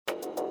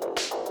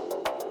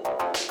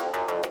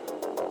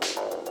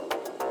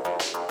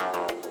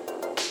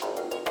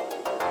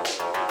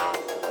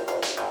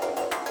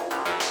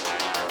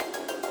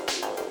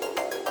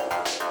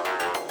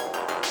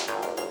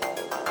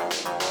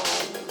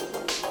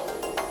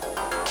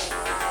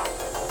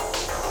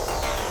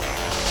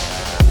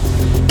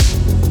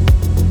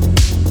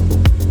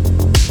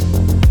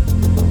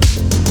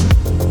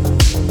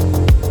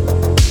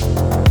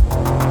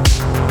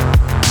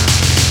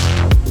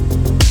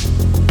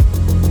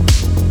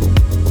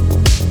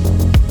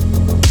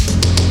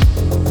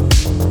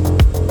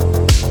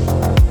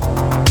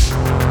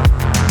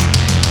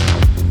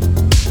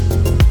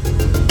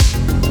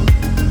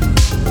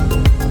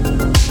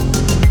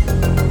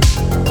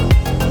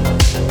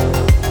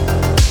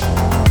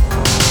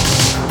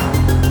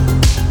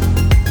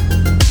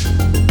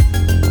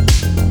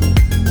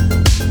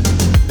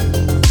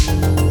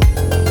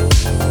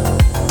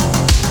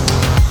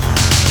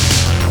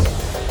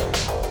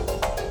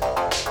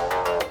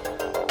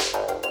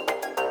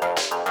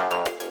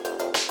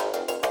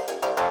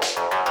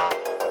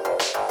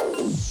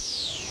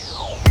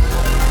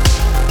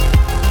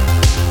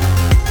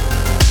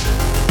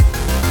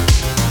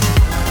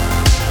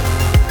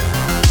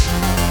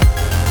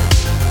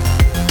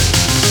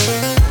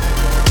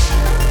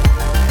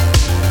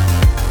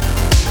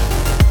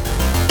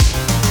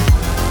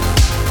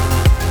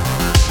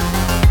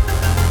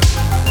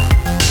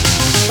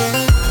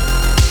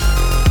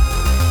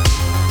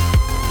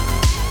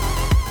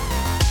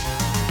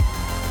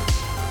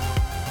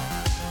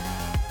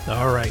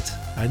All right.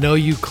 I know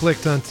you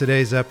clicked on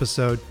today's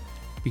episode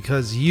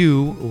because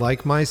you,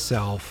 like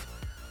myself,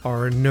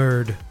 are a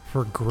nerd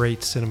for great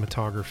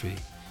cinematography.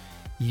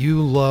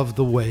 You love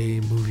the way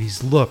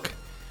movies look.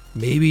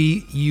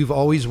 Maybe you've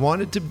always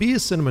wanted to be a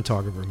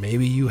cinematographer.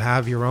 Maybe you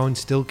have your own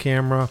still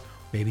camera.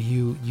 Maybe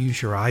you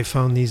use your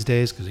iPhone these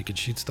days because you can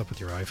shoot stuff with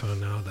your iPhone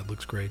now. That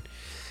looks great.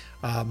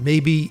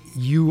 Maybe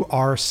you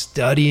are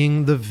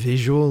studying the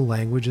visual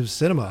language of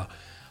cinema.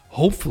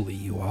 Hopefully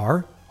you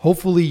are.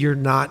 Hopefully you're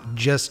not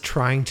just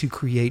trying to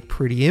create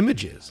pretty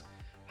images.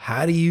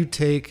 How do you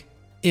take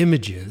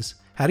images?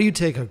 How do you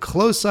take a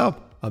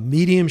close-up, a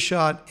medium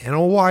shot, and a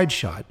wide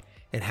shot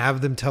and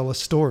have them tell a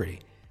story?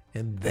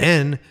 And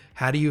then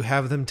how do you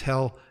have them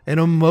tell an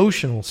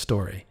emotional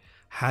story?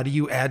 How do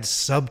you add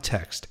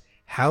subtext?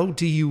 How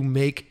do you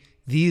make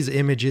these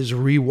images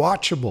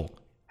rewatchable?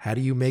 How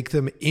do you make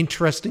them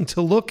interesting to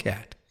look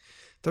at?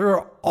 There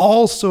are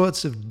all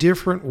sorts of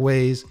different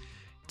ways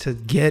to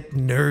get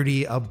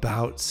nerdy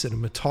about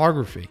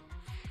cinematography.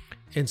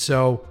 And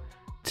so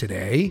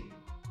today,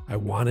 I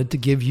wanted to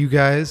give you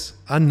guys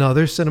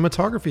another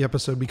cinematography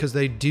episode because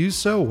they do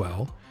so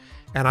well.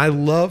 And I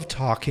love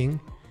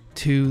talking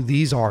to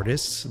these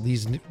artists,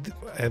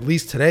 at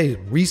least today,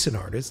 recent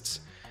artists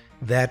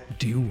that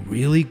do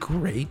really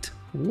great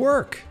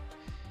work.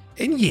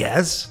 And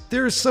yes,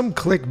 there's some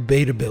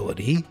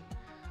clickbaitability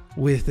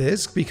with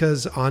this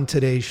because on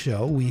today's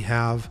show, we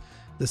have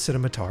the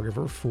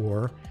cinematographer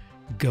for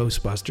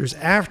Ghostbusters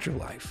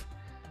Afterlife.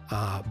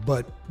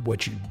 But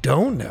what you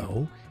don't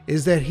know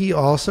is that he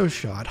also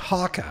shot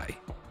Hawkeye.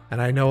 And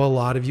I know a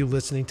lot of you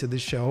listening to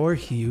this show are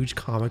huge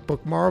comic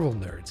book Marvel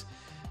nerds.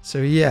 So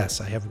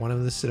yes, I have one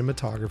of the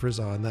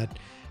cinematographers on that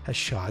has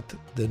shot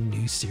the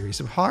new series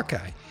of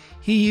Hawkeye.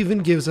 He even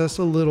gives us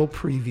a little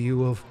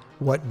preview of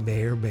what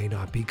may or may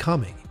not be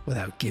coming,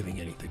 without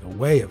giving anything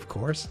away, of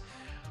course.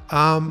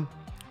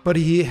 But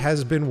he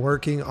has been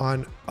working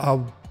on a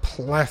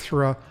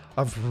plethora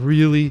of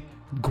really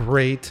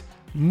great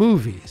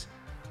movies,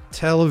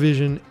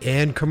 television,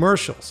 and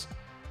commercials.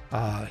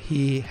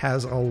 He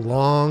has a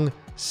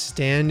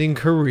long-standing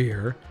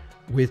career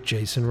with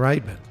Jason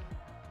Reitman.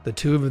 The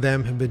two of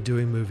them have been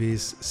doing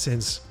movies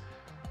since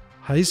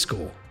high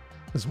school,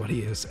 is what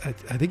he is. I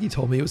think he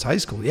told me it was high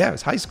school. Yeah, it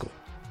was high school.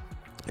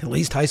 At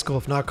least high school,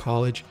 if not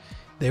college.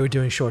 They were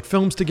doing short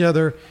films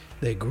together.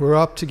 They grew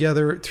up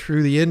together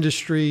through the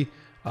industry.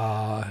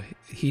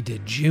 He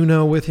did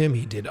Juno with him.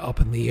 He did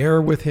Up in the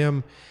Air with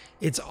him.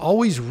 It's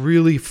always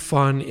really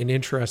fun and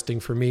interesting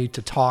for me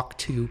to talk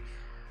to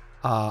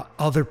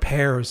other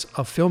pairs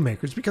of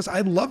filmmakers because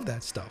I love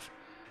that stuff.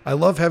 I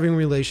love having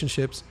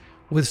relationships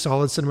with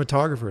solid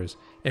cinematographers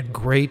and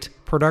great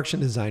production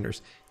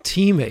designers,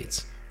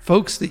 teammates,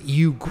 folks that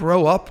you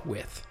grow up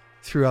with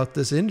throughout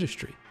this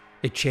industry.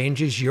 It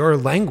changes your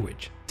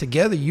language.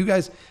 Together, you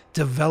guys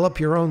develop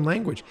your own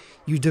language.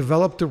 You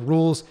develop the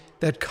rules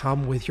that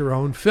come with your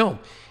own film.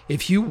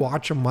 If you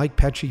watch a Mike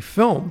Pecci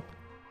film,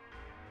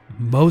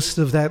 most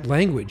of that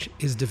language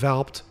is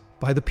developed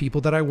by the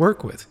people that I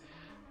work with.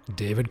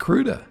 David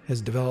Kruda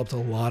has developed a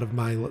lot of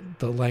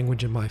the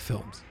language in my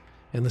films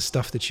and the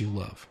stuff that you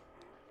love.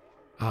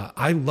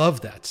 I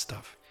love that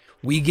stuff.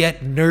 We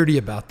get nerdy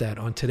about that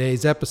on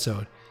today's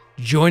episode.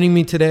 Joining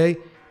me today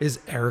is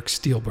Eric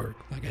Steelberg.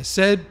 Like I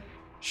said,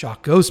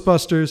 shot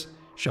Ghostbusters,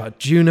 shot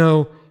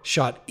Juno,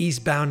 shot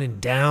Eastbound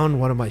and Down,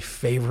 one of my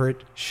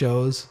favorite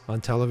shows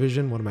on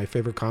television, one of my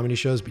favorite comedy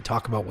shows. We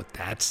talk about what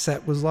that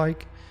set was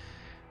like.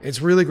 It's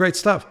really great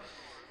stuff.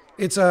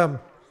 It's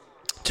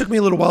took me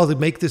a little while to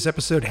make this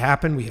episode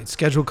happen. We had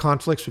schedule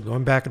conflicts. We're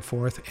going back and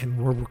forth, and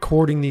we're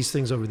recording these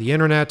things over the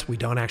internet. We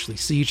don't actually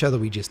see each other.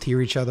 We just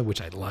hear each other,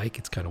 which I like.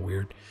 It's kind of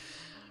weird.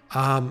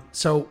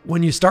 So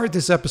when you start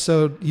this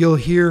episode, you'll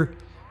hear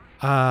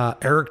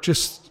Eric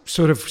just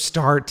sort of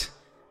start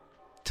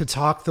to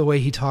talk the way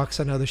he talks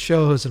on other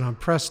shows and on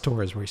press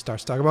tours, where he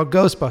starts talking about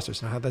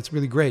Ghostbusters and how that's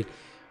really great.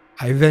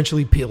 I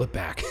eventually peel it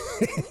back,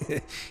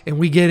 and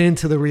we get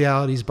into the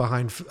realities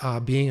behind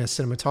being a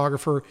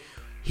cinematographer.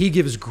 He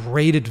gives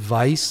great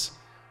advice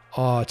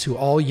to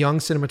all young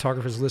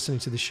cinematographers listening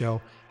to the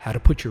show, how to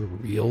put your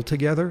reel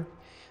together.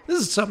 This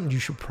is something you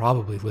should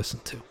probably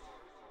listen to,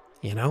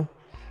 you know?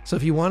 So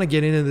if you want to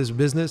get into this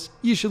business,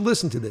 you should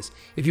listen to this.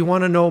 If you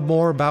want to know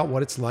more about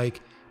what it's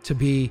like to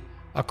be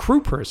a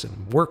crew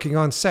person working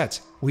on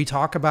sets, we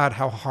talk about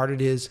how hard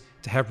it is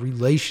to have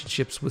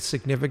relationships with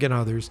significant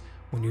others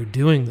when you're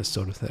doing this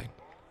sort of thing.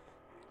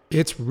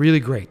 It's really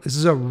great. This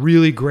is a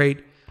really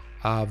great,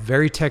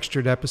 very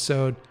textured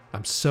episode.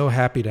 I'm so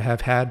happy to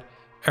have had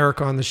Eric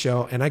on the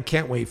show, and I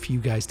can't wait for you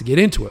guys to get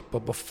into it.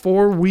 But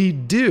before we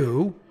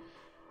do,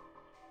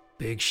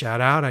 big shout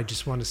out. I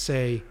just want to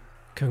say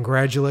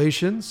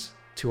congratulations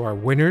to our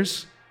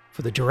winners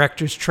for the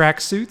director's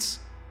tracksuits.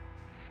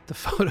 The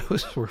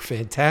photos were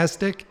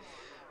fantastic.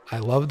 I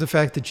love the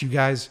fact that you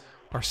guys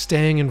are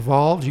staying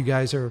involved. You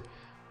guys are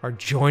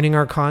joining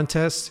our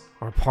contest,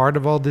 are part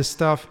of all this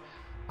stuff.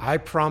 I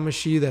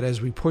promise you that as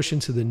we push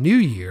into the new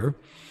year,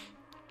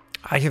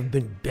 I have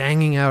been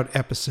banging out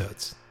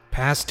episodes.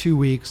 Past 2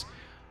 weeks,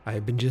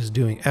 I've been just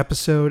doing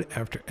episode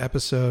after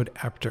episode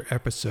after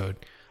episode.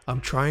 I'm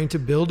trying to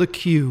build a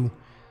queue,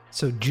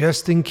 so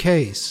just in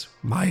case,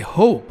 my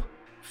hope,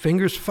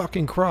 fingers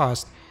fucking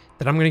crossed,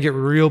 that I'm going to get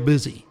real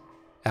busy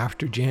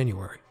after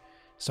January.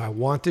 So I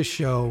want this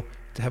show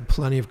to have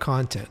plenty of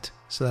content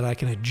so that I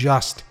can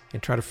adjust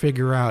and try to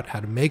figure out how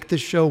to make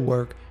this show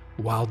work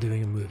while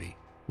doing a movie.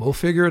 We'll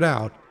figure it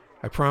out.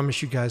 I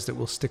promise you guys that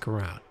we'll stick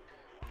around.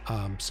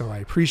 So I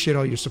appreciate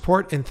all your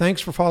support, and thanks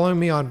for following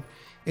me on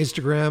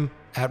Instagram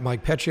at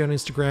Mike Petrie on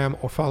Instagram,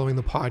 or following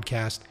the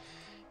podcast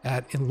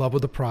at In Love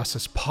with the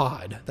Process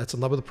Pod. That's In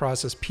Love with the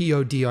Process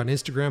POD on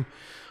Instagram.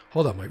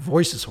 Hold on, my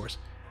voice is hoarse.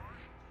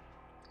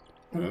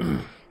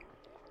 This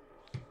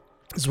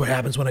is what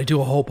happens when I do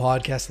a whole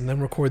podcast and then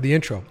record the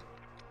intro.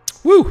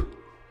 Woo!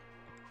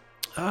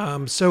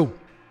 So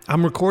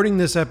I'm recording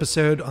this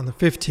episode on the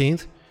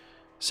 15th.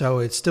 So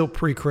it's still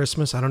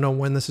pre-Christmas. I don't know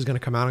when this is going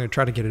to come out. I'm going to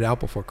try to get it out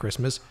before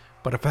Christmas.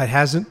 But if it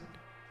hasn't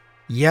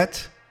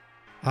yet,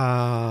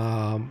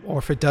 or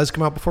if it does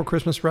come out before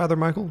Christmas, rather,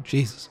 Michael,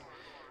 Jesus.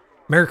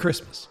 Merry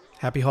Christmas.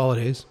 Happy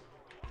holidays.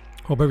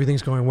 Hope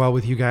everything's going well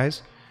with you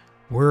guys.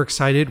 We're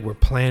excited. We're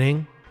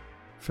planning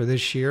for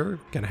this year.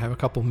 Going to have a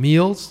couple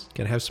meals.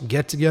 Going to have some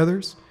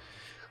get-togethers.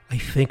 I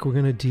think we're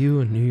going to do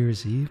a New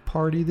Year's Eve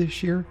party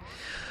this year.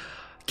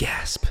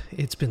 Gasp.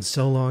 It's been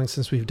so long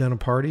since we've done a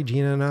party,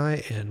 Gina and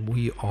I, and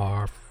we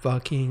are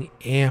fucking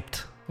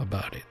amped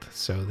about it.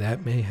 So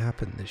that may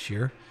happen this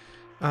year.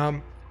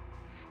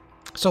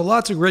 So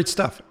lots of great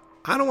stuff.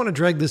 I don't want to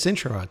drag this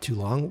intro out too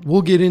long.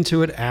 We'll get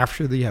into it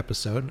after the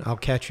episode. I'll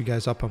catch you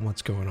guys up on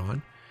what's going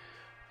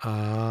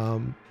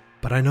on.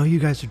 But I know you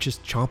guys are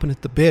just chomping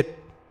at the bit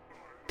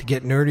to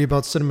get nerdy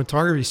about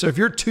cinematography. So if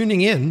you're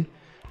tuning in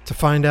to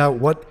find out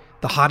what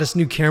the hottest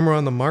new camera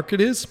on the market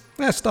is,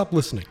 stop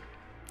listening.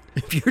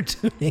 If you're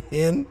tuning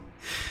in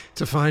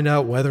to find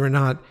out whether or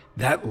not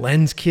that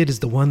lens kit is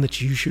the one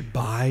that you should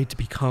buy to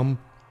become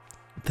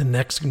the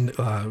next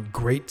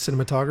great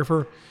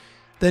cinematographer,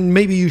 then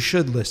maybe you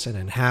should listen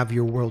and have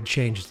your world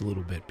changed a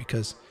little bit,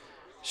 because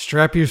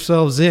strap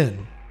yourselves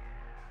in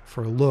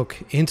for a look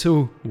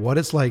into what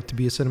it's like to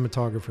be a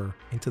cinematographer,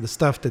 into the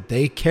stuff that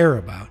they care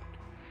about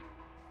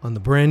on the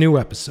brand new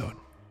episode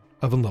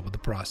of In Love with the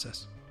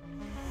Process.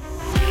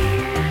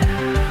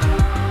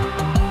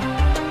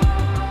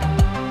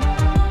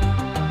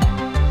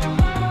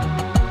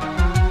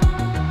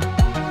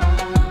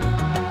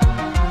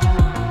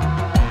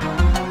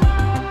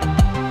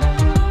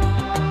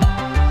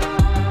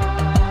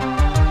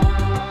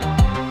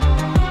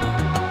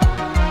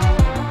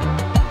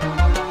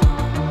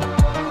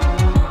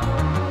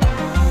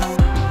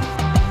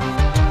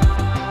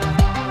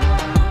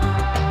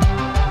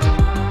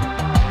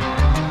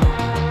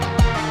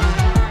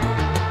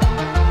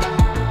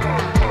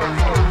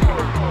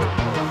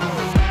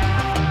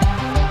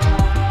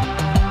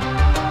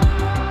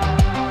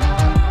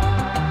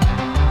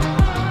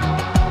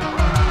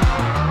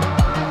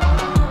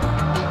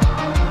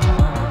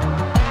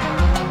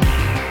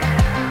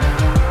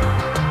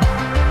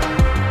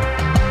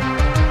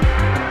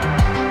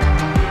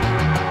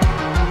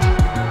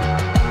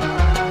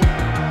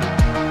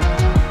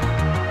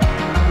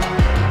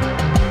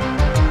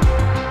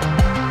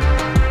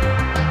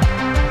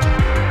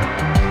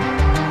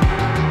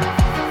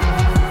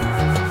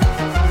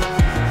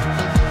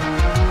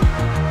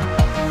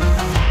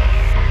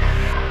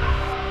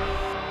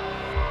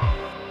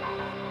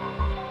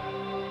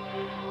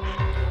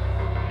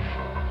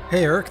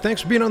 Hey, Eric,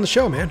 thanks for being on the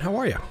show, man. How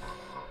are you?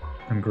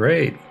 I'm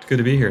great. Good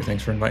to be here.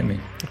 Thanks for inviting me.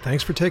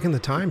 Thanks for taking the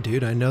time,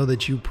 dude. I know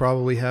that you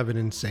probably have an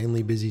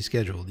insanely busy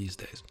schedule these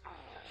days.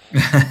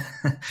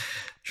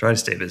 Try to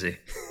stay busy.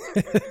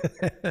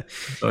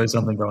 There's always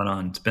something going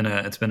on.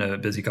 It's been a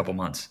busy couple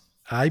months.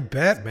 I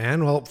bet,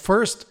 man. Well,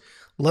 first,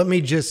 let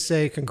me just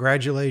say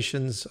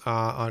congratulations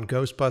on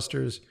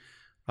Ghostbusters.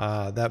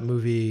 That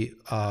movie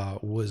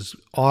was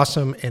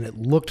awesome, and it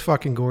looked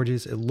fucking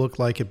gorgeous. It looked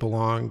like it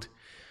belonged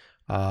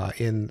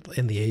in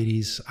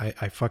the 80s.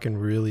 I fucking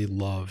really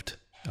loved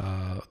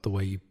the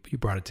way you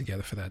brought it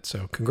together for that.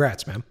 So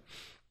congrats, man.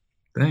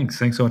 Thanks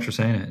so much for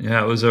saying it.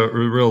 Yeah, it was a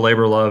real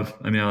labor of love.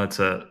 I mean, it's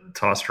a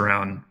tossed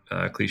around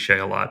cliche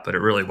a lot, but it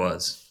really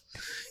was.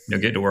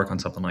 Getting to work on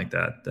something like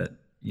that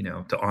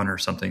to honor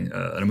something in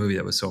a movie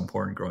that was so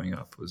important growing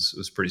up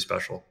was pretty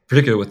special,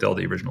 particularly with all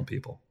the original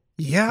people.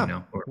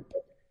 Yeah.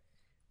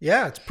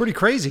 Yeah, it's pretty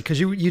crazy because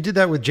you did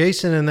that with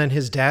Jason, and then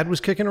his dad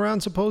was kicking around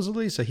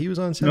supposedly, so he was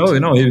on set.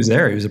 No, he was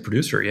there. He was a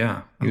producer.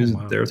 Yeah, he was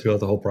there throughout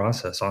the whole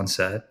process on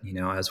set.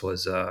 As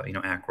was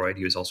Aykroyd.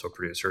 He was also a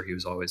producer. He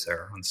was always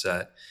there on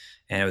set,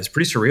 and it was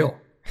pretty surreal.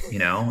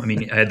 I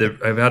mean,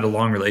 I've had a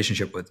long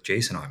relationship with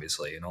Jason,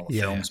 obviously, in all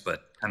the films,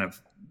 but kind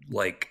of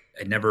like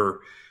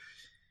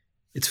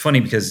it's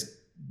funny because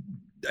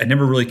I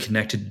never really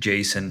connected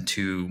Jason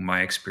to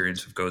my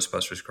experience with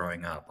Ghostbusters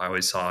growing up. I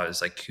always saw it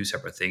as like two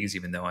separate things,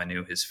 even though I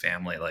knew his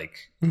family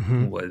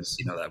was,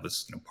 that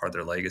was part of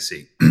their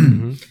legacy.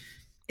 Mm-hmm.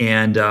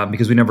 And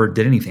because we never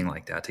did anything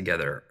like that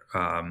together.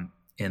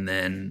 And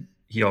then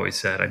he always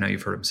said, I know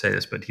you've heard him say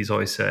this, but he's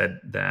always said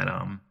that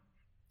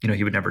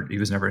he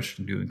was never interested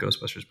in doing a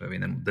Ghostbusters movie.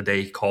 And then the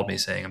day he called me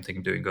saying, I'm thinking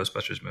of doing a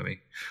Ghostbusters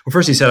movie. Well,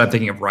 first he said, I'm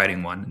thinking of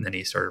writing one. And then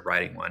he started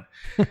writing one.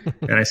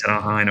 And I said,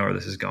 I know where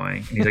this is going.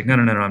 And he's like, no,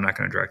 I'm not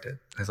going to direct it.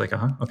 I was like,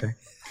 okay.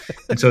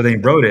 And so then he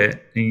wrote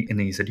it, and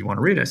then he said, you want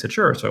to read it? I said,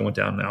 sure. So I went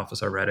down to the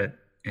office, I read it,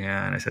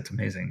 and I said, it's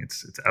amazing.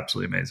 It's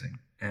absolutely amazing.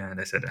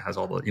 And I said, it has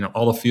all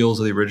the feels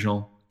of the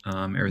original,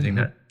 everything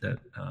that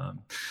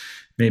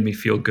made me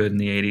feel good in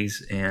the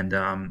 80s. And,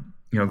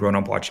 growing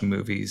up watching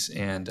movies.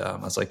 And I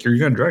was like, you're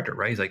going to direct it,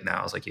 right? He's like, no.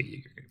 I was like, yeah,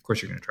 of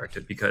course you're going to direct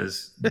it,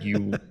 because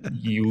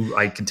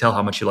I can tell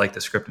how much you like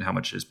the script and how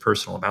much is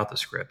personal about the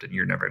script, and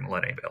you're never going to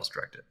let anybody else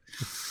direct it.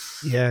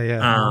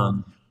 Yeah.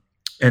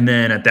 And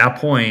then at that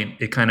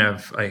point, I kind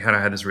of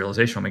had this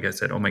realization. I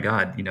said, oh my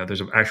God,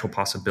 there's an actual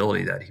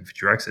possibility that if he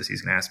directs this,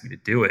 he's going to ask me to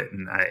do it.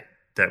 And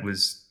that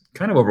was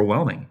kind of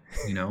overwhelming,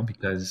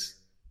 because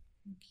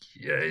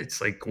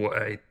it's like,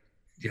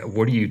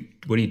 what do you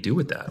do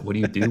with that? What do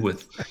you do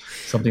with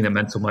something that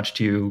meant so much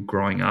to you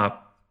growing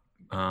up?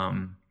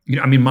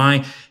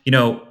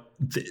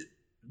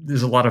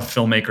 There's a lot of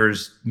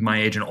filmmakers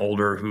my age and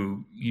older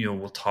who,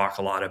 will talk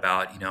a lot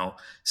about,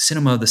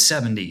 cinema of the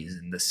 70s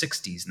and the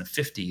 60s and the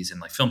 50s and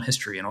like film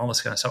history and all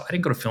this kind of stuff. I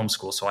didn't go to film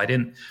school, so I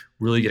didn't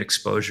really get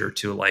exposure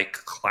to like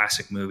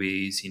classic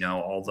movies,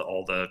 all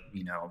the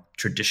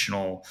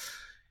traditional,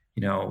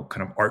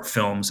 kind of art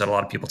films that a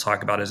lot of people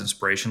talk about as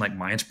inspiration. Like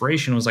my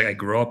inspiration was like, I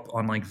grew up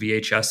on like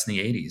VHS in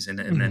the 80s and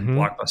then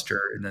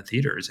Blockbuster in the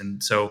theaters.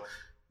 And so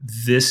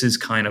this is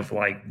kind of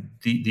like,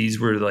 these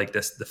were like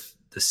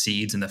the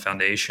seeds and the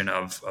foundation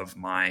of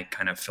my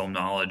kind of film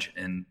knowledge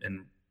and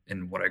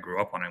what I grew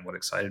up on and what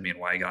excited me and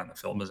why I got in the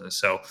film business.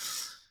 So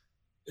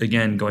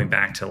again, going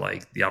back to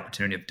like the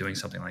opportunity of doing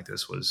something like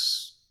this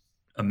was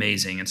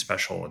amazing and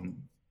special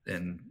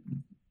and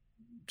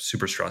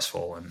super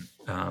stressful and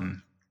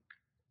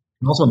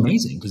also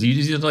amazing, because you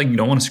just like, you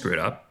don't want to screw it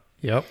up.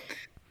 Yep.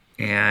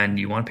 And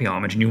you want to pay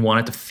homage, and you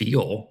want it to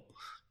feel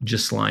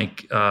just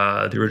like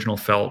the original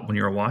felt when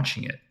you were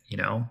watching it,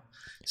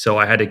 So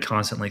I had to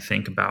constantly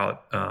think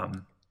about,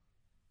 the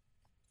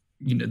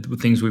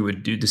things we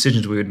would do,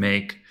 decisions we would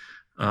make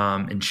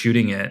in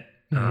shooting it.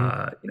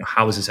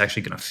 How is this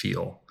actually going to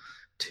feel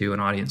to an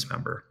audience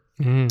member?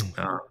 It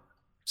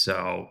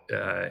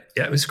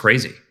was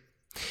crazy.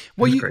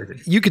 Well,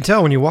 you can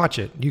tell when you watch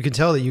it. You can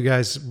tell that you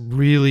guys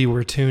really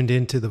were tuned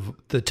into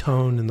the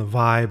tone and the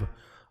vibe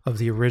of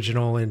the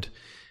original, and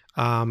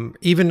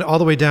even all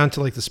the way down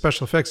to like the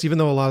special effects. Even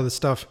though a lot of the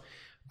stuff,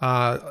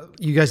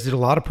 you guys did a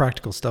lot of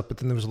practical stuff, but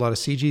then there was a lot of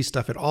CG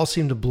stuff. It all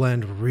seemed to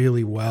blend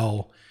really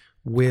well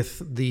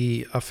with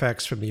the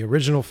effects from the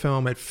original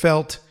film. It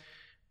felt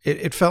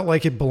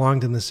like it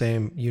belonged in the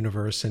same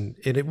universe, and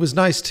it was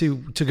nice to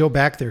go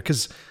back there,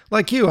 because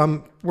like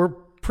you, we're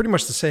pretty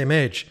much the same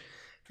age.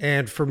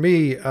 And for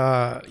me,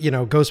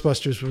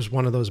 Ghostbusters was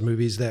one of those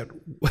movies that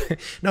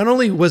not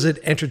only was it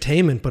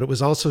entertainment, but it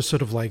was also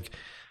sort of like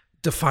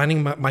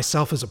defining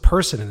myself as a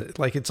person. And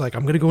it's like,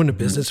 I'm going to go into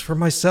business for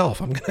myself.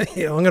 I'm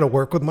going to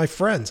work with my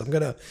friends. I'm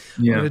going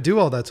to do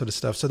all that sort of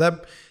stuff. So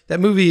that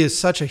movie is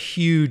such a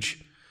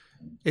huge,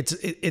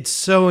 it's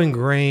so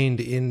ingrained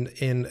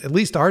in at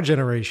least our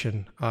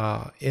generation,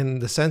 in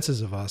the senses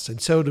of us. And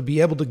so to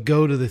be able to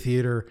go to the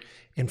theater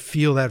and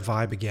feel that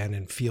vibe again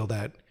and feel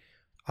that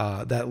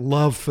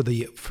love for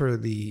the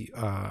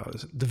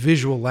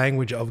visual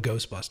language of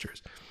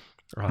Ghostbusters.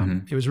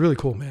 It was really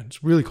cool, man.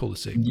 It's really cool to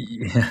see.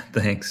 Yeah,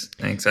 thanks.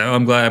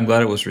 I'm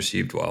glad it was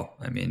received well.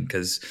 I mean,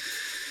 because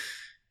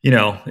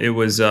it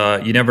was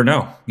you never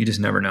know. You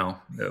just never know.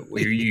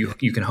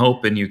 You can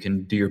hope and you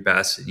can do your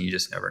best, and you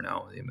just never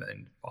know.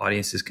 And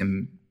audiences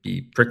can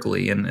be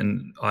prickly,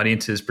 and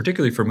audiences,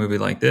 particularly for a movie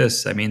like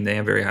this, I mean, they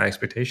have very high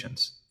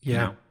expectations.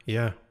 Yeah,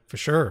 for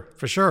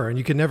sure. And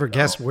you can never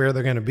guess where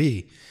they're going to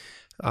be.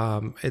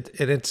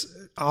 It's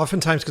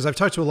oftentimes, because I've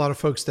talked to a lot of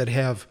folks that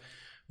have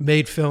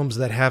made films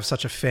that have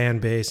such a fan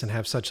base and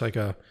have such like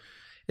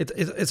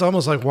it's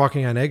almost like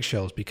walking on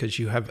eggshells, because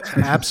you have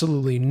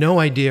absolutely no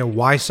idea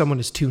why someone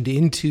is tuned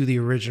into the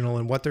original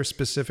and what their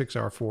specifics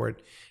are for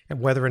it, and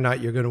whether or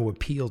not you're going to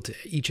appeal to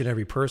each and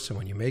every person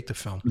when you make the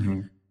film.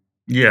 Mm-hmm.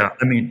 Yeah.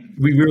 I mean,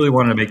 we really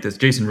wanted to make this,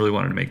 Jason really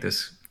wanted to make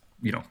this,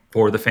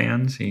 for the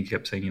fans. He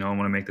kept saying, I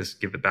want to make this,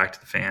 give it back to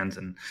the fans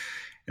and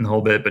the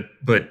whole bit,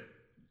 but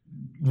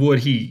what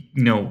he,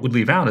 would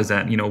leave out is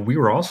that, we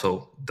were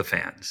also the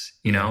fans,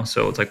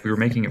 so it's like we were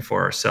making it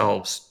for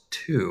ourselves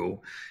too,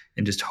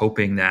 and just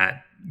hoping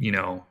that,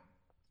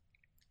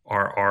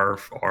 our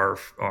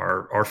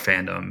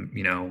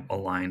fandom,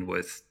 aligned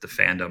with the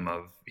fandom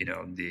of,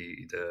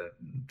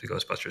 the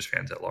Ghostbusters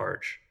fans at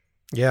large.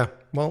 Yeah.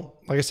 Well,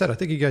 like I said, I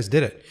think you guys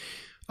did it.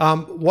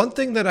 One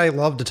thing that I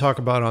love to talk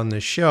about on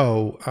this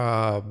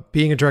show,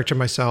 being a director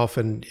myself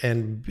and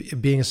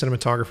being a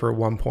cinematographer at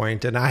one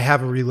point, and I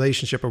have a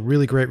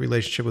really great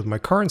relationship with my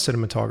current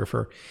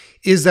cinematographer,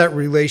 is that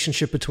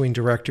relationship between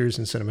directors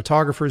and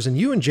cinematographers. And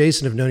you and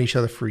Jason have known each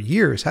other for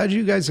years. How did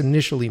you guys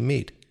initially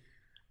meet?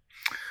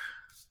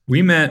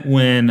 We met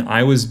when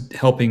I was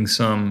helping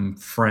some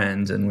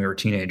friends, and we were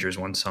teenagers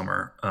one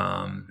summer.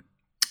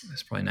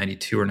 it's probably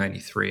 92 or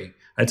 93.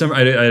 I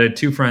had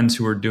two friends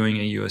who were doing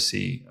a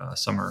USC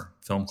summer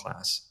film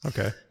class.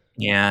 Okay.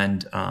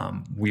 And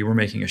we were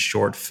making a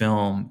short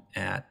film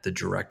at the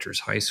Directors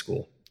High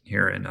School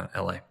here in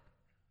LA.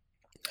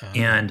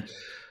 And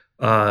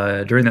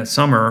during that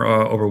summer,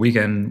 over a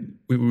weekend,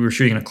 we were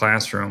shooting in a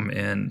classroom,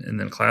 and in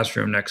the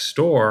classroom next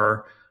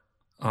door,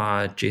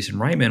 Jason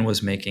Reitman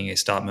was making a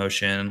stop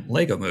motion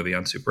Lego movie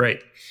on Super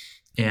 8.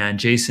 And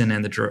Jason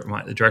and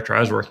the director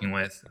I was working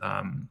with,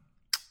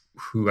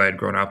 who I had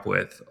grown up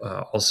with,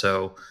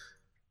 also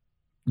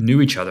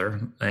knew each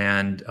other.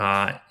 And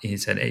he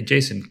said, "Hey,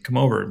 Jason, come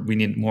over. We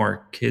need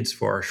more kids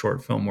for our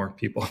short film, more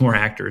people, more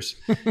actors."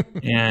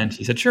 And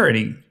he said, "Sure."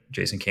 And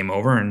Jason came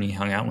over and he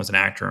hung out and was an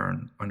actor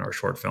on our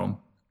short film.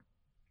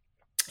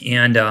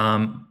 And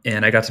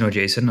I got to know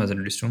Jason. I was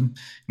introduced to him.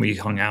 We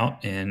hung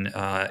out, and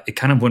it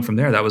kind of went from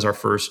there. That was our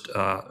first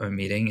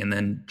meeting. And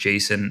then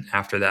Jason,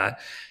 after that,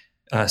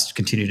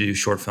 continued to do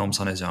short films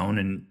on his own.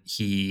 And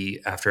he,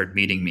 after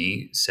meeting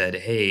me, said,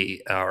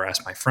 "Hey," or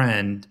asked my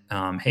friend,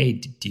 "Hey,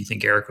 do you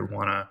think Eric would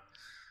want to,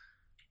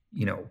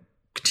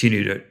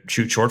 continue to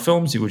shoot short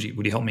films? Would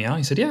you help me out?"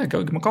 He said, "Yeah,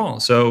 go give him a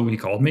call." So he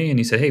called me and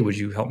he said, "Hey, would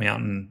you help me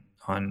out on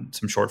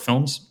some short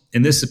films?"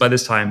 And by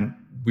this time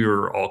we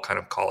were all kind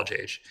of college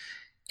age.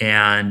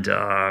 And,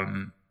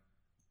 the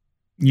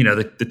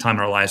time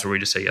in our lives where we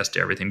just say yes to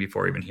everything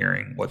before even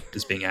hearing what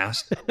is being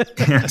asked.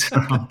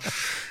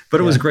 But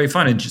it was great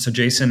fun. And so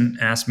Jason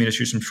asked me to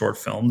shoot some short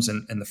films.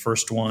 And the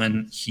first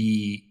one,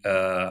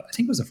 I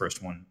think it was the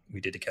first one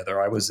we did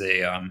together. I was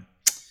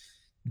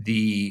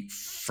the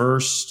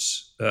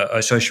first, so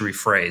I should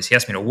rephrase. He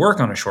asked me to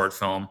work on a short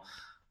film.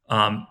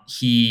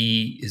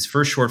 His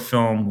first short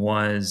film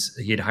was,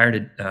 he had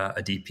hired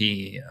a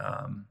DP,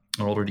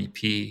 an older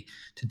DP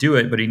to do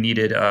it, but he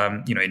needed,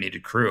 he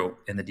needed crew,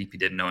 and the DP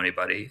didn't know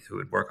anybody who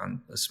would work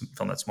on a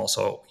film that small.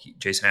 So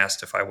Jason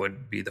asked if I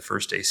would be the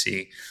first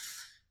AC.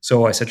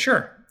 So I said,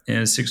 sure. And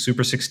it was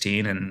Super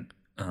 16. And,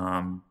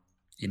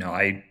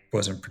 I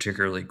wasn't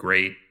particularly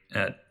great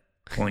at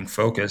pulling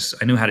focus.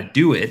 I knew how to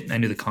do it. I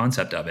knew the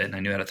concept of it, and I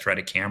knew how to thread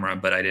a camera,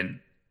 but I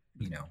didn't,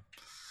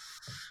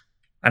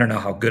 I don't know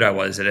how good I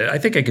was at it. I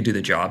think I could do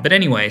the job. But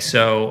anyway,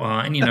 so,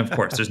 of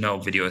course, there's no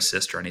video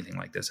assist or anything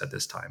like this at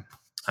this time.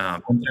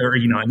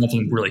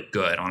 Nothing really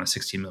good on a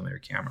 16 millimeter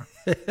camera.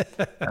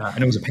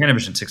 And it was a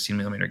Panavision 16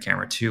 millimeter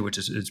camera too, which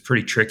is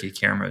pretty tricky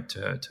camera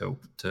to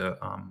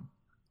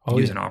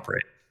use and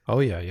operate. Oh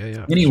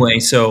yeah. Anyway,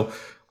 so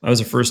I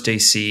was a first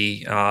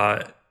AC.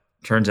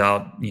 Turns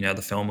out,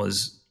 the film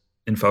was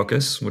in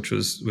focus, which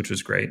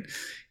was great.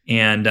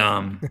 And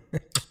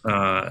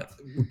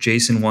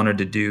Jason wanted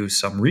to do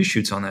some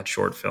reshoots on that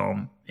short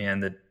film,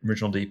 and the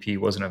original DP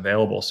wasn't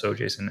available. So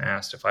Jason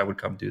asked if I would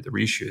come do the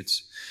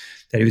reshoots.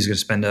 That he was going to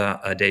spend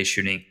a day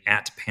shooting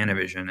at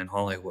Panavision in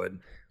Hollywood.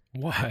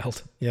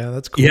 Wild. Yeah,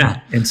 that's cool.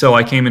 Yeah. And so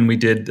I came and we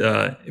did,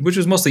 which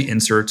was mostly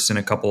inserts and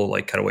a couple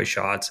like cutaway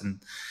shots.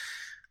 And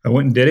I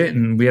went and did it,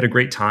 and we had a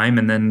great time.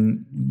 And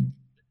then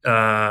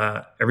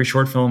every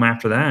short film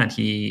after that,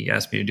 he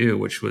asked me to do,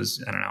 which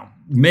was, I don't know,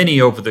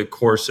 many over the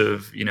course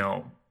of,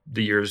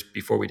 the years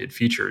before we did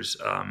features.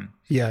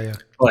 Yeah.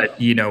 But,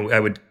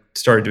 I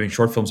started doing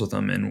short films with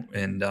him,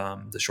 and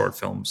the short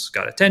films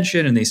got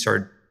attention, and they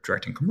started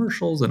directing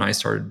commercials, and I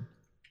started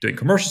doing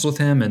commercials with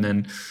him, and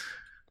then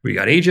we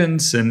got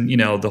agents, and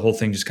the whole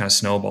thing just kind of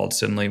snowballed.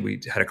 Suddenly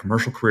we had a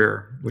commercial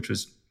career, which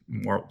was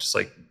more just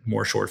like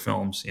more short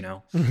films,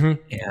 Mm-hmm.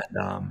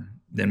 And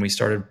then we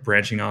started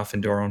branching off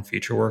into our own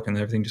feature work, and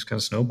everything just kind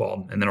of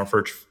snowballed. And then our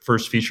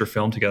first feature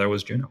film together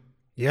was Juno.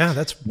 Yeah,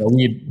 that's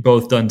we had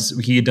both done.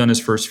 He had done his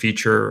first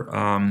feature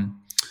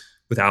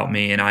without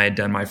me, and I had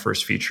done my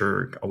first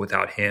feature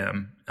without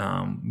him.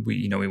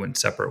 We went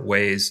separate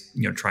ways,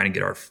 trying to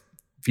get our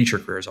feature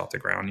careers off the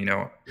ground.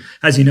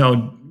 As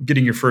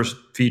getting your first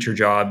feature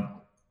job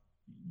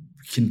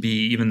can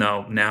be, even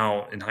though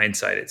now in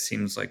hindsight it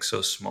seems like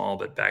so small,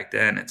 but back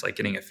then it's like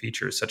getting a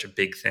feature is such a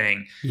big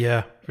thing.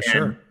 Yeah, for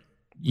sure.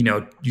 You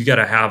got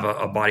to have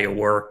a body of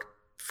work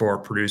for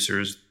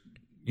producers,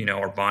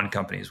 or bond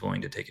companies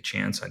willing to take a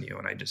chance on you.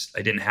 And I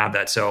didn't have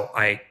that. So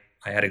I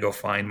had to go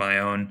find my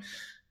own,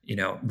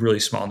 really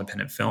small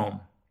independent film.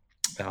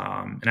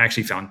 And I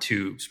actually found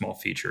 2 small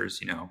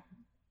features,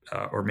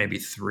 or maybe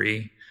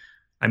 3.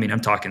 I mean, I'm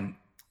talking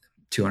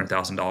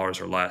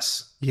 $200,000 or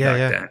less.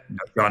 Yeah. Then,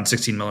 on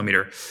 16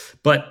 millimeter.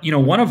 But,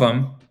 one of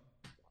them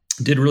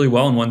did really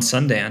well and won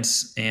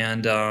Sundance.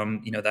 And,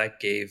 that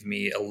gave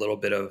me a little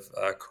bit of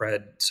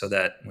cred, so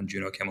that when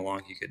Juno came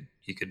along, he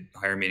could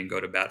hire me and go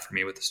to bat for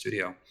me with the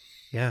studio.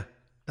 Yeah.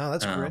 No,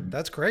 that's great.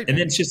 That's great. And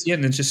then it's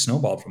just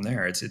snowballed from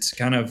there. It's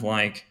kind of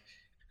like,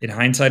 in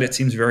hindsight, it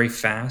seems very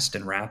fast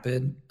and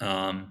rapid.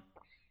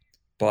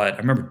 But I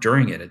remember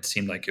during it, it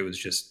seemed like we were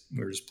just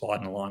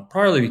plodding along,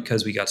 probably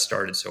because we got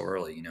started so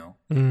early,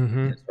 Mm-hmm.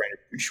 Trying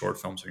to do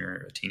short films when you're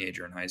a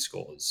teenager in high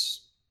school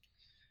is,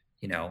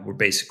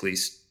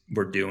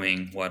 we're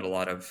doing what a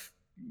lot of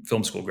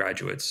film school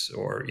graduates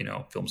or,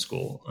 film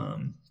school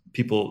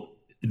people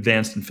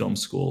advanced in film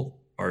school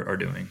are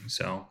doing.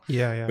 So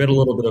yeah. we had a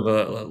little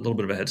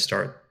bit of a head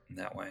start in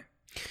that way.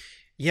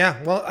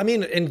 Yeah, well, I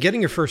mean, and getting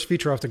your first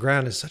feature off the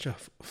ground is such a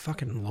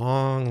fucking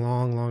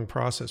long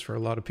process for a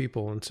lot of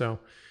people, and so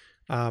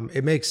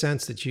it makes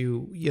sense that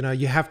you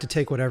have to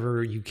take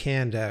whatever you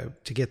can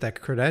to get that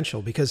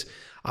credential. Because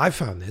I've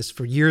found this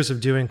for years of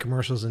doing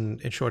commercials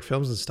and short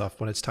films and stuff.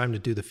 When it's time to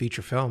do the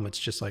feature film, it's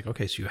just like,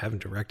 okay, so you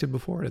haven't directed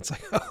before, and it's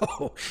like,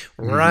 oh,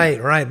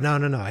 right, no,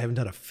 I haven't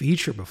done a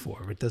feature before,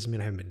 but it doesn't mean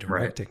I haven't been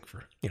directing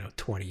for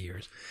 20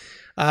 years.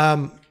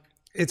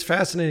 It's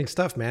fascinating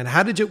stuff, man.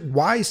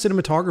 Why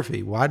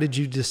cinematography? Why did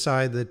you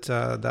decide that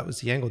that was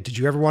the angle? Did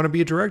you ever want to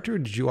be a director, or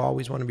did you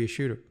always want to be a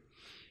shooter?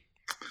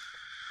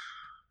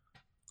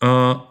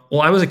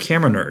 Well, I was a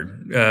camera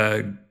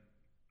nerd,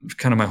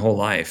 kind of my whole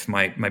life.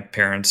 My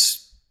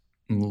parents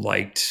had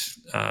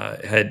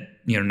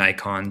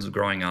Nikons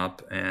growing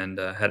up, and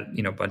had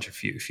a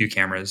few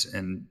cameras,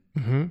 and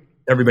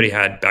everybody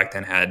back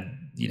then had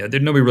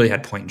nobody really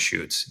had point and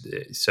shoots.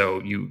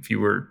 So if you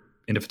were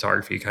into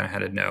photography, you kind of had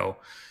to know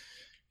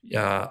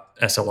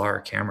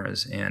SLR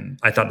cameras, and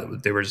I thought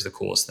that they were just the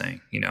coolest thing,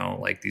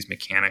 like these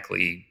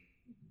mechanically,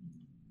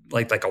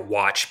 like a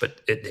watch, but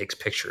it takes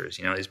pictures,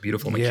 these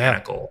beautiful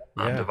mechanical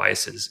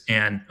devices.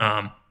 And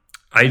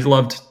I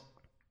loved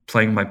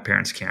playing with my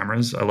parents'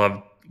 cameras. I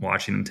loved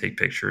watching them take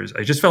pictures.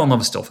 I just fell in love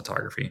with still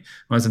photography. When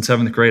I was in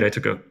 7th grade, I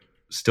took a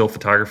still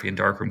photography and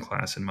darkroom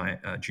class in my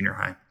junior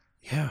high.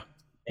 Yeah.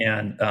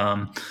 And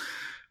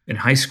in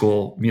high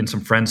school, me and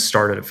some friends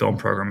started a film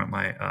program at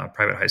my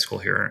private high school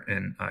here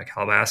in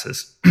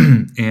Calabasas.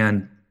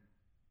 And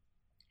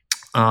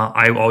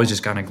I always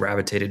just kind of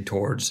gravitated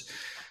towards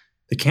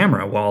the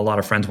camera. While a lot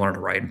of friends wanted to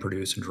write and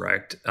produce and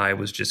direct, I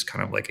was just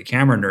kind of like a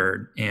camera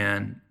nerd.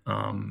 And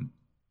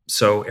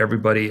so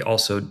everybody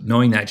also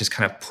knowing that just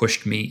kind of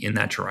pushed me in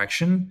that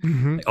direction.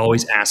 They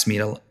always asked me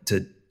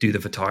to do the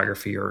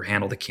photography or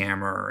handle the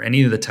camera or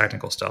any of the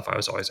technical stuff. I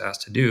was always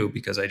asked to do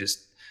because I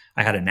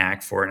had a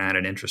knack for it, and I had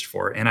an interest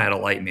for it, and I had a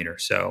light meter.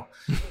 So,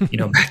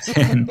 back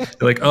then they're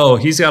like, oh,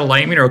 he's got a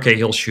light meter. Okay,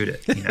 he'll shoot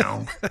it.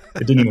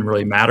 It didn't even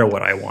really matter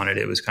what I wanted.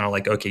 It was kind of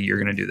like, okay, you're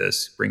going to do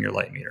this. Bring your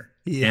light meter.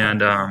 Yeah.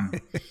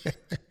 And,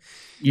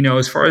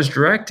 as far as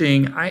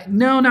directing,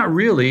 no, not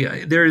really.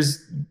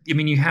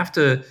 You have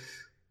to,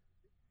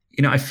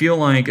 I feel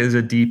like as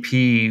a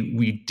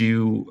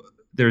DP,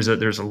 there's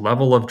a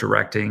level of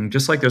directing,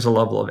 just like there's a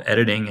level of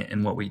editing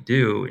in what we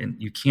do. And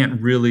you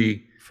can't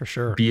really for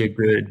sure be a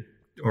good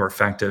or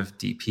effective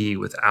DP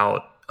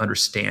without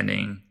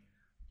understanding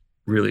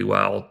really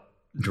well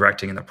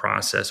directing in the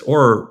process,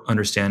 or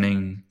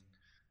understanding,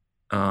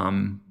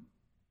 and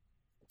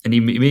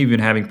maybe even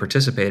having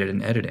participated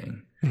in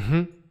editing.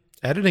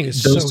 Editing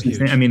is so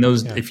huge.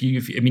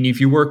 If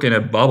you work in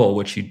a bubble,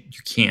 which you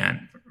can't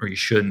or you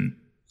shouldn't,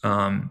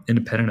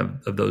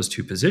 independent of those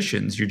two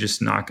positions, you're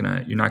not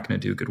gonna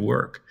do good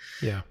work.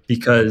 Yeah.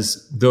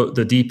 Because the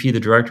DP, the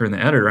director, and the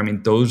editor,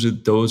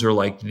 those are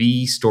like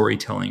the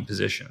storytelling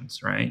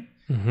positions, right?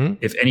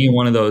 If any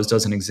one of those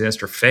doesn't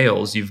exist or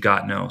fails, you've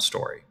got no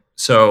story.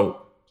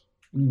 So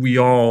we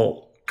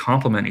all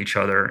complement each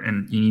other,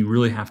 and you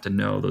really have to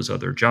know those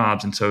other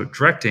jobs. And so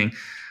directing,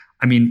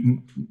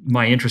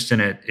 my interest in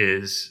it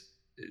is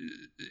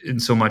in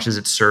so much as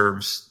it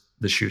serves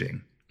the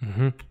shooting.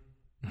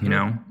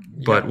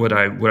 But would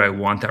I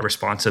want that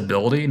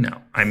responsibility?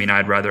 No.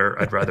 I'd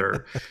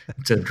rather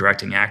instead of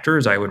directing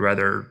actors, I would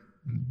rather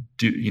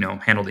do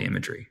handle the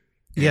imagery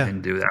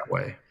and do it that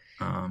way.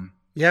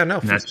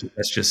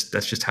 That's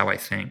just how I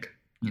think.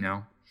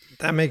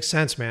 That makes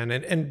sense, man.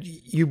 And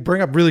you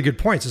bring up really good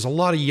points. There's a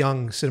lot of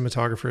young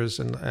cinematographers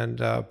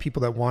and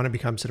people that want to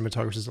become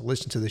cinematographers that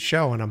listen to the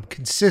show, and I'm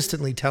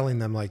consistently telling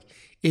them, like,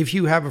 if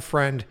you have a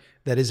friend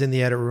that is in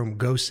the edit room,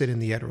 go sit in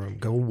the edit room,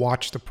 go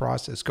watch the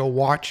process, go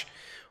watch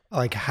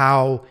like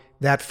how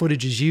that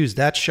footage is used,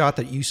 that shot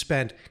that you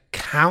spent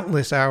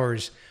countless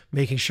hours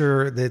making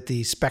sure that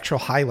the spectral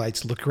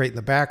highlights look great in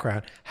the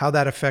background, how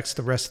that affects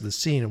the rest of the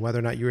scene and whether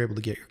or not you're able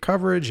to get your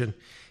coverage. And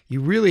you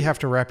really have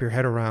to wrap your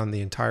head around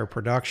the entire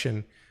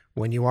production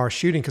when you are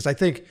shooting. Because I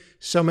think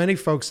so many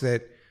folks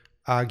that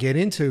get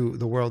into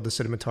the world of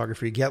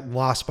cinematography get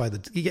lost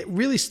you get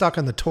really stuck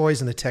on the toys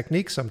and the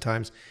techniques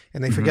sometimes,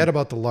 and they forget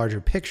about the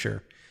larger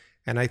picture.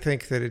 And I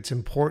think that it's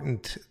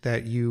important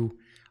that you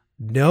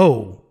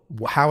know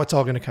how it's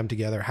all going to come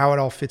together, how it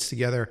all fits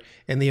together,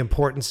 and the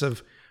importance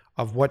of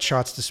what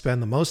shots to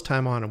spend the most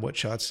time on and what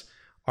shots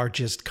are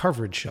just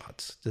coverage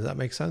shots. Does that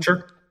make sense?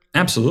 Sure.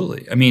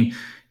 Absolutely.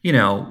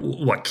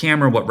 What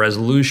camera, what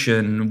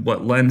resolution,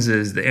 what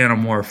lenses, the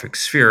anamorphic,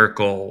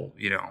 spherical,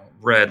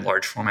 red,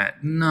 large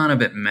format, none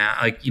of it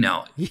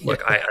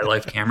Look, I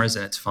like cameras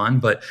and it's fun,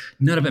 but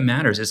none of it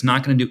matters. It's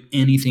not going to do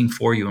anything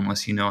for you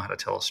unless you know how to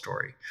tell a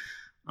story.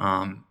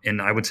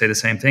 And I would say the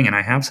same thing, and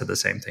I have said the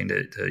same thing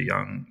to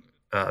young,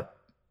 up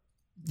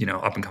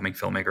and coming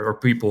filmmaker or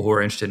people who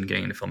are interested in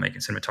getting into filmmaking,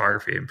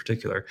 cinematography in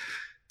particular.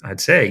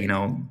 I'd say,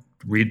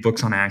 read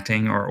books on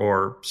acting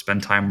or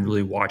spend time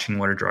really watching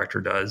what a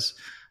director does,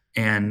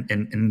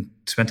 and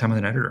spend time with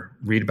an editor.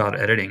 Read about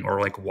editing,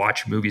 or like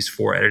watch movies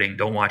for editing.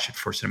 Don't watch it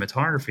for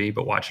cinematography,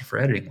 but watch it for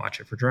editing. Watch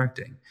it for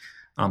directing.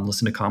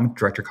 Listen to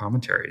director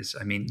commentaries.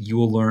 I mean, you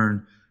will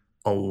learn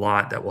a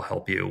lot that will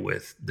help you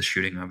with the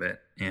shooting of it,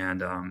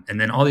 and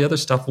then all the other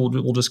stuff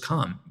will just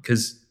come,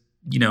 because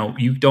if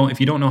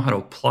you don't know how to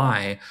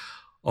apply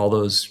all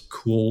those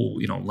cool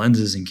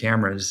lenses and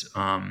cameras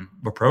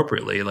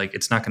appropriately, like,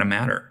 it's not going to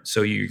matter.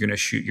 So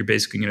you're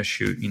basically going to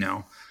shoot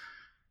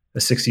a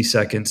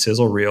 60-second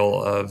sizzle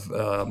reel of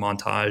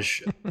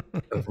montage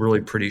of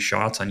really pretty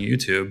shots on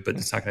YouTube, but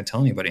it's not going to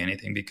tell anybody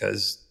anything,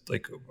 because,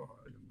 like,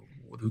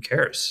 who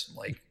cares?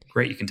 Like,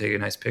 great, you can take a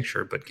nice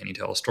picture, but can you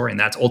tell a story? And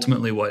that's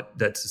ultimately what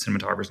the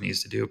cinematographers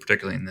needs to do,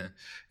 particularly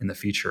in the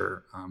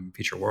feature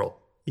world.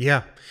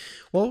 Yeah.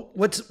 Well,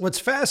 what's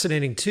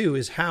fascinating too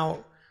is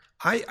how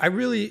I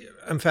really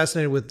am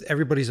fascinated with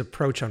everybody's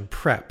approach on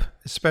prep,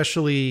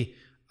 especially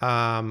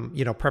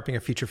prepping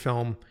a feature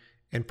film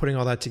and putting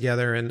all that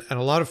together. And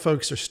a lot of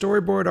folks are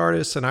storyboard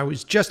artists. And I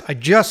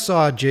just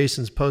saw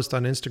Jason's post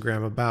on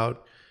Instagram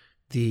about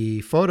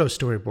the photo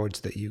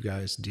storyboards that you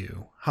guys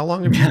do. How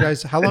long have you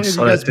guys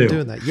been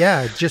doing that?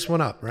 Yeah, it just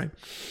went up, right?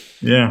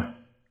 Yeah.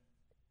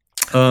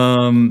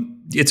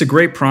 It's a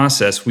great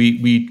process.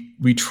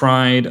 We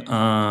tried,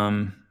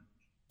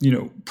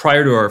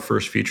 prior to our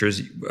first features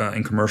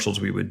in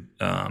commercials, we would,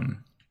 do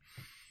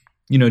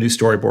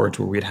storyboards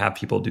where we'd have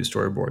people do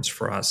storyboards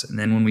for us. And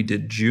then when we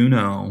did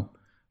Juno,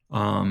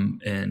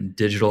 and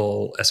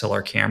digital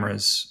SLR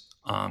cameras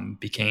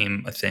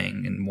became a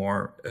thing and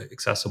more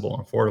accessible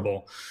and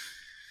affordable,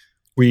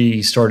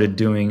 we started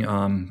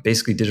doing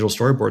basically digital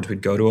storyboards.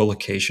 We'd go to a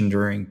location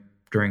during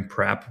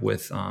prep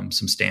with some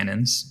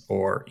stand-ins,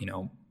 or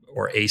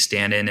a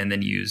stand-in, and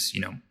then use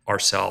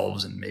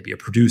ourselves and maybe a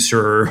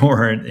producer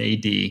or an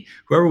AD,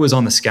 whoever was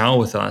on the scowl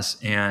with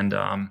us, and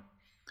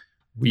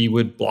we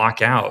would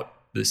block out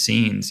the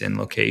scenes and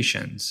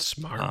locations.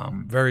 Smart.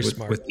 Very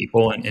smart. With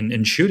people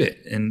and shoot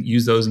it and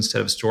use those instead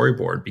of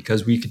storyboard,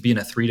 because we could be in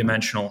a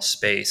 3-dimensional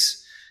space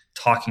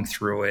talking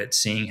through it,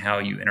 seeing how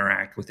you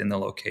interact within the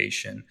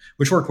location,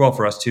 which worked well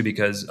for us too,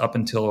 because up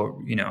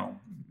until, maybe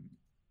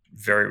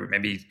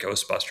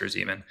Ghostbusters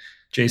even,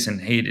 Jason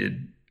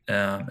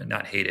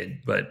not hated,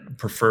 but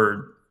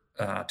preferred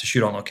to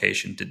shoot on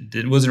location.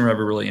 Wasn't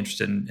ever really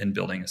interested in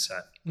building a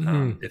set,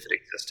 if it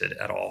existed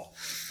at all.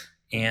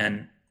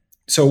 And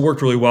so it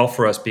worked really well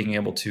for us, being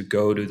able to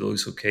go to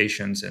those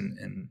locations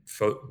and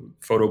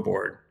photo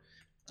board.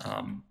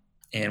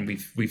 And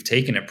we've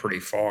taken it pretty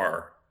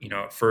far.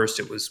 At first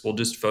it was, we'll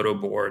just photo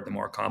board the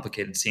more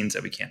complicated scenes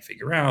that we can't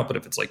figure out. But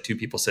if it's like 2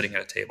 people sitting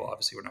at a table,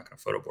 obviously we're not going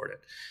to photo board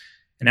it.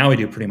 And now we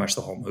do pretty much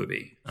the whole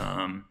movie.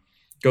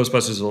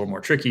 Ghostbusters is a little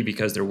more tricky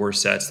because there were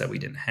sets that we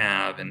didn't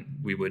have, and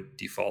we would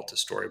default to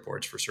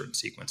storyboards for certain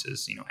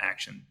sequences,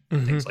 action,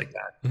 things like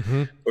that.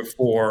 Mm-hmm. But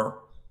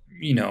for,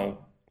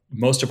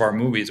 most of our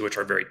movies, which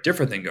are very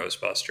different than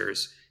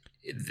Ghostbusters,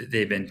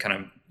 they've been kind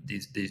of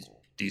these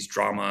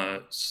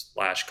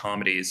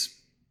drama/comedies,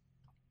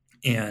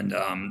 and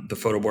the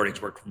photo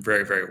boardings worked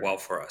very, very well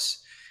for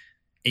us.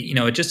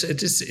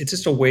 It's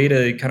just a way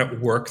to kind of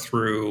work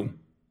through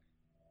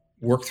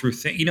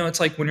things. It's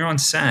like when you're on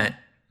set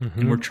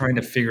and we're trying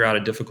to figure out a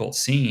difficult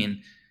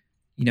scene.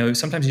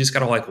 Sometimes you just got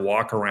to like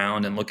walk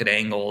around and look at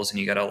angles, and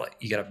you got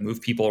to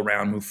move people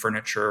around, move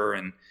furniture,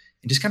 and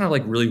just kind of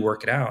like really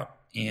work it out.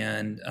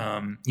 And,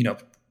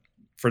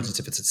 for instance,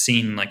 if it's a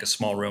scene like a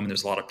small room and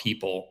there's a lot of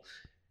people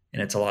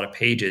and it's a lot of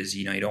pages,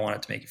 you don't want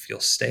it to make it feel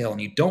stale.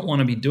 And you don't want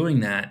to be doing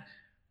that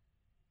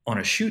on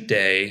a shoot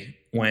day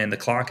when the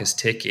clock is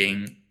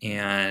ticking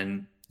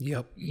and,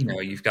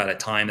 you've got a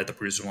time that the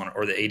producer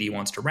or the AD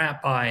wants to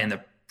wrap by, and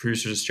the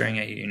producers are staring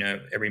at you,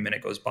 every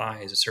minute goes by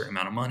is a certain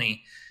amount of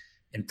money.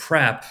 In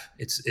prep,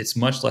 it's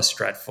much less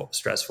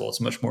stressful.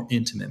 It's much more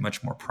intimate,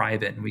 much more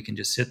private, and we can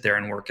just sit there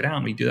and work it out.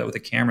 And we do that with a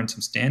camera and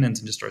some stand-ins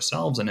and just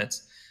ourselves, and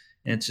it's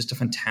just a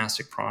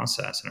fantastic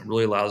process. And it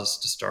really allows us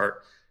to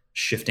start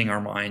shifting our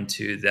mind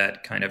to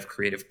that kind of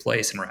creative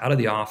place. And we're out of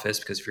the office,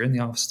 because if you're in the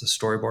office, the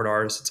storyboard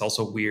artist, it's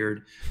also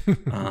weird,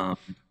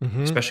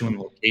 especially when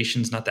the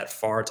location's not that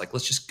far. It's like,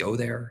 let's just go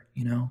there,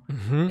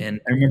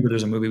 And I remember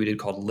there's a movie we did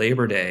called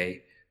Labor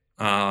Day.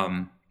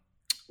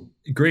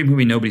 Great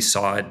movie. Nobody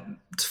saw it.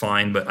 It's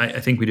fine, but I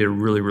think we did a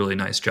really, really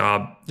nice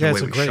job. Yeah, it's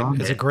a great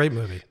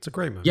movie. It's a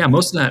great movie. Yeah,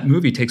 most of that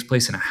movie takes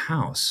place in a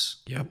house.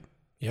 Yep.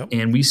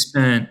 And we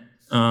spent,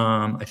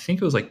 I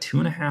think it was like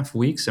 2.5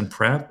 weeks in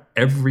prep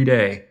every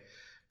day,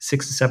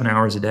 6 to 7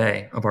 hours a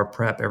day of our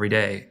prep every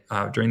day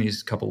during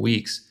these couple of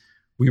weeks.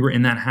 We were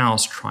in that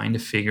house trying to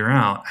figure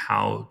out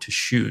how to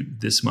shoot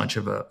this much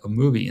of a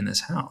movie in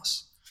this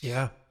house.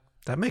 Yeah.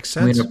 That makes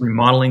sense. We ended up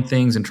remodeling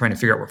things and trying to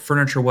figure out what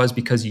furniture was,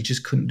 because you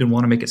just didn't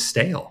want to make it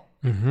stale.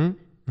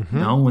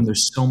 When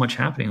there's so much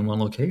happening in one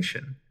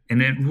location,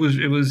 and it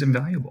was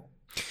invaluable.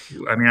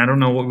 I mean, I don't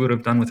know what we would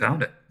have done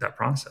without it, that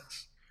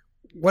process.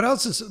 What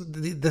else is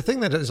the thing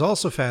that is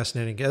also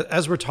fascinating?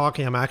 As we're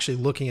talking, I'm actually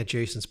looking at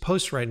Jason's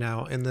post right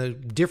now, and the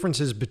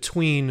differences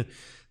between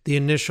the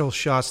initial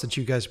shots that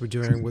you guys were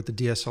doing with the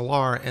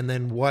DSLR and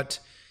then what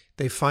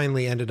they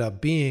finally ended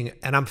up being.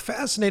 And I'm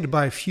fascinated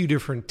by a few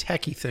different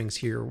techie things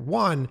here.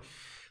 One,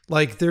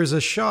 Like there's a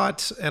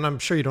shot, and I'm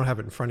sure you don't have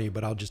it in front of you,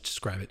 but I'll just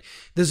describe it.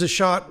 There's a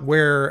shot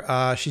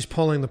where she's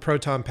pulling the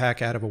proton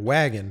pack out of a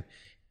wagon,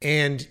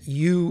 and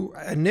you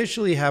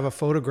initially have a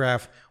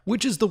photograph,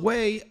 which is the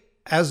way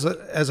as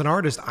an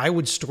artist I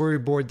would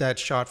storyboard that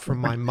shot from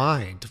my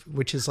mind,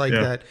 which is like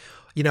that,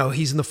 you know,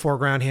 he's in the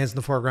foreground, hands in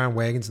the foreground,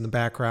 wagons in the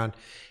background.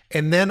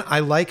 And then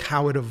I like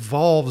how it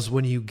evolves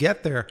when you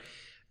get there.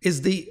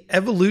 Is the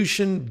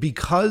evolution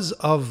because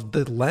of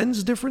the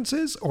lens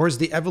differences, or is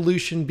the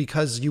evolution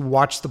because you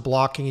watch the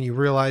blocking and you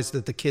realize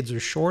that the kids are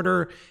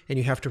shorter and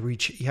you have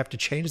to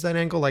change that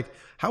angle? Like,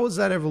 how is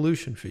that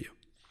evolution for you?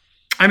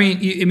 I mean,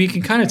 you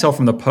can kind of tell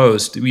from the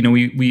post. You know,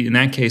 we in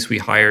that case we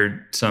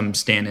hired some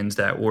stand-ins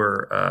that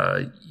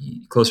were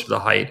closer to the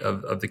height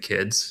of the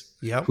kids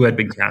who had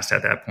been cast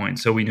at that point,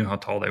 so we knew how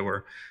tall they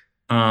were.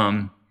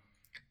 That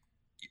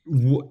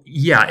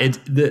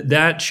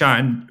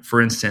shot,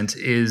 for instance,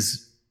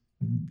 is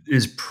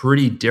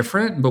pretty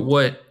different, but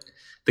what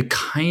the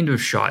kind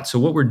of shot. So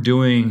what we're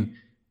doing,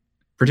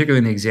 particularly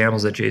in the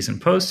examples that Jason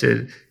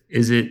posted,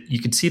 is you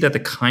can see that the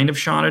kind of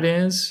shot it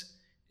is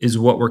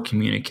what we're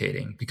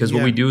communicating, because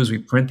what we do is we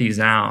print these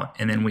out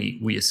and then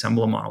we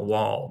assemble them on a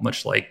wall,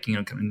 much like, you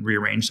know, can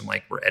rearrange them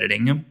like we're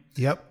editing them.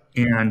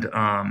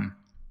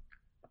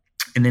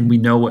 And then we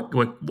know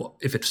what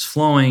if it's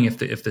flowing, if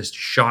the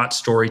shot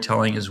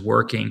storytelling is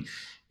working.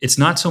 It's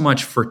not so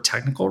much for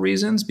technical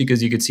reasons,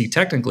 because you could see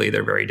technically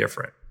they're very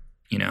different,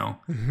 you know,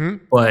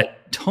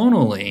 but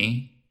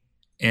tonally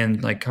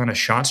and like kind of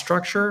shot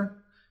structure,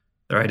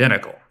 they're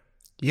identical.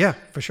 Yeah,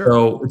 for sure.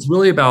 So it's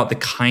really about the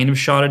kind of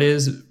shot it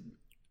is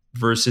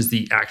versus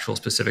the actual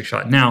specific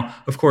shot. Now,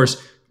 of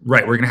course,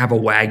 right, we're going to have a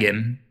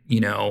wagon, you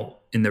know,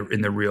 in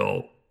the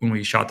real, when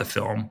we shot the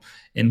film,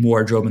 and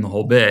wardrobe and the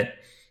whole bit.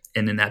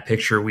 And in that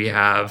picture, we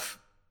have,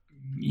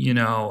 you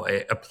know,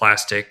 a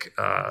plastic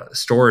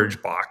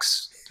storage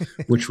box,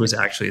 which was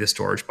actually the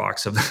storage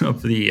box of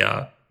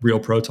the real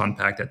proton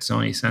pack that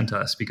Sony sent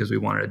us, because we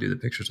wanted to do the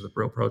pictures of the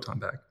real proton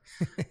pack.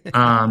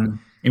 And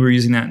we're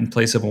using that in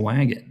place of a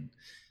wagon.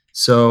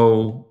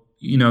 So,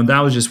 you know, that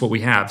was just what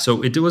we have.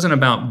 So it wasn't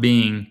about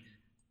being,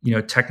 you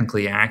know,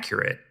 technically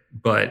accurate,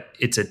 but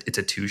it's a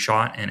two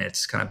shot, and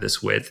it's kind of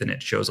this width, and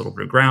it shows a little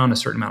bit of ground, a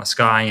certain amount of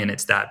sky, and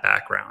it's that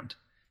background.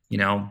 You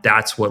know,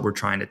 that's what we're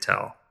trying to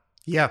tell.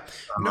 Yeah.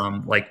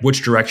 Like,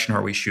 which direction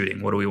are we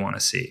shooting? What do we want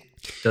to see?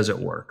 Does it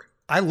work?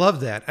 I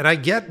love that. And I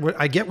get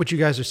what you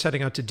guys are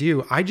setting out to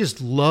do. I just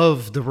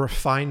love the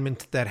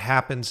refinement that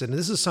happens. And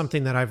this is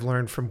something that I've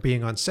learned from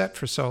being on set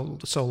for so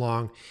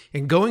long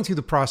and going through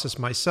the process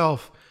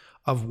myself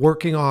of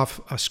working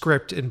off a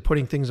script and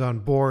putting things on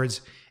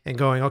boards and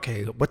going,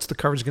 okay, what's the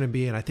coverage going to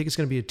be? And I think it's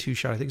going to be a two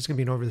shot. I think it's going to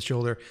be an over the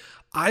shoulder.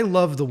 I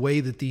love the way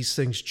that these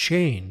things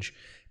change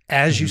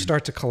as you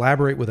start to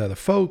collaborate with other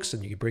folks,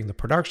 and you bring the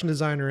production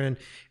designer in,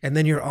 and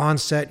then you're on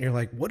set and you're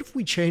like, what if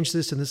we change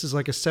this? And this is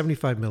like a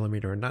 75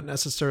 millimeter and not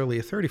necessarily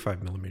a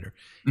 35 millimeter.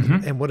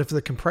 And what if the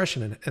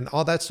compression and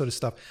all that sort of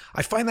stuff?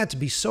 I find that to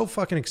be so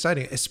fucking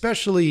exciting,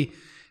 especially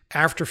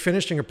after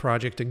finishing a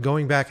project and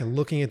going back and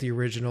looking at the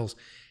originals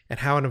and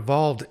how it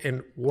evolved.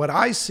 And what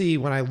I see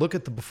when I look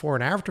at the before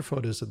and after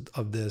photos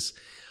of this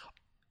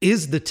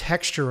is the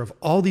texture of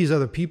all these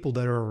other people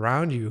that are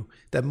around you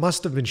that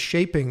must have been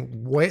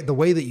shaping the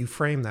way that you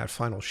frame that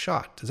final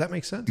shot. Does that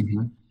make sense?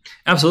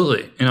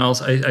 Absolutely. And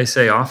I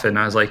say often,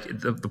 I was like,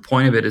 the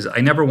point of it is I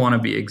never want to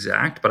be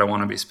exact, but I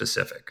want to be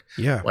specific.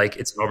 Yeah. Like,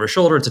 it's an over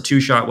shoulder, it's a two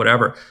shot,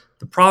 whatever.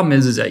 The problem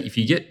is that if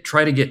you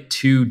try to get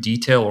too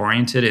detail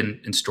oriented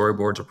in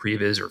storyboards or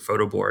previs or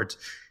photo boards,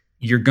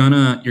 you're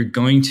going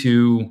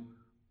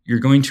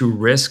to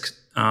risk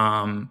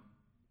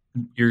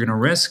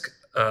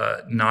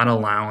not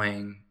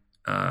allowing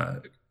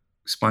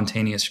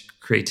spontaneous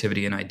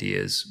creativity and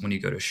ideas when you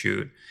go to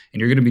shoot, and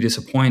you're going to be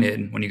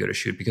disappointed when you go to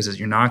shoot because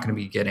you're not going to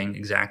be getting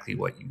exactly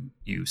what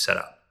you set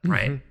up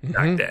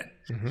back then.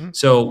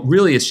 So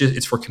really,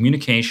 it's for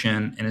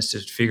communication, and it's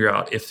just to figure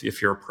out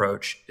if your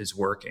approach is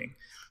working,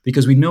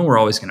 because we know we're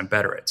always going to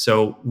better it.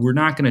 So we're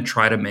not going to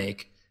try to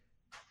make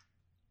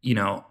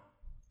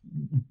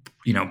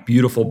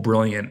beautiful,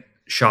 brilliant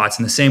shots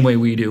in the same way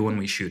we do when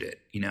we shoot it.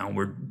 You know,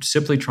 we're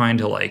simply trying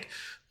to like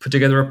put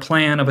together a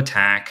plan of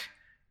attack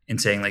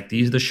and saying like,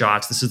 these are the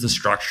shots, this is the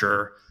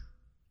structure,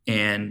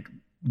 and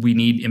we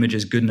need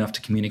images good enough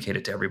to communicate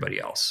it to everybody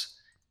else.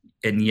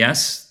 And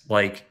yes,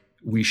 like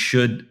we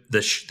should,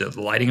 the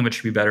lighting of it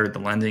should be better, the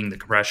lensing, the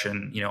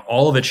compression, you know,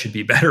 all of it should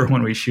be better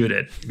when we shoot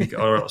it,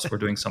 or else we're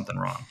doing something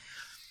wrong.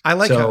 I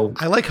like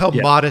how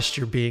modest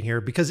you're being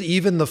here, because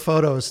even the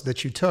photos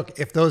that you took,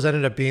 if those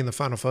ended up being the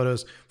final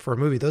photos for a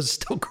movie, those are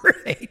still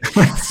great.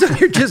 So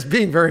you're just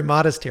being very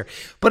modest here.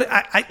 But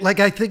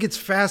I think it's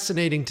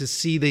fascinating to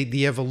see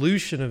the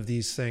evolution of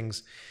these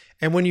things.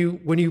 And when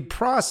you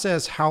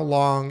process how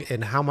long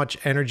and how much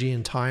energy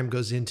and time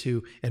goes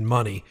into, and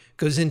money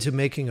goes into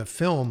making a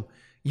film,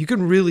 you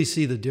can really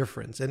see the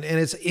difference. And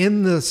it's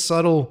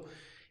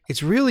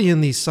it's really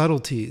in these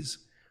subtleties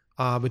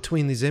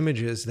between these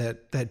images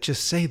that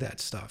just say that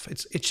stuff.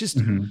 It's just,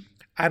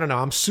 I don't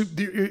know.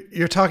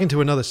 You're talking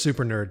to another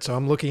super nerd, so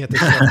I'm looking at this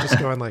stuff just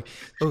going like,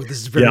 "Oh, this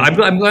is very." Yeah,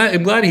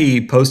 I'm glad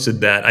he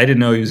posted that. I didn't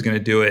know he was going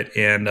to do it,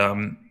 and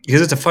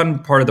because it's a fun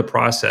part of the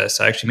process.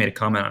 I actually made a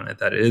comment on it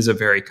that it is a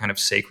very kind of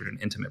sacred and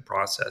intimate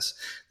process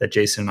that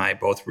Jason and I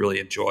both really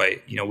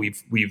enjoy. You know,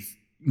 we've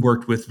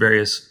worked with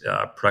various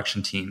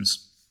production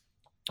teams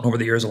over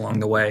the years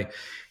along the way,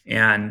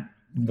 and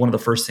one of the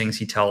first things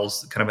he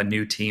tells kind of a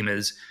new team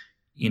is,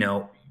 you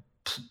know,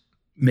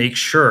 make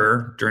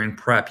sure during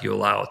prep you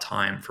allow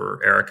time for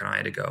Eric and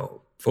I to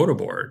go photo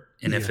board.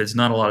 And if it's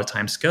not a lot of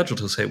time scheduled,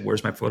 he'll say,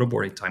 "Where's my photo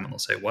boarding time?" And they'll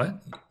say,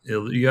 "What?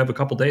 You have a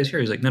couple days here?"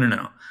 He's like,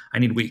 No. I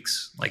need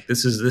weeks. Like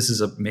this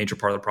is a major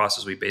part of the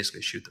process. We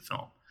basically shoot the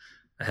film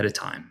ahead of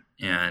time.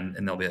 And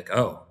they'll be like,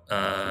 "Oh,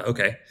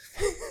 okay."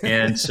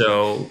 And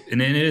so,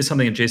 and it is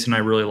something that Jason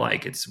and I really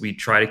like. We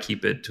try to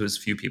keep it to as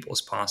few people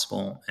as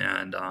possible.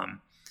 And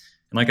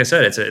like I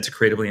said, it's a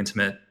creatively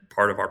intimate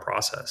part of our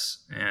process,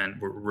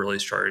 and we're really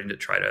starting to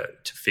try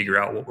to figure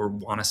out what we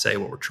want to say,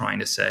 what we're trying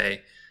to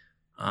say.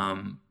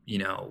 You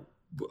know,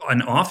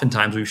 and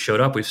oftentimes we've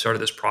started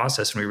this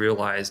process and we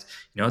realized,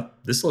 you know,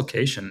 this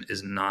location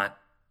is not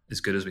as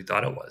good as we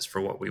thought it was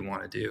for what we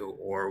want to do,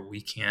 or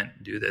we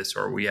can't do this,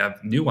 or we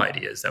have new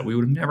ideas that we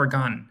would have never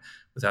gotten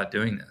without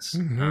doing this.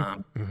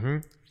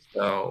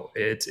 So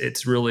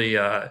it's really,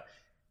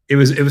 it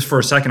was for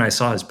a second I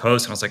saw his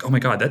post and I was like, oh my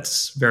God,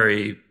 that's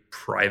very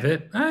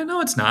private.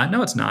 No, it's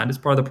not. It's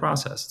part of the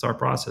process. It's our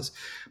process.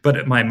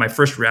 But my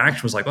first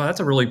reaction was like, well, that's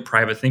a really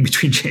private thing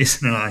between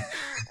Jason and I.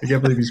 I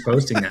can't believe he's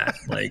posting that.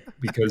 Like,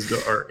 because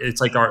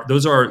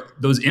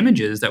those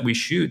images that we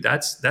shoot,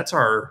 that's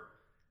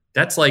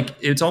like,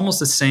 it's almost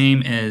the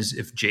same as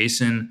if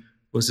Jason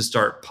was to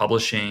start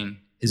publishing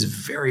his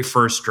very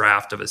first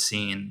draft of a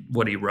scene,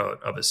 what he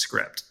wrote of a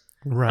script.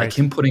 Right. Like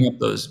him putting up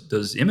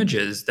those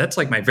images, that's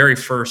like my very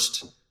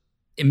first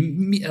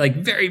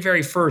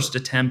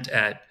attempt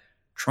at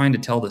trying to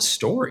tell the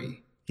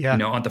story. Yeah. You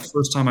know, on the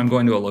first time I'm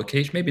going to a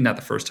location, maybe not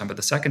the first time, but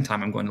the second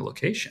time I'm going to a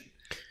location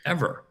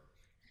ever.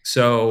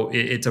 So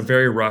it's a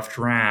very rough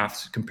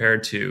draft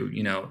compared to,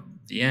 you know,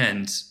 the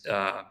end.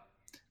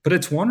 But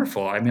it's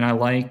wonderful. I mean, I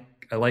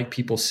like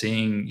people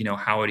seeing, you know,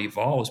 how it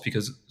evolves,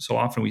 because so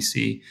often we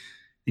see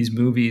these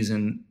movies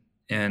and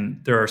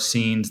there are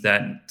scenes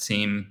that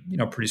seem, you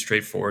know, pretty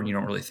straightforward. You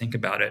don't really think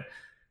about it,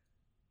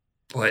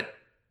 but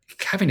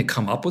having to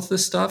come up with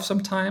this stuff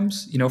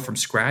sometimes, you know, from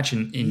scratch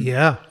and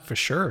yeah, for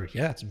sure.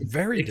 Yeah. It's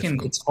very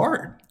difficult. It's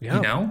hard, you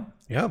know?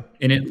 Yeah.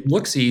 And it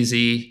looks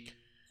easy,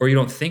 or you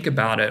don't think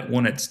about it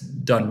when it's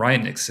done right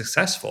and it's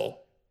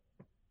successful.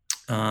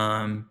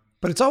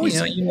 But it's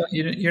always,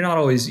 you're not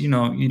always, you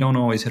know, you don't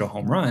always hit a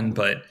home run,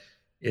 but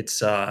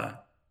it's, well,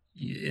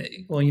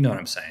 you know what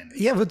I'm saying?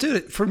 Yeah. But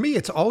dude, for me,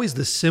 it's always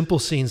the simple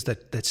scenes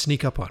that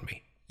sneak up on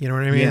me. You know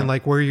what I mean? Yeah.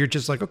 Like where you're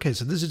just like, okay,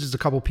 so this is just a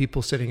couple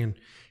people sitting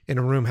in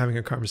a room having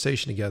a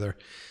conversation together.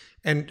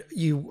 And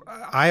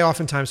I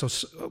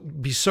oftentimes will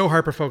be so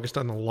hyper focused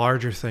on the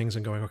larger things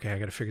and going, okay, I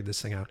got to figure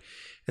this thing out.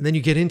 And then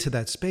you get into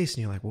that space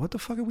and you're like, what the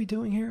fuck are we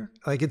doing here?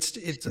 Like it's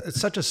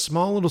such a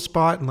small little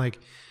spot, and like,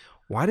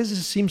 why does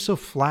this seem so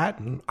flat?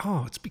 And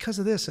oh, it's because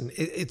of this. And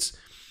it's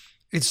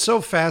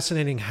so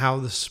fascinating how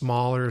the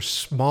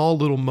small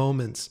little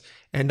moments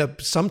end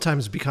up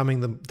sometimes becoming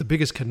the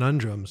biggest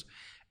conundrums.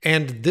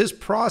 And this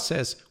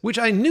process, which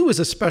I knew was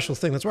a special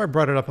thing, that's why I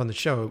brought it up on the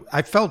show.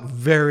 I felt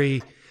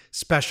very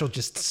special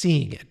just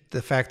seeing it.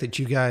 The fact that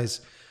you guys,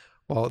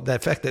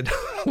 that fact that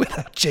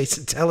without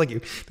Jason telling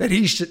you that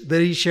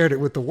he shared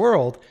it with the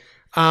world,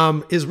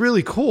 is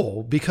really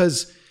cool,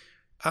 because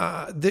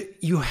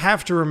you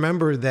have to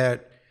remember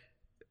that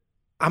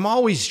I'm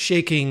always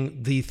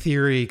shaking the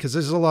theory, because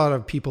there's a lot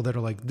of people that are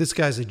like, this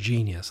guy's a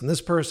genius, and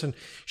this person,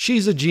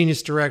 she's a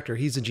genius director,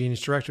 he's a genius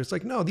director. It's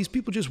like, no, these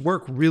people just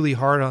work really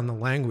hard on the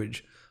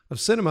language of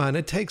cinema, and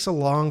it takes a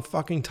long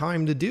fucking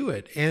time to do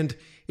it. And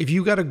if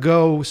you got to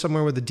go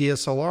somewhere with a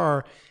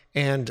DSLR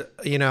and,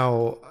 you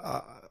know,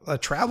 a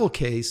travel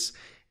case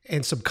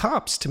and some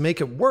cups to make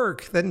it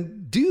work,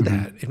 then do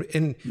that.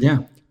 And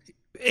yeah,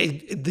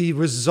 the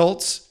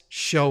results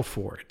show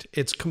for it.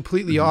 It's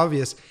completely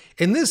obvious.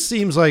 And this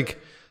seems like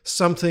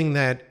something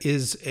that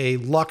is a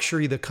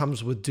luxury that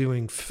comes with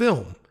doing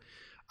film.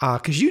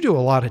 Because you do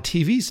a lot of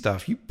TV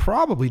stuff. You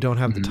probably don't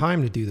have the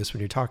time to do this when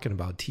you're talking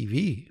about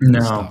TV. No,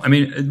 stuff. I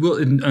mean,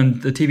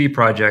 the TV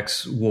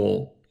projects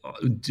will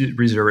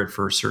reserve it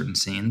for certain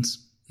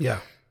scenes. Yeah.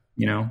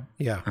 You know?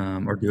 Yeah.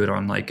 Or do it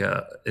on like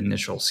a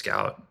initial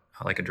scout,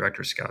 like a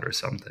director scout or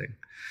something.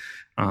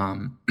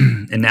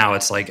 And now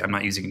it's like, I'm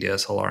not using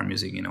DSLR, I'm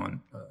using, you know,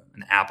 an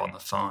app on the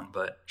phone,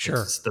 but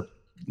sure,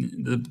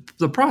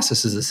 the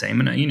process is the same.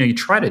 And, you know, you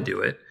try to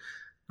do it.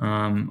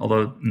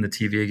 Although in the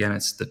TV, again,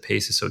 the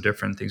pace is so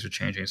different. Things are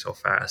changing so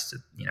fast.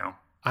 You know,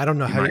 I don't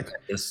know how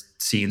the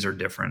scenes are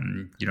different.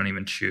 And you don't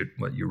even shoot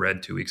what you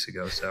read 2 weeks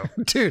ago. So,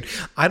 dude,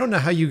 I don't know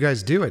how you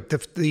guys do it.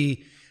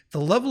 The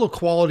level of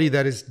quality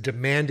that is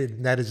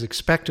demanded, that is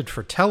expected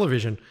for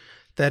television,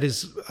 that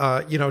is,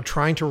 you know,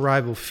 trying to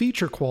rival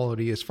feature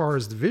quality as far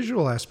as the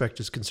visual aspect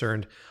is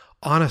concerned,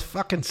 on a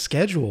fucking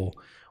schedule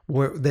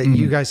that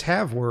you guys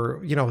have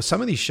where,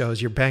 some of these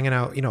shows you're banging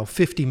out,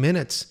 50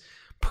 minutes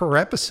per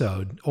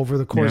episode over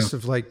the course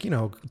of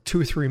 2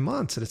 or 3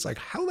 months. And it's like,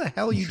 how the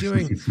hell are you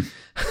doing,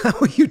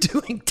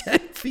 10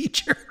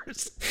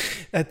 features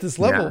at this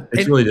level? Yeah,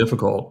 it's really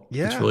difficult.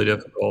 Yeah. It's really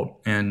difficult.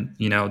 And,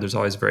 there's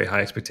always very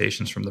high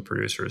expectations from the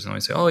producers, and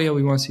always say, oh yeah,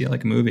 we want to see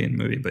like a movie,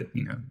 but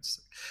the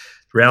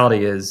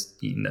reality is,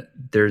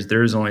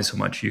 there's only so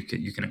much you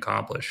can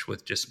accomplish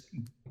with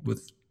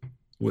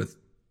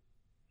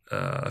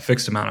a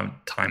fixed amount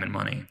of time and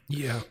money.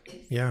 Yeah,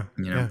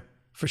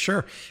 for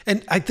sure.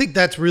 And I think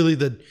that's really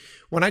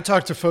when I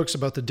talk to folks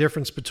about the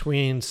difference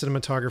between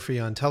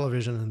cinematography on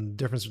television and the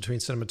difference between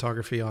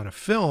cinematography on a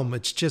film,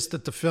 it's just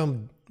that the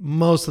film,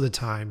 most of the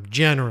time,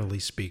 generally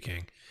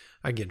speaking,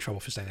 I get in trouble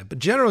for saying that, but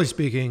generally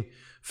speaking,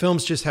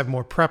 films just have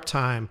more prep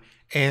time,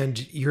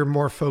 and you're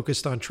more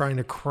focused on trying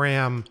to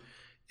cram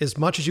as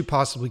much as you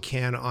possibly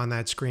can on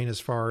that screen as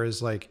far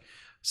as like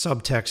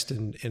subtext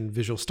and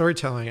visual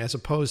storytelling, as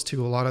opposed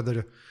to a lot of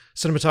the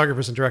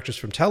cinematographers and directors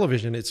from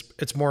television.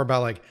 It's more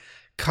about like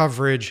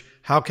coverage.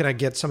 How can I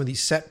get some of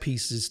these set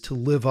pieces to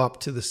live up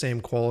to the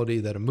same quality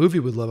that a movie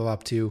would live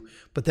up to?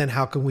 But then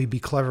how can we be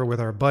clever with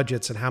our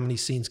budgets, and how many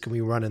scenes can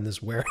we run in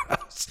this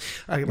warehouse?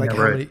 How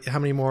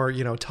many more,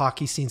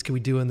 talkie scenes can we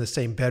do in the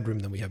same bedroom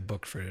than we have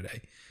booked for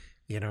today?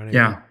 You know what I mean?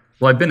 Yeah.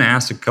 Well, I've been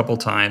asked a couple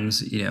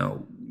times,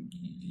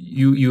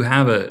 you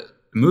have a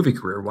movie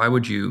career. Why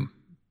would you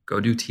go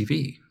do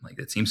TV? Like,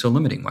 it seems so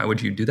limiting. Why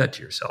would you do that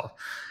to yourself?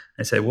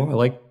 I say,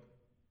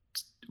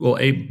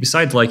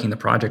 besides liking the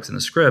projects and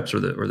the scripts or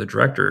the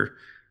director,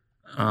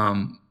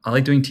 I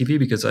like doing TV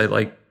because I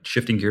like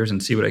shifting gears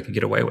and see what I can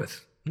get away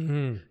with.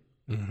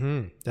 Mm-hmm.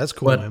 Mm-hmm. That's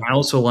cool. But man. I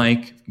also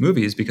like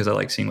movies because I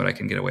like seeing what I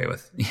can get away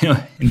with,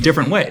 in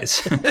different ways.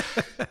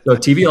 So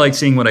TV, I like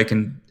seeing what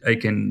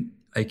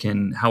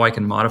how I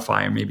can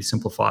modify or maybe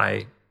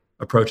simplify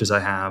approaches I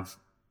have,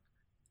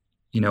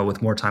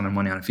 with more time and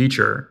money on a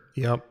feature.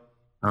 Yep.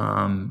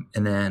 And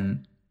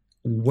then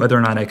whether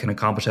or not I can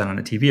accomplish that on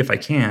a TV, if I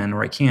can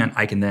or I can't,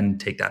 I can then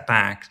take that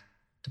back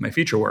to my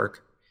feature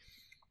work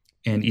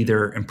and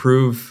either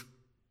improve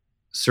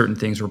certain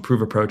things or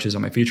improve approaches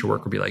on my feature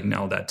work, or be like,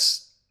 no,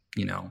 that's,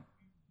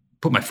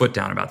 put my foot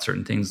down about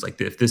certain things. Like,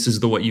 if this is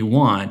what you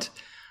want,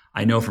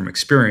 I know from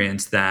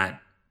experience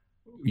that,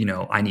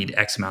 I need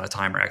X amount of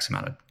time or X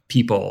amount of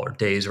people or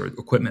days or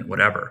equipment,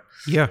 whatever.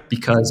 Yeah.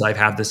 Because I've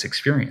had this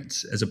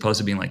experience, as opposed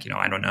to being like,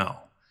 I don't know.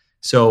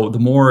 So the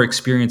more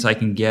experience I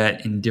can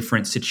get in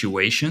different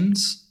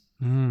situations,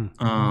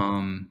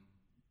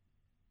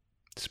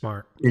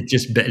 smart. It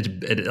just,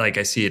 like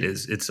I see it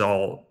as, it's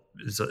all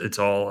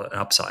an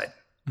upside.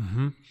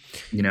 Mm-hmm.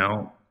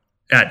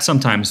 At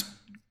sometimes,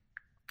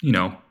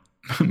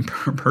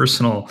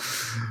 personal,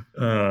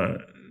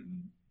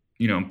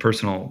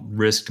 personal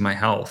risk to my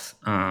health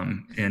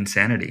and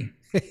sanity.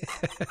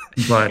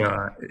 But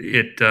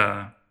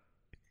I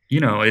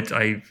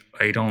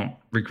don't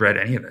regret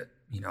any of it.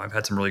 I've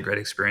had some really great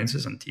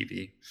experiences on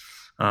TV,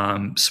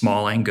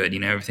 small and good,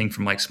 everything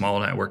from like small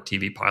network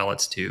TV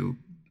pilots to,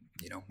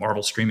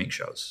 Marvel streaming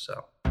shows.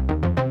 So.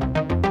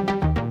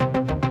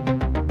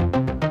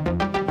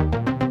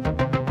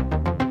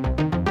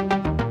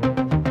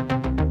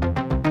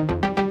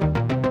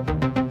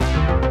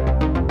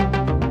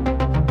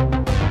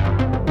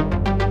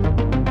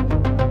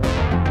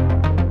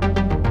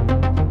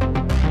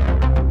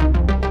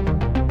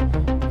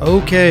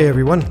 Okay,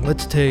 everyone,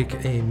 let's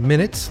take a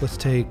minute. Let's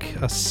take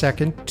a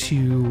second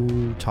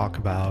to talk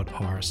about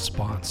our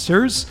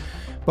sponsors.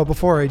 But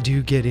before I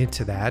do get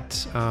into that,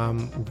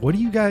 what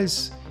do you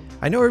guys,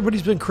 I know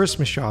everybody's been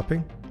Christmas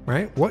shopping,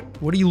 right? What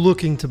are you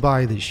looking to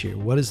buy this year?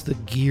 What is the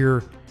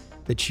gear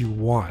that you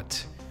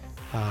want?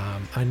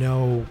 I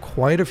know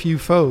quite a few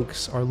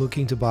folks are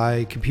looking to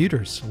buy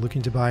computers,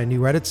 looking to buy a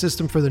new edit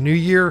system for the new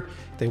year.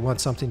 They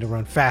want something to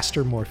run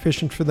faster, more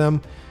efficient for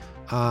them.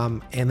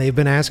 And they've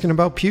been asking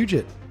about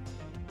Puget.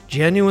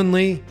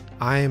 Genuinely,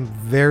 I am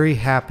very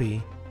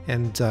happy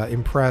and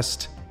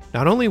impressed,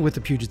 not only with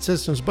the Puget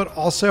systems, but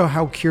also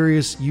how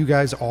curious you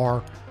guys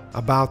are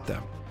about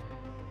them.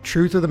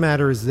 Truth of the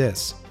matter is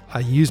this: I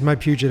use my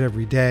Puget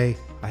every day.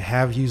 I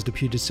have used the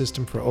Puget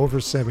system for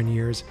over 7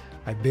 years.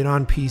 I've been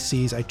on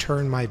PCs. I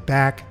turned my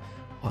back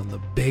on the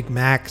Big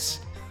Macs,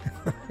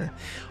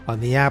 on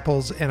the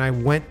Apples, and I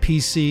went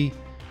PC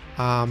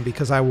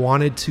because I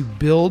wanted to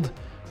build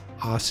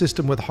a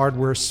system with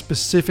hardware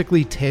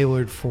specifically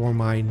tailored for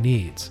my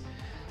needs.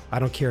 I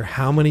don't care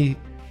how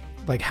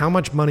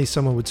much money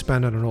someone would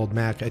spend on an old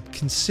Mac. I'd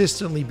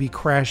consistently be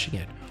crashing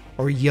it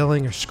or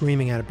yelling or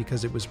screaming at it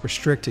because it was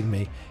restricting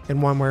me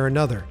in one way or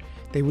another.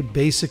 They would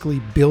basically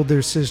build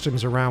their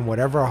systems around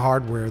whatever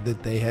hardware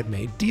that they had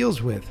made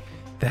deals with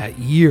that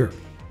year.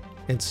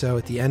 And so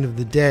at the end of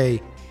the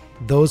day,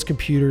 those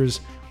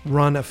computers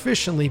run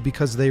efficiently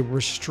because they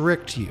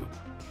restrict you.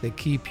 They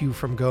keep you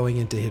from going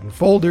into hidden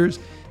folders.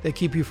 They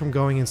keep you from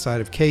going inside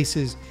of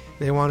cases.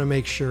 They want to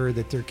make sure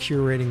that they're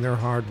curating their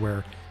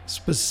hardware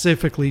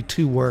specifically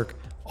to work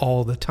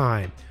all the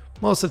time.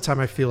 Most of the time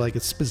I feel like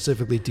it's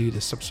specifically due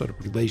to some sort of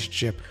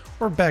relationship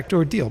or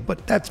backdoor deal,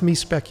 but that's me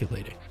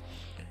speculating.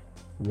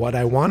 What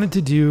I wanted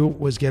to do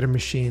was get a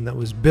machine that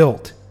was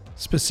built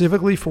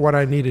specifically for what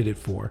I needed it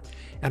for,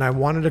 and I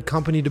wanted a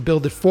company to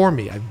build it for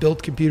me. I've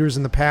built computers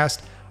in the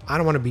past. I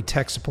don't want to be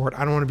tech support.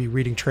 I don't want to be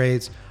reading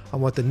trades on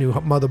what the new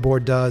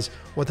motherboard does,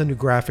 what the new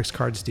graphics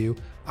cards do.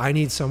 I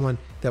need someone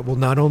that will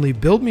not only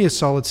build me a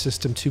solid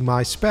system to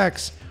my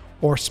specs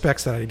or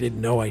specs that I didn't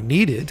know I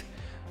needed,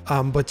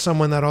 but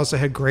someone that also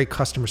had great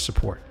customer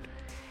support.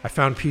 I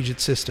found Puget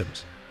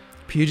Systems.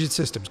 Puget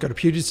Systems. Go to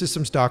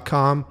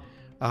PugetSystems.com.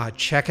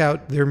 Check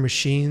out their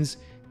machines.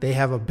 They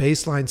have a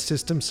baseline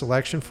system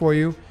selection for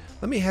you.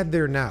 Let me head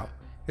there now.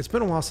 It's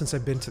been a while since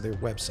I've been to their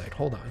website.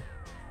 Hold on.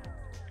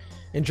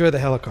 Enjoy the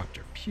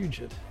helicopter.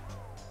 Puget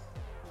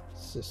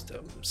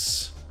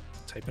Systems.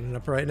 Typing it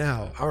up right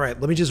now. All right,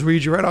 let me just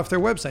read you right off their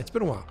website. It's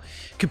been a while.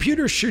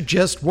 Computers should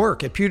just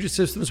work. At Puget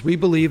Systems, we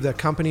believe that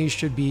computers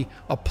should be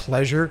a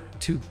pleasure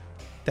to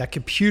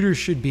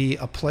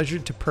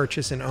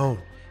purchase and own.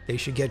 They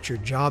should get your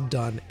job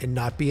done and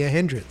not be a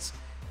hindrance.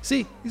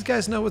 See, these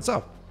guys know what's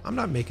up. I'm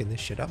not making this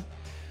shit up.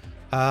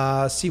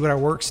 See what our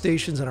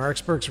workstations and our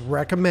experts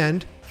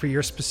recommend for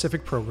your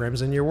specific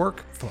programs and your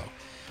workflow.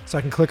 So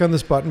I can click on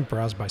this button,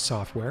 browse by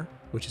software,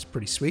 which is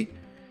pretty sweet.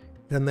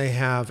 Then they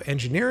have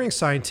engineering,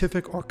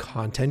 scientific, or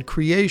content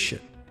creation.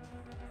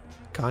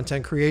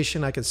 Content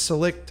creation, I can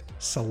select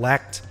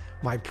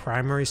my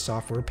primary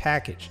software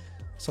package.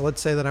 So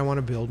let's say that I want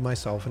to build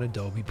myself an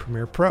Adobe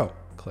Premiere Pro.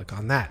 Click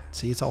on that.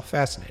 See, it's all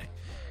fascinating.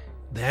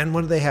 Then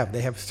what do they have?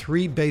 They have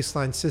 3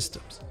 baseline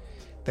systems.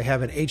 They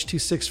have an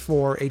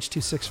H.264,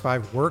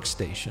 H.265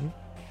 workstation.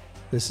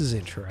 This is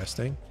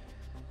interesting.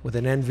 With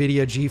an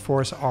NVIDIA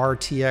GeForce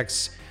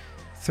RTX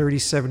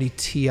 3070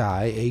 Ti,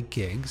 8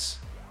 gigs.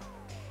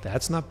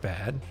 That's not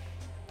bad.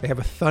 They have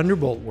a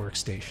Thunderbolt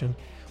workstation,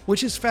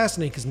 which is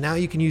fascinating because now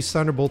you can use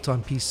Thunderbolt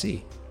on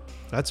PC.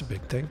 That's a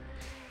big thing.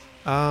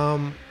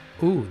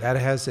 That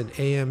has an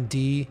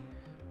AMD.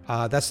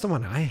 That's the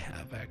one I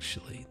have,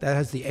 actually. That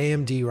has the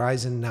AMD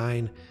Ryzen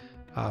 9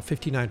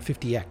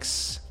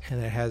 5950X.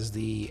 And it has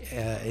the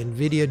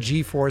NVIDIA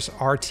GeForce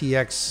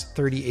RTX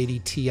 3080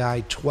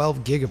 Ti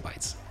 12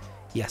 gigabytes.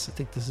 Yes, I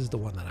think this is the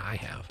one that I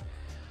have.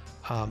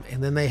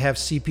 And then they have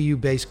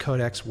CPU-based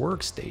Codex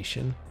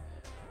workstation.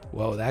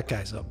 Whoa, that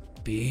guy's a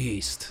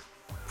beast.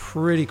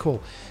 Pretty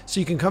cool. So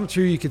you can come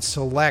through, you could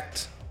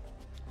select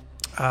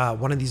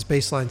one of these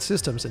baseline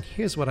systems, and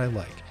here's what I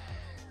like.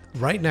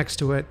 Right next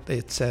to it,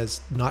 it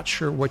says, not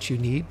sure what you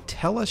need?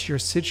 Tell us your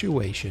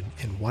situation,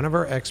 and one of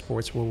our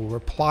experts will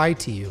reply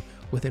to you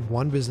within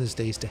 1 business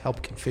days to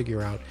help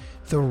configure out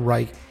the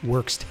right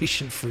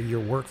workstation for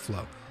your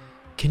workflow.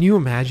 Can you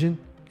imagine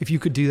if you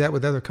could do that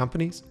with other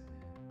companies?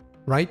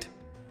 Right?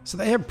 So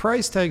they have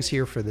price tags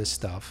here for this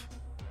stuff.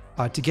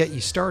 To get you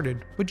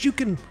started, but you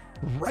can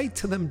write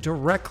to them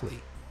directly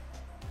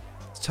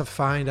to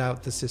find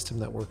out the system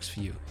that works for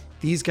you.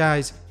 These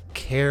guys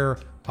care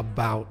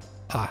about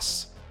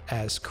us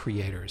as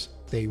creators.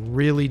 They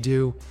really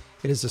do.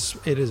 It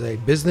is a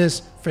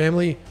business,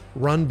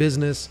 family-run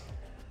business,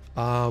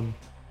 and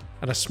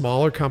a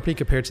smaller company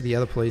compared to the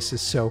other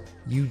places. So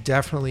you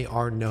definitely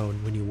are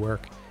known when you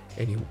work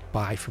and you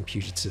buy from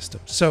Puget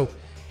Systems. So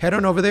head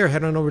on over there.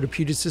 Head on over to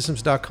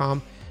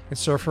PugetSystems.com and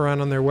surf around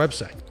on their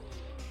website.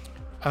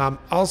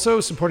 Also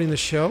supporting the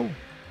show,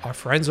 our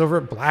friends over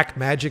at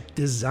Blackmagic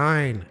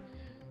Design.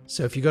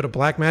 So if you go to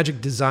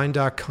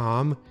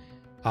blackmagicdesign.com,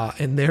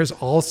 and there's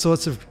all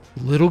sorts of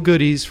little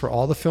goodies for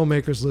all the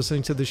filmmakers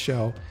listening to the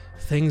show,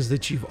 things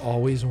that you've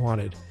always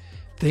wanted,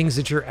 things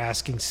that you're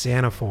asking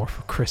Santa for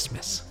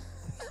Christmas.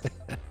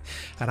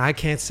 And I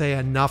can't say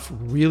enough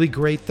really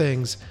great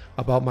things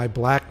about my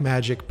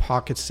Blackmagic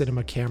Pocket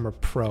Cinema Camera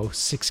Pro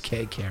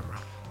 6K camera.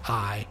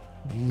 I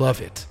love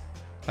it.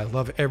 I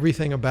love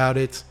everything about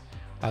it.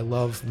 I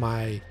love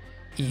my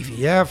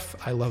EVF.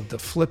 I love the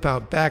flip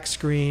out back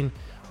screen.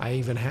 I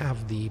even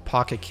have the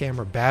Pocket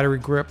Camera battery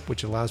grip,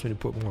 which allows me to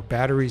put more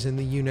batteries in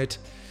the unit.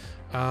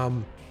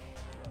 And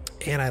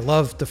I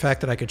love the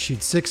fact that I could shoot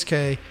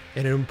 6K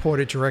and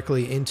import it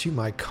directly into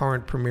my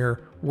current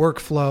Premiere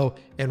workflow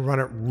and run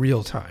it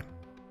real time.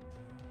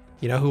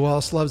 You know who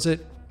else loves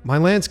it? My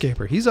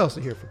landscaper. He's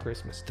also here for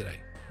Christmas today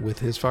with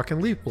his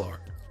fucking leaf blower,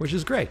 which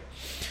is great.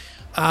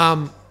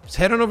 So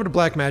head on over to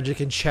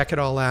Blackmagic and check it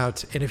all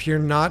out. And if you're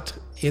not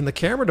in the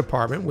camera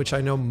department, which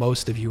I know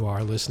most of you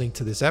are listening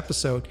to this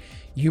episode,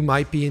 you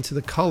might be into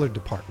the color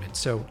department.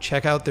 So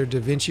check out their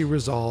DaVinci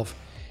Resolve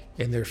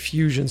and their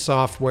Fusion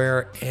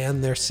software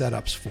and their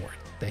setups for it.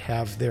 They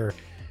have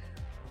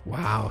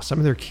some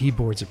of their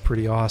keyboards are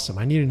pretty awesome.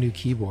 I need a new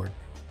keyboard.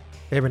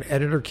 They have an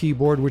editor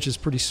keyboard, which is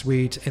pretty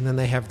sweet. And then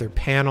they have their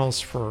panels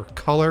for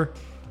color.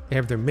 They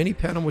have their mini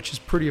panel, which is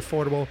pretty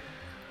affordable.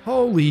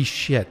 Holy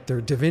shit,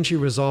 their DaVinci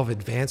Resolve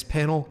Advanced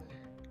panel,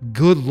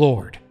 good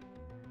lord.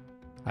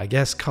 I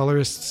guess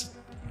colorists,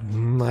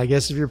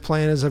 if you're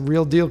playing as a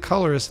real deal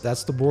colorist,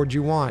 that's the board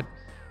you want.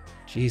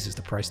 Jesus,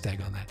 the price tag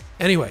on that.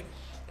 Anyway,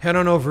 head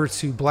on over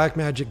to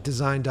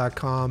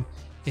blackmagicdesign.com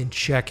and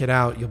check it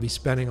out. You'll be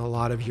spending a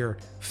lot of your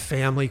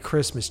family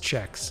Christmas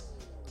checks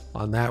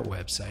on that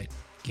website.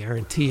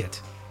 Guarantee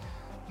it.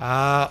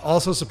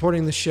 Also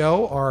supporting the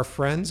show are our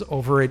friends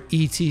over at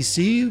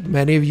ETC.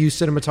 Many of you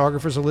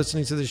cinematographers are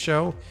listening to the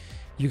show.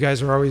 You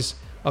guys are always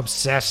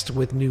obsessed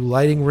with new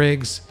lighting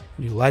rigs,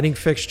 new lighting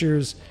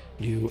fixtures,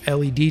 new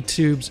LED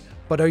tubes,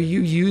 but are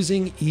you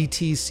using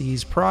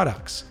ETC's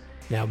products?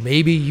 Now,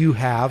 maybe you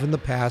have in the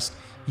past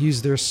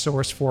used their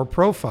Source 4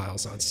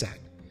 profiles on set.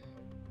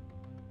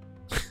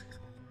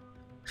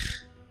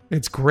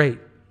 It's great.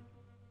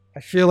 I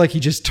feel like he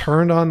just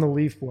turned on the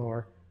leaf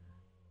blower.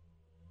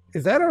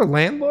 Is that our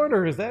landlord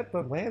or is that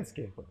the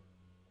landscaper?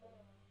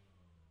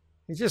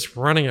 He's just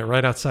running it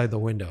right outside the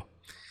window.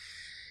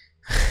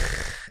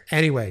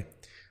 Anyway,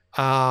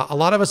 a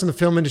lot of us in the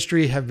film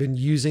industry have been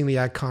using the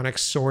iconic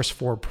Source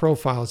 4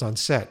 profiles on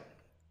set.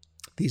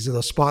 These are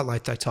the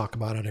spotlights I talk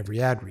about on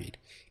every ad read.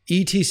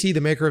 ETC,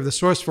 the maker of the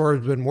Source 4,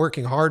 has been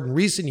working hard in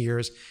recent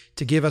years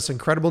to give us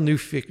incredible new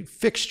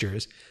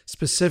fixtures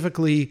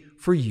specifically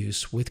for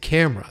use with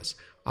cameras.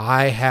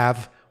 I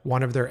have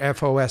one of their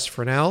FOS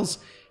Fresnels,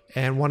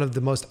 and one of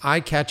the most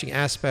eye-catching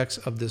aspects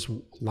of this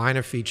line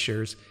of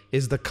features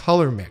is the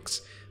color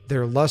mix.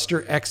 Their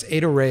Luster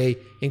X8 array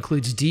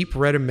includes deep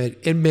red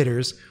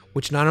emitters,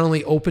 which not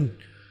only open...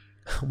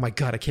 Oh my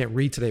God, I can't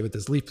read today with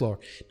this leaf blower.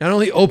 Not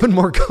only open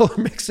more color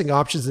mixing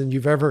options than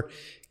you've ever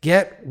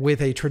get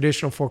with a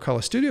traditional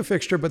 4-color studio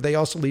fixture, but they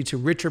also lead to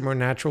richer, more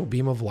natural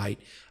beam of light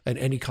at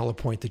any color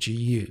point that you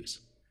use.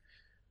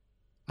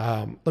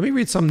 Let me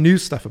read some new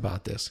stuff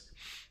about this.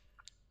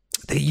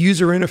 The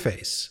user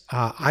interface.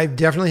 I've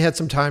definitely had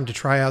some time to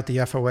try out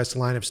the FOS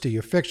line of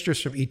studio fixtures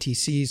from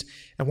ETCs,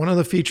 and one of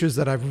the features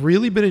that I've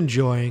really been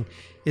enjoying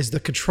is the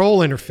control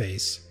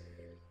interface.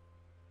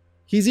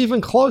 He's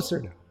even closer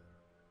now.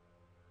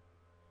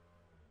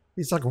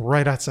 He's like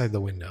right outside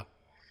the window.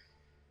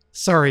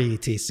 Sorry,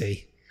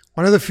 ETC.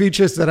 One of the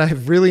features that I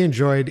have really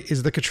enjoyed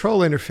is the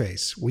control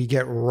interface. We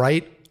get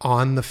right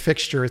on the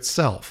fixture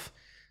itself.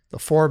 The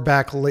four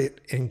backlit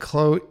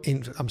encoders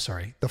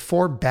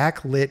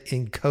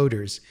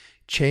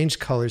change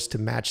colors to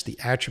match the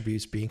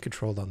attributes being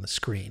controlled on the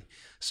screen,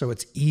 so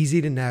it's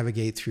easy to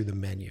navigate through the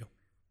menu.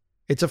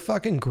 It's a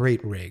fucking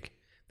great rig.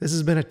 This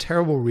has been a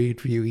terrible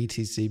read for you,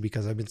 ETC,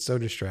 because I've been so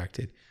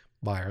distracted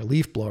by our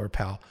leaf blower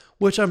pal,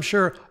 which I'm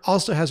sure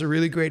also has a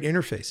really great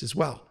interface as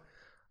well.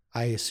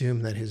 I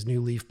assume that his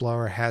new leaf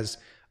blower has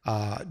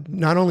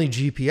not only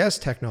GPS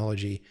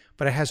technology,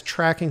 but it has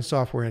tracking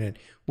software in it,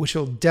 which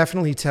will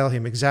definitely tell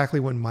him exactly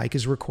when Mike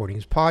is recording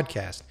his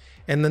podcast.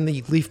 And then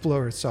the leaf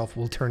blower itself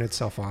will turn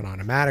itself on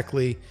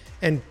automatically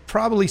and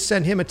probably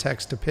send him a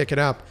text to pick it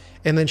up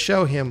and then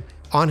show him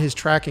on his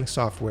tracking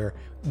software,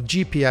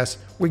 GPS,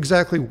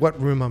 exactly what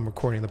room I'm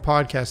recording the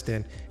podcast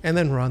in, and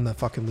then run the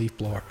fucking leaf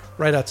blower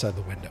right outside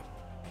the window.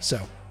 So,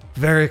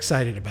 very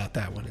excited about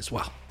that one as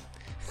well.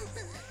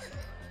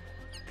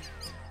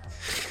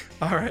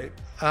 All right.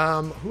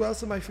 Who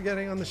else am I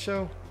forgetting on the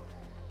show?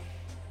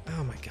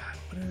 Oh my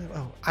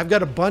God. I've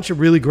got a bunch of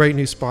really great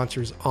new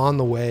sponsors on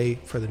the way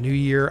for the new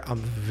year. I'm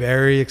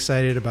very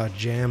excited about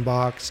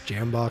Jambox.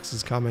 Jambox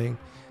is coming.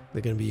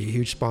 They're going to be a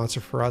huge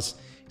sponsor for us.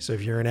 So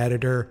if you're an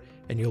editor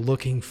and you're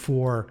looking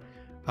for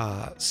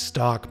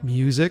stock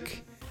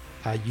music,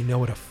 you know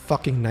what a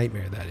fucking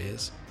nightmare that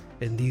is.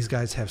 And these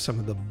guys have some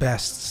of the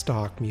best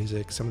stock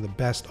music, some of the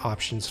best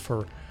options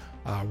for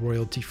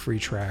royalty-free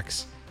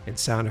tracks and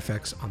sound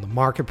effects on the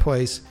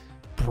marketplace.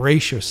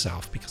 Brace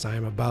yourself, because I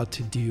am about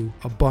to do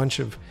a bunch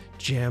of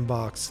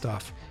Jambox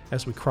stuff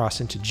as we cross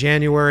into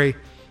January.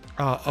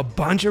 A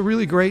bunch of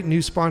really great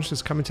new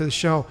sponsors coming to the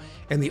show.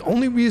 And the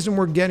only reason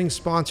we're getting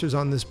sponsors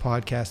on this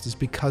podcast is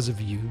because of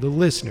you, the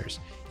listeners.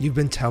 You've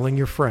been telling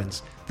your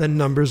friends. The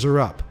numbers are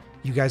up.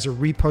 You guys are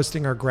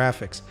reposting our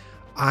graphics.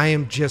 I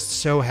am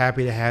just so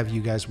happy to have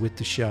you guys with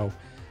the show.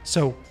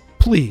 So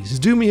please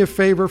do me a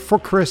favor for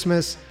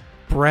Christmas.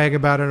 Brag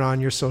about it on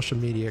your social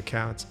media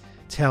accounts.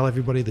 Tell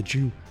everybody that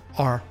you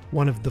are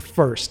one of the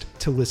first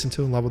to listen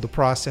to In Love with the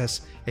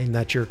Process and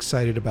that you're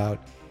excited about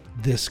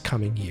this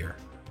coming year.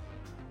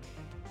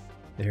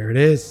 There it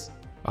is.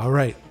 All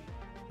right,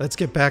 let's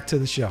get back to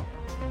the show.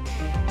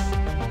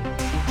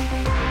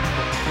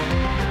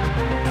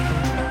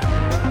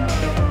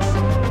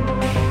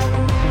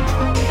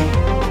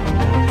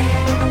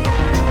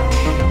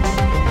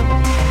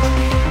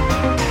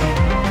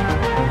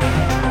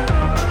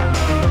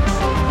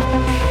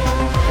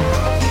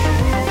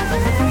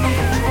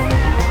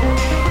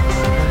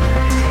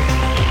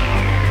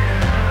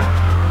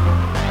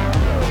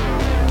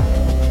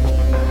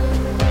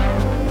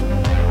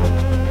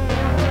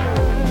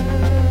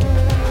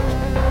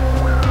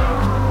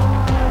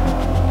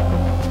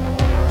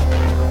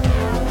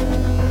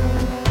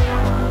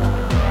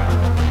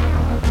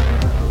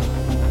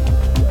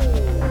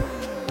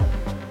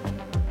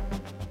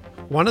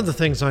 One of the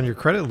things on your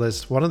credit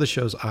list, one of the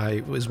shows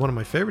was one of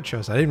my favorite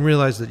shows. I didn't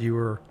realize that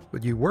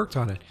you worked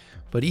on it,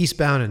 but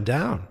Eastbound and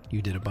Down.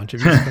 You did a bunch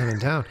of Eastbound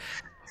and Down.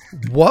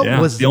 What yeah.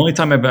 was the only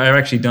time I've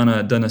actually done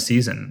a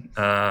season?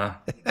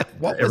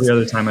 Every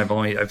other time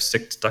I've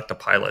stuck to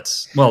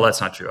pilots. Well,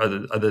 that's not true.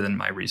 Other than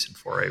my recent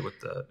foray with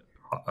the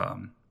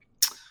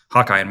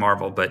Hawkeye and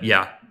Marvel, but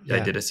yeah, I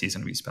did a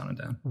season of Eastbound and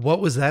Down. What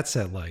was that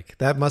set like?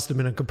 That must have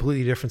been a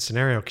completely different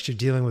scenario because you're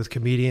dealing with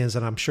comedians,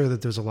 and I'm sure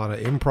that there's a lot of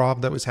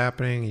improv that was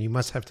happening, and you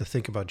must have to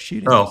think about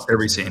shooting. Oh,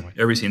 every scene's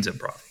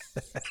improv.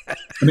 I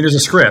mean, there's a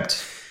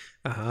script,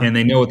 and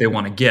they know what they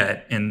want to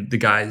get, and the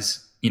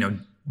guys,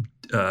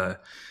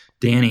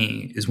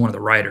 Danny is one of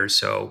the writers,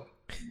 so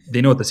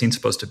they know what the scene's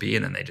supposed to be,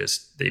 and then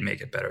they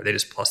make it better. They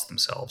just plus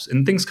themselves,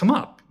 and things come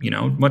up.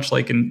 Much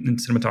like in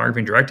cinematography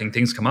and directing,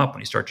 things come up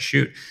when you start to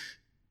shoot.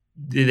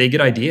 They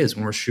get ideas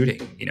when we're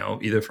shooting,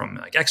 either from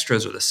like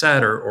extras or the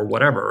set or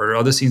whatever, or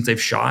other scenes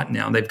they've shot.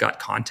 Now they've got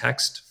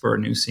context for a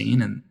new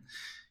scene, and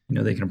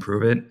they can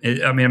improve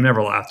it. I've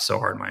never laughed so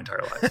hard in my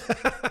entire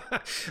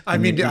life.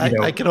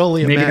 I can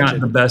only maybe imagine.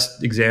 Not the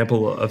best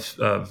example of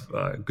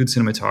good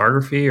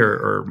cinematography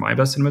or my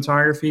best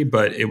cinematography,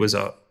 but it was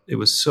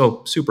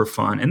so super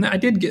fun, and I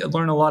did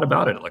learn a lot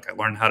about it. Like I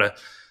learned how to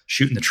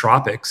shoot in the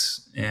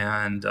tropics,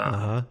 and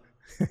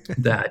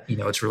that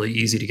it's really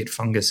easy to get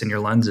fungus in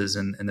your lenses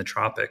in the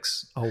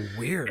tropics. Oh,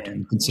 weird.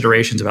 And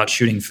considerations about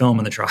shooting film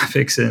in the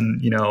tropics,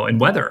 and and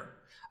weather.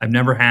 I've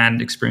never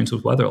had experience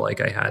with weather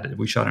like I had.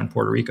 We shot in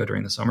Puerto Rico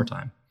during the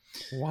summertime.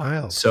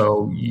 Wow.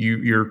 So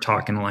you're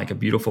talking like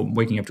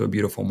waking up to a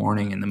beautiful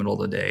morning in the middle of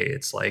the day.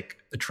 It's like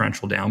a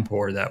torrential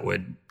downpour that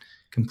would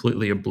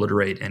completely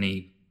obliterate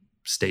any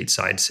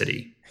stateside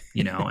city,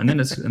 and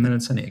then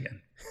it's sunny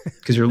again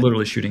because you're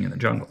literally shooting in the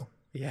jungle.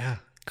 Yeah.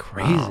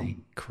 Crazy.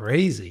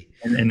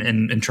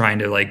 And trying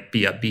to like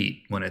be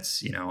upbeat when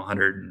it's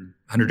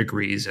 100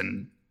 degrees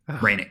and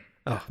raining.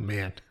 Oh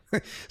man.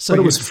 So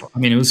it was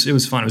fun. It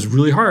was fun. It was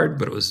really hard,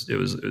 but it was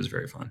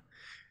very fun.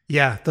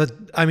 Yeah,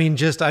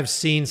 I've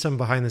seen some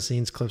behind the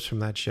scenes clips from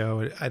that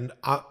show, and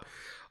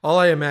all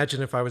I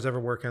imagine if I was ever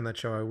working on that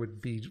show, I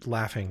would be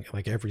laughing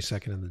like every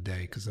second of the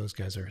day because those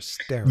guys are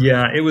hysterical.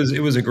 Yeah, it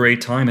was a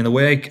great time, and the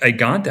way I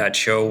got that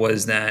show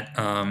was that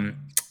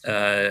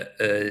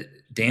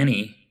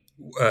Danny,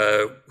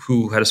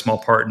 who had a small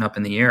part in Up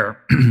in the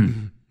Air,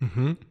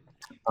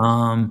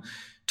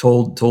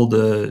 told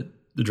the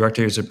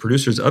directors and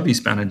producers of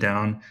Eastbound and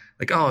Down,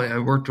 like, oh, I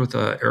worked with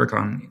Eric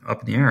on Up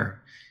in the Air.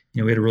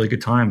 We had a really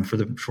good time for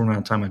the short amount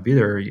of time I'd be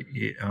there.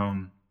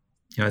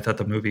 I thought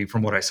the movie,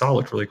 from what I saw,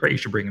 looked really great. You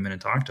should bring him in and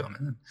talk to him.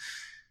 And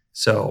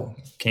so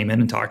came in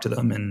and talked to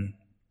them, and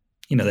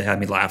they had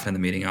me laughing in the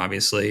meeting,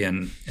 obviously,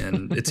 and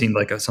it seemed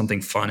like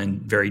something fun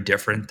and very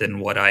different than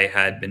what I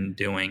had been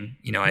doing.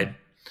 I'd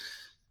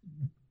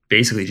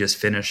basically just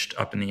finished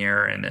Up in the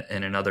Air and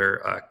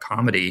another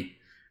comedy,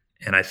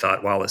 and I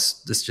thought, wow,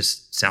 this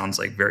just sounds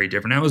like very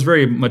different. I was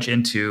very much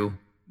into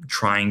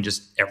trying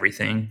just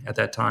everything at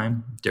that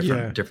time,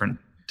 different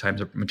types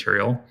of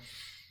material,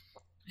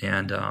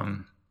 and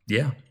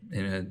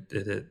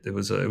it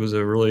was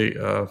a really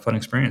fun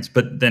experience.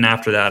 But then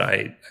after that,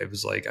 I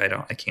was like, I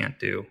don't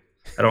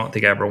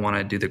think I ever want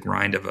to do the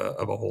grind of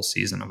a whole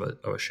season of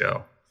a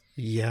show.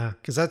 Yeah,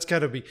 because that's got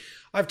to be.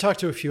 I've talked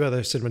to a few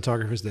other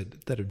cinematographers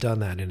that have done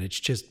that, and it's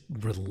just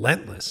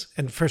relentless.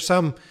 And for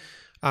some,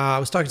 I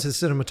was talking to the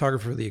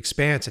cinematographer of The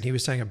Expanse, and he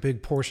was saying a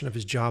big portion of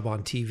his job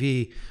on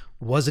TV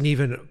wasn't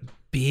even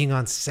being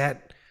on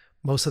set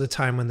most of the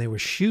time when they were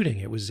shooting.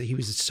 He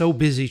was so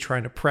busy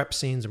trying to prep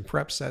scenes and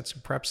prep sets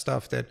and prep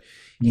stuff that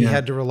he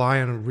had to rely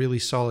on a really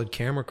solid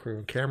camera crew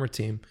and camera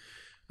team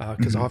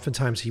because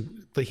oftentimes he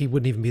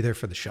wouldn't even be there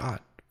for the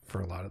shot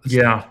for a lot of the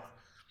stuff.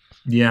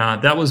 Yeah,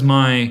 that was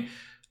my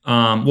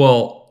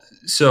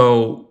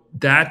so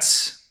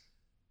that's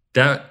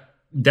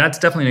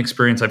definitely an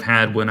experience I've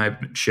had when I've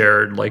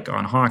shared, like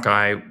on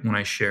Hawkeye, when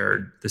I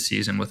shared the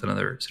season with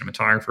another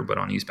cinematographer, but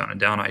on Eastbound and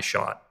Down, I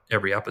shot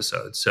every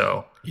episode.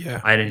 So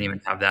I didn't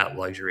even have that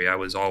luxury. I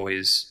was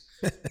always,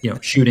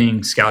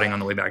 shooting, scouting on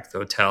the way back to the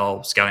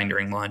hotel, scouting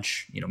during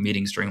lunch,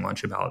 meetings during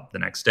lunch about the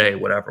next day,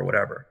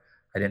 whatever.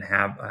 I didn't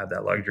have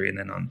that luxury. And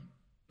then on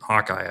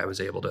Hawkeye, I was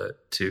able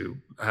to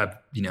have,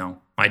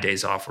 my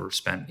days off were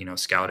spent,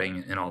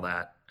 scouting and all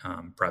that,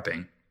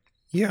 prepping.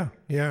 Yeah.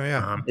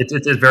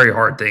 It's a very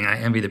hard thing. I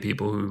envy the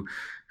people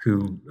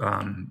who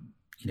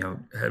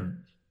have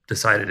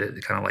decided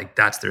to kind of like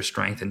that's their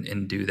strength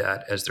and do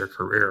that as their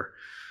career.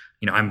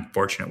 I'm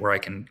fortunate where I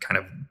can kind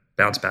of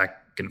bounce back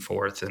and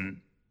forth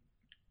and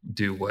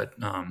do what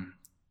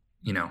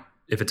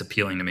if it's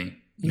appealing to me,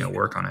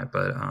 work on it.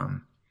 But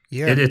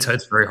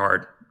it's very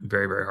hard,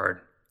 very, very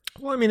hard.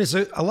 Well, it's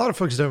a lot of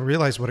folks don't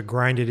realize what a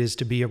grind it is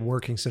to be a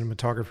working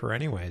cinematographer,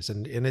 anyways,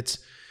 and it's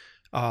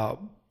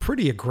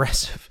pretty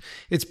aggressive.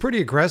 It's pretty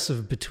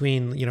aggressive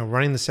between,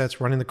 running the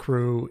sets, running the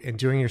crew, and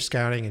doing your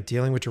scouting and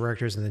dealing with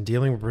directors and then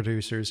dealing with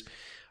producers.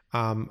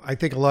 I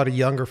think a lot of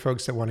younger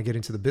folks that want to get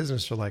into the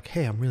business are like,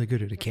 hey, I'm really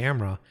good at a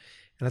camera.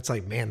 And it's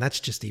like, man, that's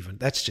just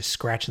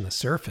scratching the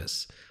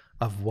surface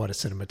of what a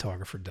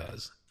cinematographer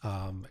does.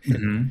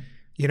 And,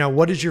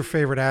 what is your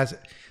favorite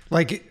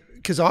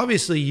because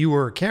obviously you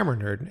were a camera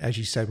nerd, as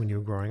you said, when you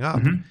were growing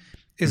up.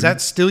 Is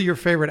that still your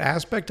favorite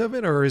aspect of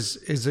it, or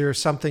is there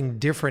something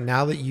different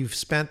now that you've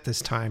spent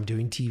this time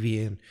doing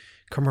TV and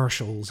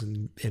commercials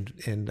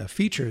and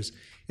features?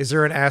 Is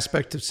there an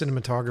aspect of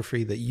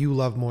cinematography that you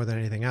love more than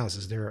anything else?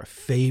 Is there a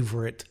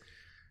favorite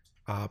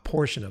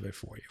portion of it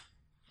for you?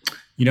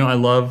 You know, I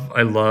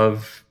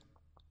love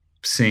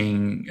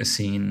seeing a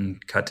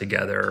scene cut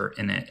together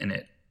in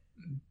it,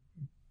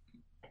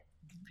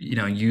 you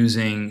know,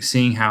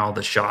 seeing how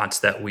the shots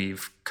that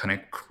we've kind of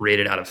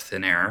created out of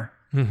thin air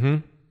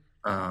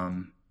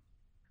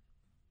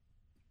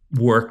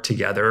work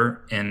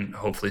together and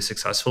hopefully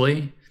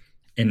successfully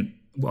and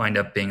wind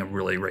up being a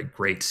really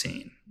great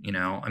scene. You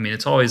know, I mean,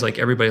 it's always like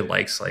everybody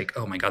likes like,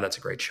 oh my God, that's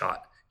a great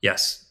shot.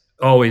 Yes.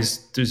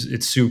 Always,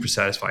 it's super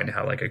satisfying to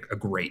have like a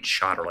great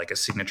shot or like a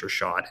signature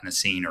shot in a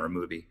scene or a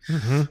movie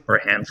or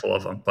a handful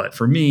of them. But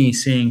for me,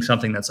 seeing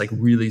something that's like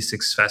really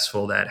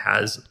successful that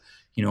has,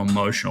 you know,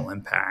 emotional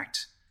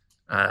impact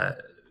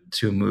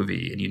to a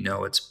movie, and you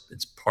know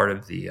it's part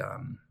of the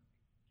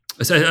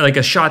like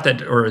a shot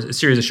that, or a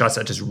series of shots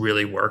that just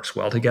really works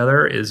well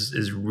together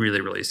is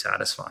really, really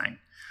satisfying.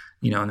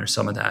 You know, and there's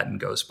some of that in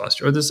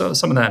Ghostbusters, or there's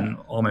some of that in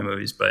all my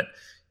movies, but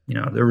you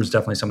know, there was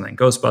definitely some of that in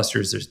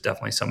Ghostbusters. There's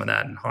definitely some of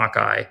that in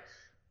Hawkeye,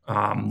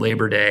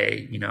 Labor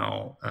Day, you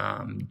know,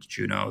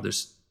 Juno.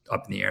 There's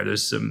Up in the Air.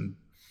 There's some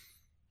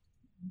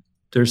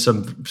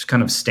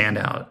kind of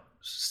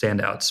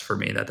standouts for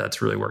me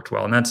that's really worked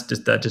well, and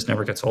that just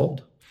never gets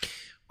old.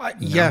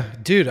 Yeah,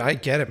 dude, I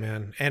get it,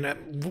 man.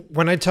 And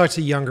when I talk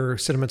to younger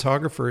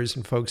cinematographers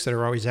and folks that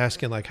are always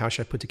asking like, how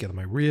should I put together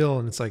my reel?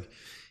 And it's like,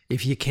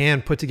 if you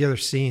can put together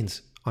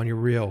scenes on your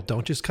reel,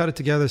 don't just cut it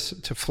together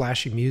to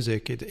flashy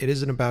music. It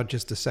isn't about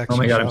just the sexy. Oh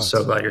my God, shots. I'm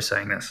so glad you're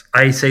saying this.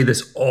 I say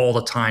this all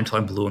the time till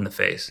I'm blue in the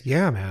face.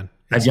 Yeah, man.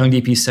 I have young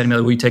DPs send me,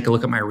 will you take a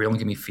look at my reel and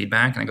give me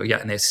feedback? And I go, yeah.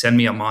 And they send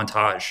me a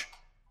montage.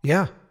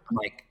 Yeah. I'm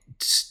like,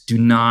 do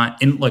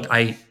not. And look,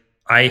 I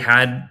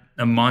had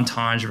a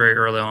montage very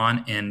early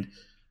on, and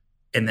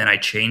then I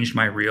changed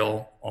my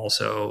reel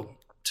also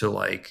to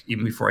like,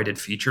 even before I did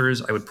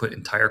features, I would put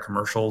entire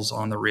commercials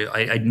on the reel.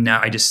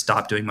 I just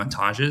stopped doing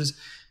montages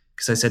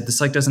because I said,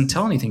 this like doesn't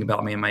tell anything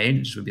about me. And my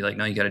agents would be like,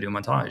 no, you got to do a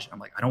montage. I'm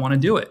like, I don't want to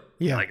do it.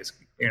 Yeah. Like,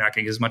 you're not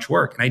going to get as much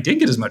work. And I did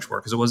get as much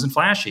work because it wasn't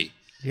flashy.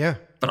 Yeah.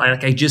 But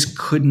I just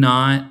could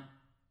not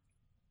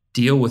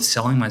deal with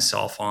selling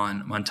myself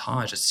on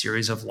montage, a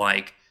series of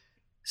like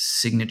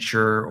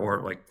signature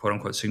or like quote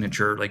unquote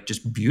signature, like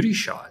just beauty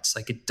shots.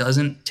 Like it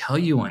doesn't tell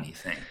you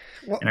anything.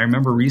 Well, and I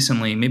remember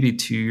recently, maybe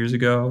 2 years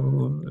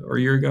ago or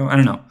a year ago, I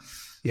don't know.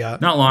 Yeah.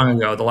 Not long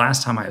ago, the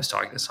last time I was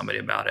talking to somebody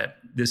about it,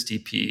 this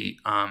DP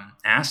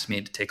asked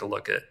me to take a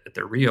look at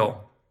their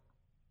reel.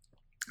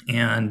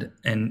 And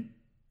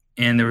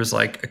there was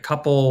like a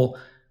couple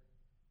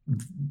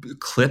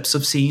clips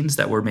of scenes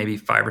that were maybe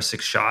 5 or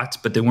 6 shots,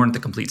 but they weren't the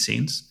complete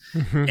scenes.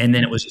 Mm-hmm. And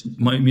then it was just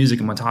music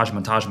and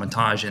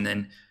montage, and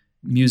then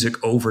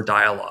music over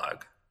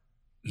dialogue,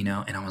 you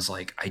know? And I was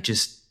like,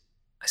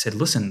 I said,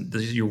 listen,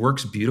 your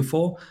work's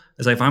beautiful.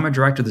 It's like, if I'm a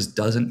director, this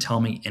doesn't tell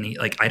me any,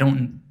 like,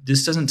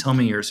 this doesn't tell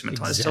me you're a cinematographer.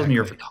 Exactly. This tells me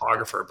you're a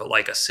photographer, but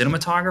like a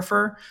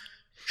cinematographer,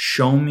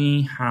 show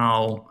me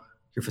how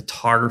your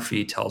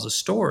photography tells a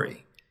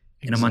story.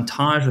 Exactly. In a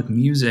montage with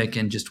music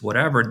and just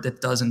whatever,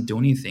 that doesn't do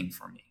anything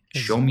for me.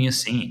 Exactly. Show me a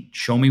scene.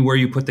 Show me where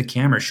you put the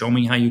camera. Show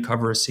me how you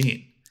cover a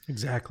scene.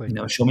 Exactly. You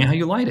know, show me how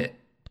you light it,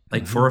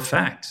 like for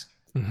effect.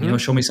 Mm-hmm. You know,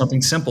 show me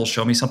something simple.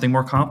 Show me something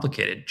more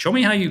complicated. Show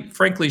me how you,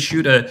 frankly,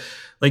 shoot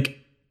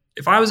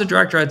if I was a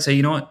director, I'd say,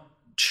 you know what?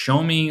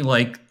 Show me,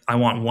 like, I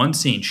want one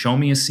scene. Show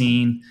me a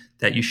scene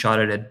that you shot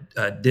at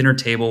a dinner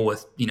table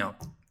with, you know,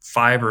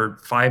 5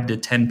 to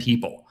 10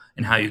 people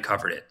and how you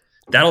covered it.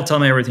 That'll tell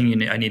me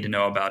everything I need to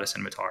know about a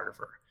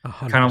cinematographer.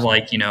 100%. Kind of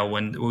like, you know,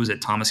 what was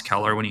it, Thomas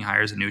Keller, when he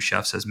hires a new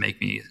chef, says,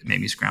 make me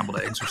scrambled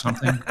eggs or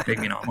something, make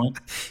me an omelet.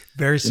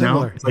 Very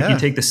similar. It's like you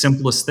take the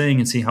simplest thing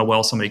and see how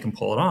well somebody can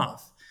pull it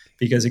off,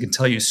 because it can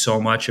tell you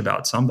so much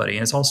about somebody,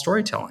 and it's all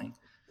storytelling.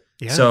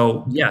 Yeah.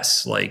 So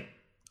yes, like,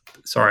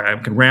 sorry,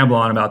 I can ramble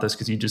on about this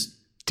because you just...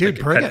 Dude,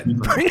 bring it.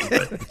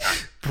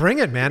 Bring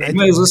it, man.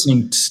 Anybody's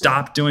listening,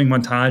 stop doing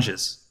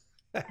montages.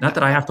 Not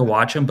that I have to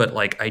watch them, but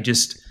like, I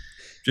just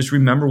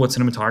remember what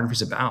cinematography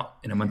is about.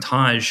 In a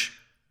montage,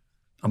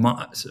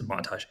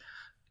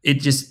 it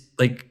just,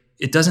 like,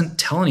 it doesn't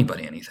tell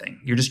anybody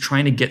anything. You're just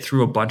trying to get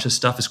through a bunch of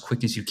stuff as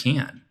quick as you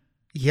can.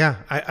 Yeah.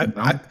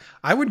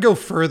 I would go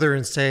further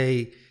and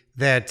say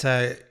that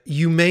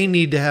you may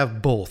need to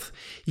have both.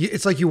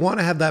 It's like you want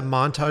to have that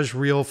montage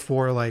reel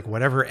for like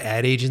whatever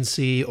ad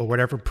agency or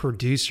whatever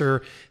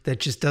producer that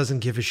just doesn't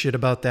give a shit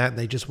about that and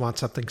they just want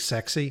something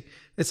sexy.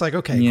 It's like,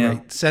 okay,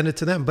 great, send it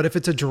to them. But if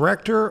it's a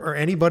director or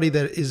anybody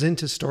that is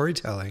into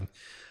storytelling.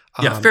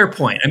 Fair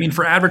point. I mean,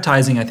 for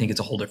advertising, I think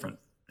it's a whole different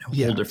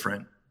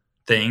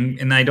thing.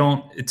 And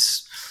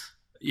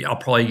I'll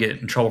probably get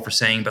in trouble for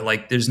saying, but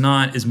like, there's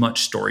not as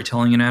much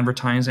storytelling in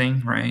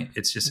advertising, right?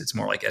 It's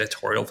more like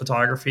editorial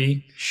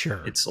photography.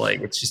 Sure. It's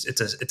like,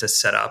 it's a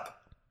setup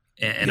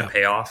and a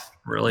payoff,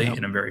 really,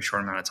 in a very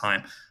short amount of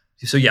time.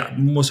 So yeah,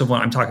 most of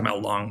what I'm talking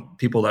about,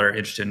 people that are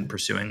interested in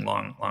pursuing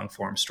long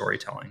form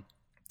storytelling.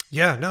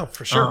 Yeah, no,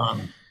 for sure.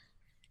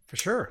 For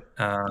sure.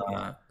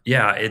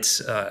 Yeah,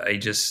 it's I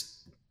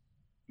just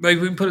like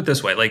we put it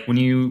this way: like when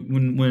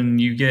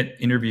you get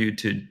interviewed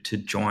to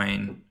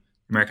join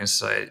American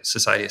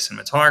Society of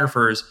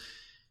Cinematographers,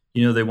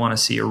 they want to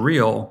see a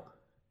reel.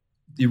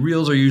 The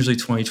reels are usually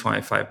 20,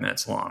 25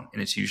 minutes long,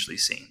 and it's usually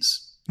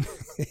scenes.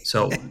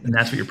 So, and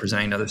that's what you're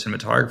presenting to other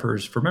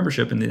cinematographers for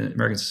membership in the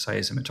American Society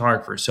of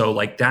Cinematographers. So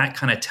like that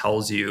kind of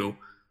tells you,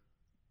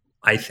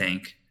 I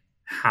think,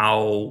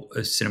 how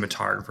a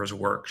cinematographer's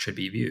work should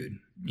be viewed,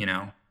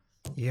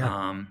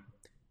 Yeah.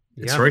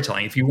 It's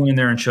storytelling. If you went in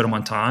there and showed a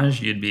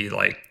montage, it'd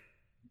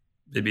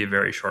be a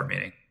very short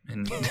meeting,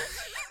 and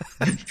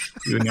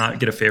you would not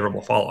get a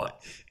favorable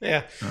follow-up.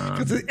 Yeah.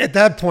 Because at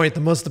that point, the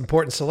most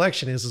important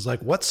selection is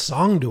like, what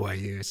song do I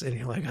use? And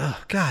you're like, oh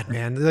God,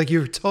 man. Like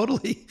you're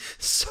totally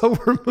so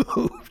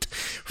removed.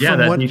 Yeah,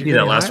 that EP,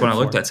 that last one I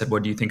looked at said,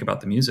 what do you think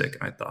about the music?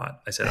 And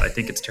I said, I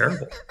think it's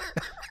terrible.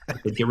 I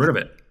could get rid of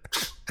it.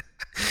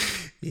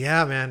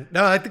 Yeah, man.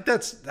 No, I think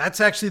that's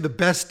actually the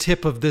best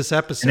tip of this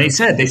episode.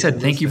 And they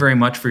said, thank you very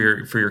much for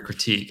your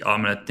critique.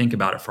 I'm going to think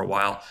about it for a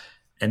while.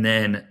 And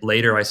then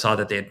later I saw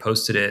that they had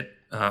posted it,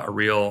 a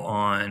reel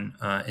on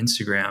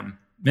Instagram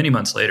many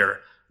months later.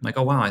 I'm like,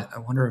 oh wow, I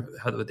wonder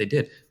what they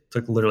did.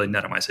 Took literally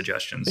none of my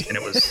suggestions, and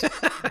it was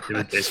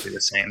basically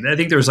the same. I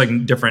think there was like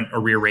a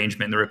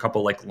rearrangement. There were a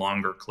couple like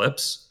longer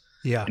clips,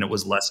 and it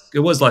was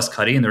less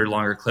cutty, and there were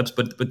longer clips,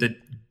 but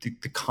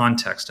the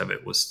context of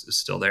it was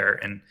still there.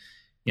 And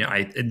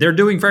they're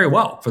doing very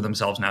well for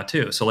themselves now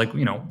too. So like,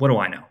 what do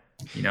I know?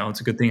 It's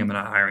a good thing I'm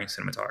not hiring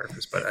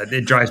cinematographers, but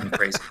it drives me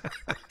crazy.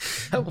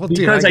 Well,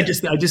 because I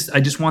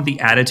just want the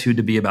attitude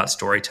to be about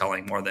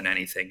storytelling more than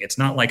anything. It's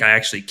not like I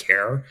actually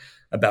care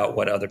about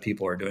what other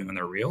people are doing on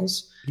their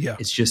reels. Yeah.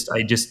 It's just,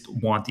 I just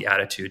want the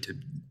attitude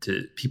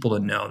to people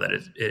to know that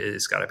it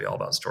has got to be all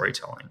about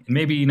storytelling. And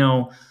maybe,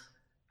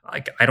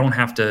 like I don't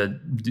have to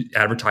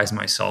advertise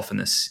myself in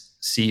this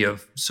sea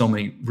of so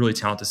many really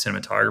talented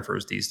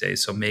cinematographers these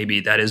days. So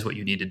maybe that is what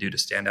you need to do to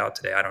stand out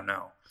today. I don't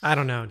know. I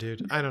don't know,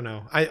 dude. I don't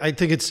know. I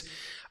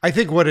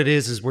think what it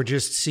is we're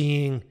just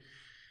seeing,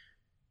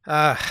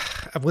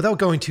 without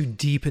going too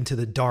deep into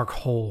the dark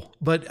hole,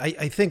 but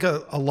I think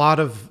a lot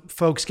of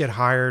folks get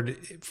hired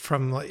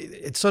from,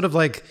 it's sort of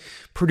like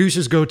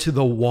producers go to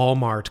the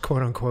Walmart,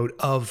 quote unquote,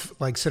 of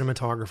like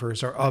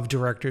cinematographers or of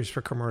directors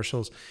for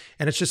commercials.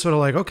 And it's just sort of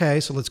like, okay,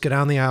 so let's get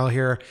down the aisle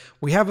here.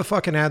 We have a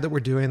fucking ad that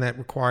we're doing that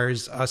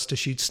requires us to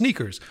shoot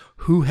sneakers.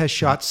 Who has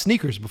shot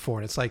sneakers before?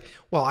 And it's like,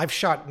 well, I've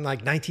shot in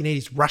like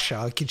 1980s Russia.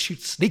 I can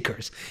shoot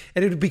sneakers.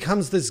 And it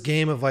becomes this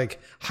game of like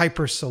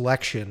hyper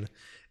selection.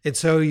 And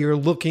so you're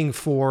looking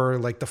for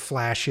like the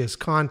flashiest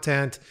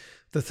content,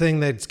 the thing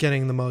that's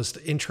getting the most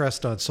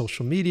interest on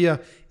social media.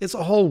 It's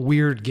a whole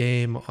weird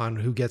game on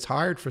who gets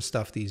hired for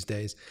stuff these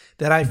days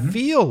that I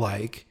feel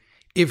like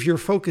if your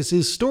focus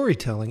is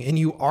storytelling and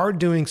you are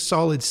doing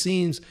solid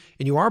scenes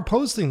and you are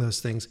posting those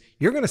things,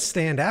 you're going to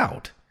stand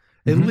out.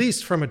 At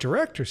least from a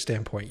director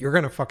standpoint, you're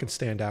going to fucking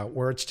stand out,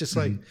 where it's just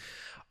like,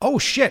 oh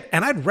shit.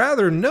 And I'd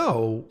rather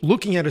know,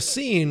 looking at a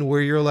scene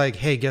where you're like,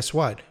 hey, guess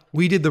what?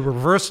 We did the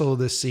reversal of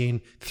this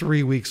scene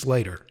 3 weeks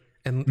later.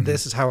 And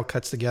this is how it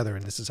cuts together,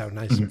 and this is how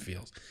nice it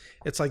feels.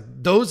 It's like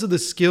those are the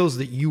skills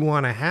that you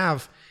want to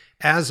have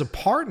as a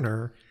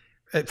partner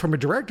from a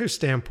director's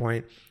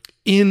standpoint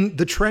in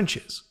the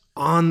trenches,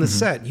 on the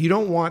set. You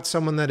don't want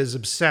someone that is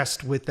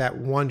obsessed with that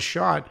one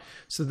shot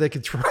so they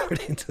can throw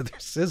it into their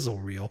sizzle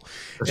reel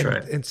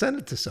and send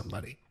it to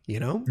somebody,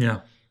 Yeah.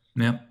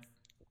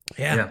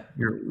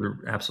 You're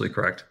absolutely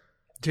correct.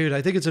 Dude,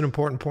 I think it's an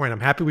important point. I'm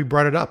happy we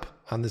brought it up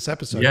on this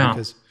episode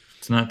because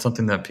it's not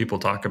something that people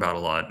talk about a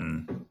lot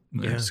and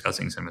they're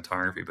discussing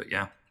cinematography, but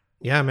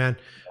yeah, man.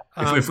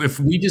 If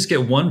we just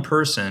get one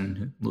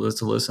person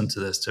to listen to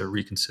this to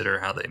reconsider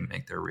how they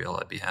make their reel,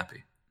 I'd be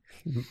happy.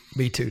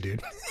 Me too,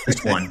 dude.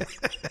 Just one.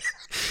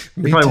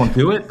 They probably won't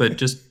do it, but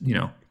just,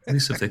 at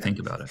least if they think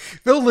about it.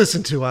 They'll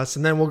listen to us,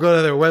 and then we'll go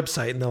to their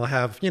website, and they'll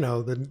have,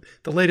 the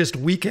latest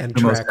weekend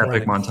track. The most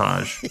epic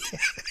montage.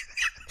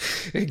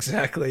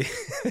 Exactly.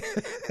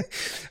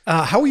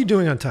 How are you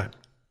doing on time?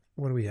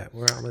 What are we at?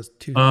 We're almost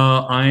 2.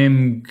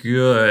 I'm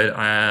good.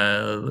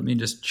 Let me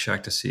just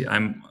check to see.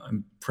 I'm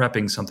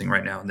prepping something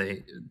right now.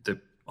 The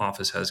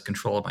office has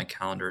control of my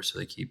calendar, so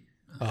they keep.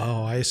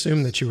 I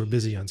assume that you were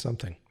busy on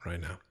something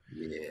right now.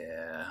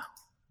 Yeah,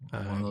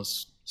 one of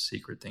those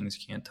secret things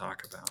you can't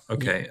talk about.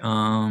 Okay.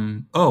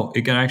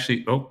 It can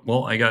actually.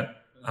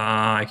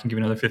 I can give you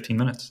another 15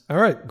 minutes. All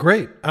right,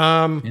 great.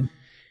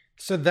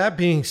 So that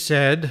being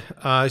said,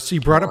 so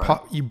you brought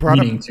up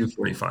meeting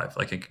 2:45.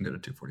 Like it can go to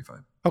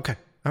 2:45. Okay.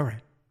 All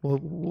right. Well,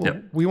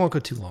 we won't go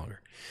too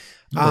longer.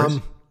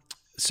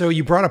 So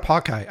you brought up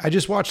Hawkeye. I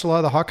just watched a lot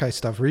of the Hawkeye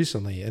stuff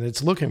recently, and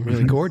it's looking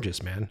really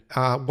gorgeous, man.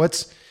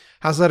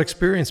 How's that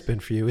experience been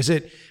for you? Is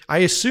it, I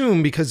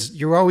assume, because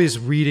you're always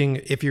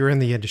reading, if you're in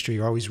the industry,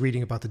 you're always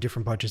reading about the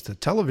different budgets that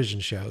television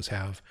shows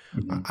have.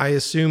 I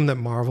assume that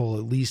Marvel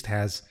at least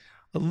has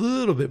a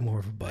little bit more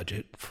of a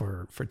budget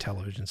for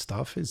television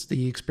stuff. Has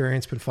the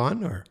experience been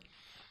fun, or?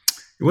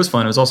 It was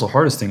fun. It was also the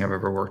hardest thing I've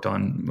ever worked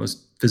on. It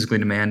was physically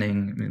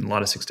demanding. I mean, a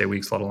lot of 6-day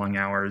weeks, a lot of long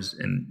hours.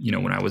 And,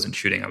 when I wasn't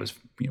shooting, I was,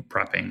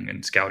 prepping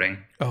and scouting.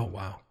 Oh,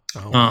 wow.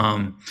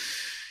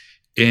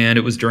 And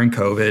it was during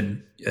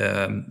COVID.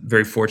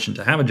 Very fortunate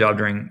to have a job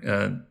during,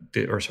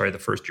 the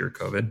first year of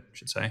COVID, I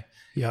should say.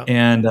 Yeah.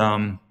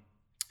 And,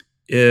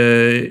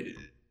 it's,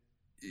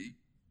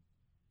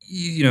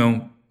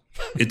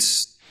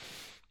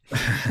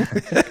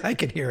 I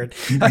can hear it.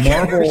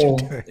 Marvel.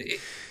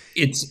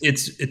 It's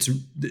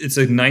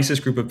the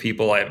nicest group of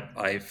people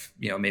I've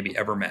maybe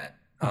ever met.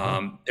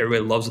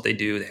 Everybody loves what they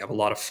do. They have a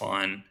lot of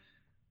fun.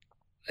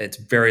 It's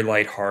very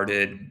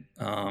lighthearted.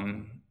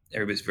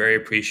 Everybody's very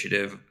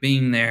appreciative of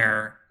being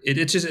there.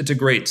 It's a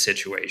great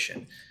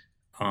situation.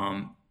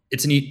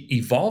 It's an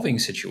evolving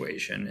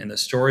situation, and the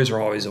stories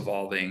are always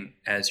evolving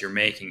as you're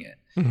making it.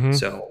 Mm-hmm.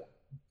 So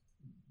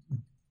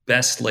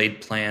best laid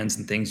plans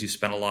and things you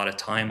spent a lot of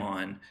time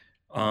on,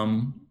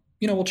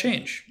 will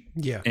change.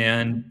 Yeah.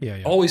 And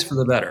always for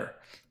the better.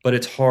 But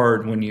it's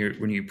hard when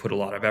you put a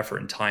lot of effort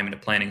and time into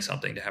planning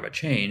something to have it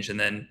change. And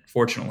then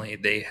fortunately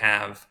they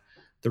have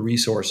the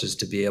resources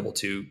to be able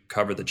to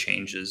cover the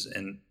changes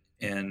and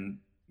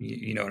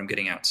you know what I'm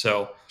getting at.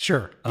 So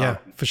sure. Yeah,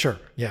 for sure.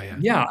 Yeah.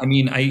 Yeah. I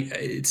mean,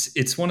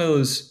 it's one of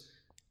those,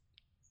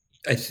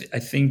 I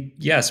think,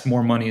 yes,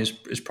 more money is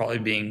probably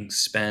being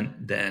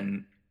spent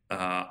than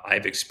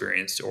I've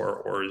experienced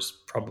or is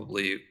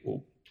probably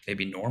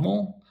maybe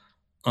normal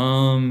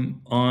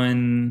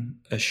on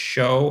a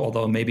show,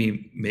 although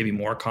maybe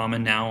more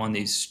common now on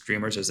these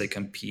streamers as they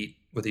compete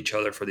with each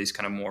other for these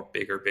kind of more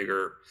bigger,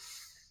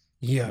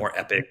 more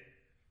epic,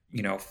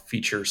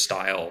 feature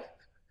style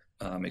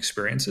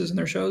experiences in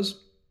their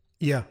shows.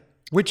 Yeah.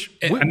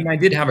 I mean, I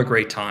did have a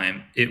great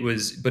time.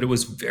 But it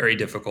was very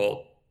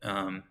difficult.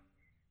 I'm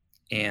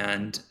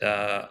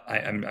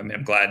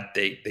glad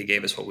they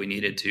gave us what we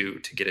needed to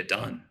get it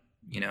done.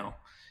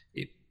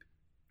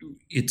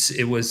 It's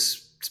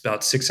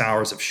about 6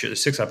 hours of show,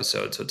 6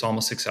 episodes, so it's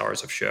almost 6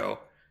 hours of show,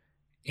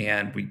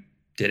 and we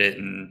did it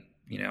in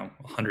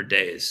 100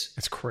 days.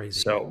 That's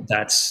crazy. So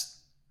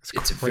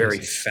it's a very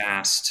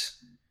fast.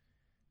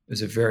 It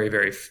was a very,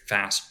 very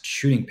fast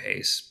shooting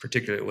pace,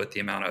 particularly with the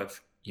amount of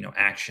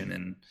action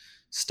and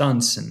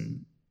stunts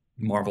and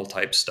Marvel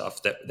type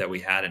stuff that we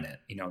had in it.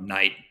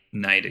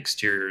 Night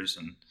exteriors,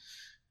 and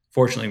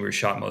fortunately we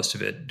shot most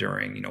of it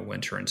during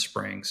winter and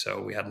spring,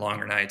 so we had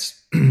longer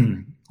nights,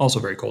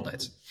 also very cold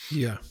nights.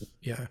 Yeah.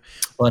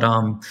 But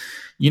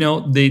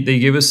they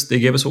gave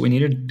us what we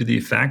needed to do the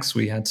effects.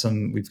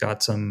 We've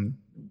got some.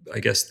 I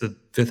guess the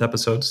 5th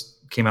episode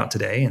came out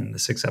today, and the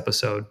 6th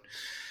episode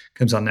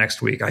comes out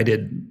next week. I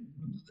did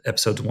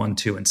episodes 1,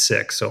 2, and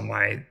 6, so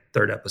my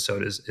 3rd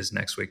episode is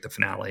next week, the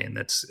finale, and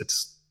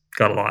it's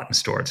got a lot in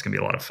store. It's gonna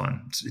be a lot of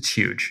fun. It's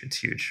huge. It's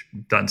huge.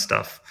 Done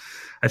stuff.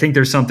 I think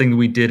there's something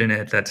we did in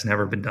it that's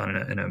never been done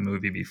in a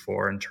movie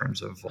before in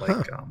terms of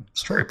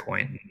story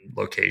point and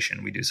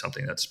location. We do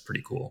something that's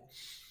pretty cool.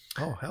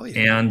 Oh, hell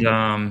yeah. And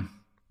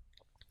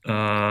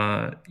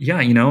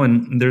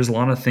and there's a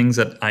lot of things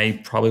that I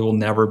probably will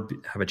never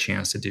have a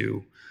chance to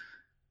do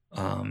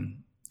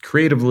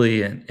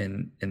creatively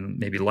and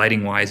maybe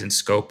lighting wise and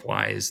scope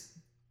wise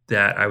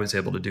that I was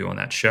able to do on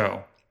that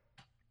show.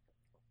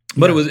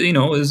 But it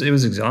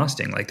was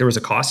exhausting. Like there was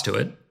a cost to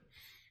it.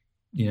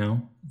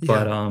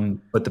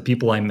 But the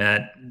people I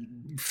met,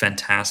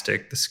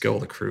 fantastic. The skill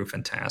of the crew,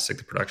 fantastic.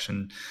 The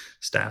production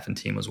staff and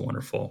team was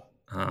wonderful.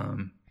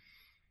 And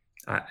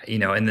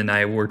then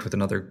I worked with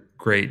another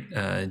great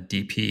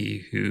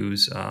DP who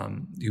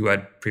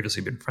I'd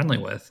previously been friendly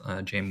with,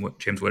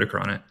 James Whitaker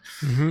on it.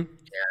 Mm-hmm. And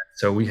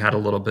so we had a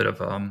little bit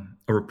of a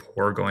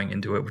rapport going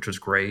into it, which was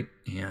great.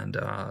 And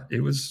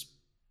it was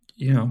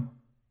good.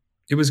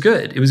 It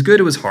was good.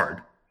 It was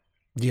hard.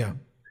 Yeah.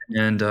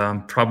 And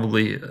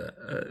probably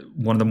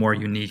one of the more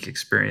unique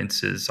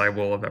experiences I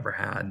will have ever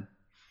had,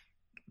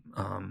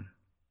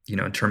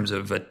 in terms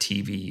of a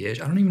TV-ish.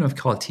 I don't even know if you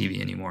call it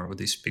TV anymore with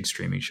these big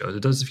streaming shows.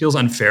 It feels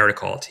unfair to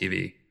call it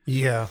TV.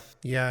 Yeah.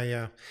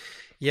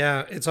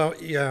 It's all,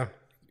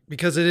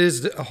 because it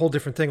is a whole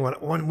different thing.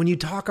 When you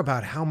talk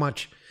about how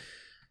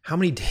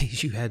many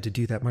days you had to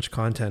do that much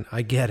content,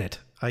 I get it.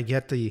 I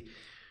get the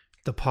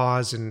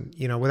pause, and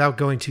without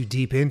going too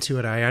deep into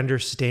it, I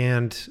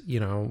understand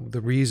the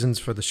reasons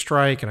for the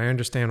strike, and I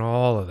understand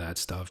all of that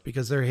stuff,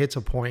 because there hits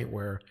a point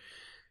where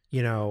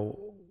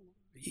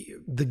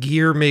the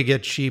gear may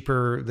get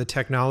cheaper, the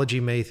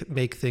technology may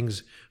make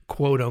things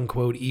quote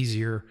unquote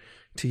easier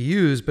to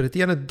use, but at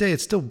the end of the day,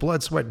 it's still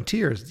blood, sweat, and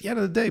tears. At the end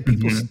of the day,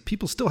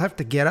 people still have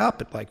to get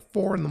up at like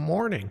 4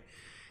 a.m.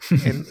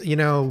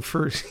 and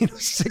for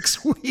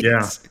 6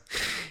 weeks.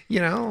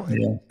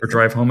 Or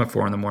drive home at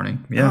 4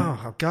 a.m.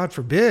 Oh, God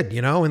forbid,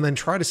 and then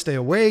try to stay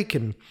awake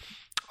and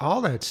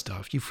all that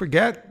stuff. You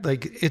forget,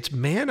 like, it's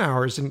man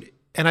hours, and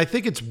I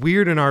think it's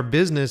weird in our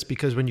business,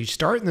 because when you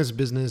start in this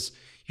business,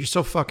 you're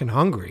so fucking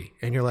hungry,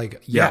 and you're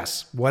like,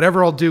 yes,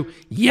 whatever I'll do,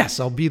 yes,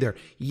 I'll be there.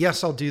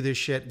 Yes, I'll do this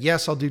shit.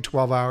 Yes, I'll do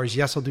 12 hours.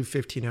 Yes, I'll do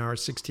 15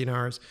 hours, 16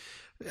 hours.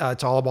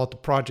 It's all about the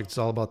project. It's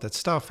all about that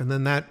stuff. And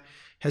then that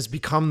has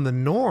become the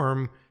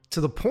norm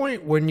to the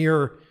point when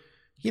you're,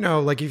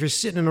 like if you're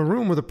sitting in a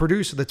room with a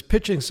producer that's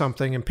pitching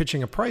something and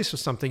pitching a price of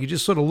something, you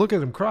just sort of look at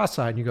them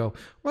cross-eyed and you go,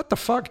 what the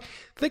fuck?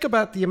 Think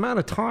about the amount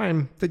of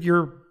time that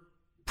you're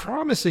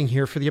promising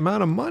here for the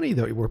amount of money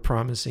that we're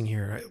promising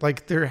here.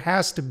 Like there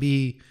has to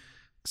be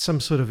some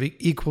sort of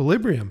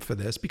equilibrium for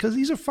this because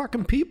these are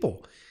fucking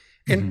people.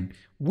 And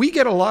we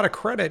get a lot of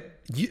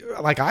credit.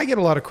 Like I get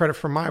a lot of credit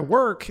for my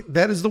work.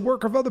 That is the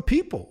work of other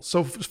people.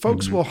 So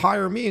folks will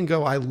hire me and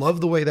go, I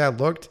love the way that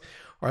looked,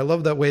 or I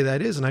love that way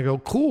that is. And I go,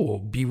 cool,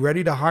 be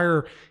ready to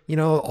hire,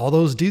 all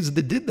those dudes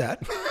that did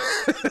that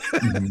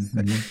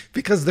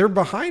because they're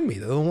behind me.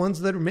 They're the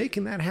ones that are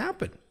making that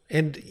happen.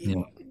 And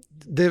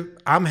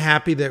I'm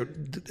happy that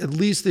at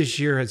least this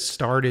year has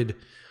started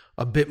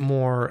a bit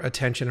more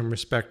attention and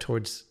respect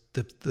towards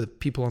the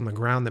people on the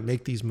ground that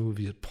make these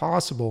movies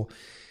possible.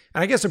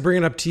 And I guess I bring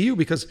it up to you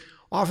because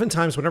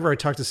oftentimes whenever I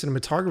talk to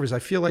cinematographers, I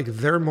feel like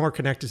they're more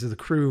connected to the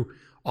crew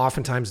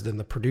oftentimes than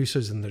the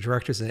producers and the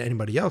directors and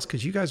anybody else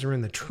because you guys are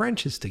in the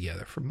trenches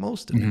together for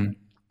most of it.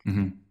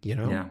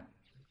 Yeah.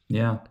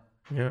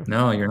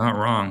 No, you're not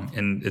wrong.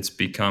 And it's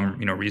become,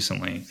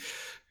 recently,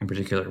 in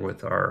particular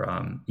with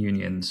our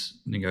unions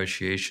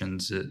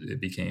negotiations,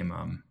 it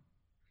became,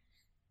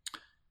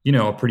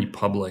 a pretty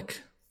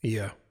public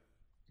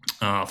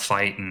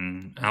fight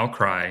and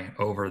outcry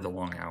over the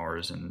long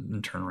hours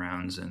and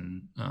turnarounds.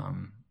 And,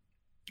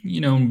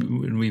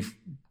 we've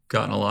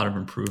gotten a lot of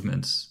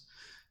improvements.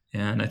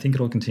 And I think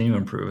it'll continue to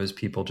improve as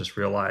people just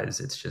realize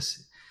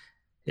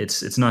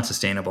it's not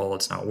sustainable.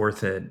 It's not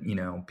worth it.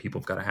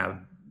 People have got to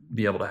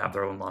be able to have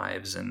their own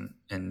lives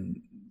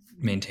and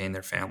maintain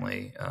their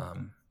family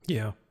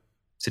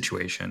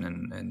situation.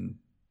 And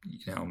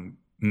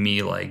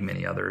me, like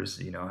many others,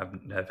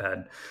 have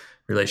had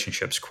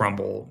relationships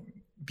crumble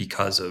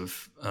because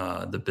of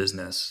the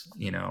business,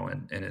 and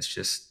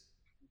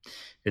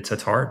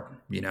it's hard,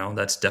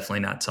 that's definitely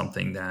not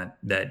something that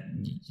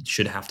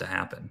should have to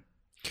happen.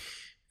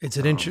 That's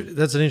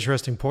an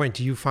interesting point.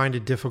 Do you find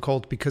it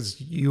difficult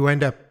because you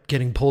end up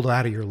getting pulled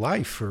out of your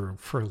life for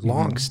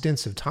long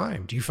stints of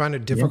time? Do you find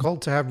it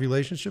difficult to have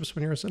relationships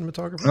when you're a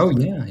cinematographer? Oh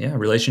yeah.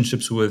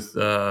 Relationships with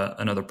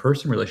another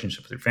person,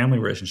 relationship with your family,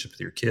 relationship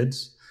with your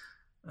kids.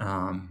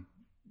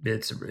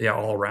 It's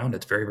all around.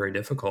 It's very, very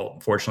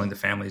difficult. Fortunately, the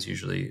families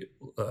usually,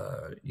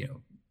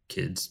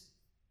 kids,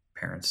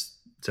 parents,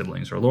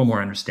 siblings are a little more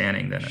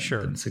understanding than a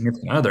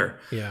significant other.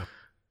 Yeah.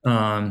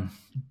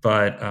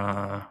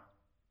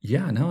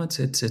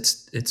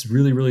 It's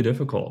really, really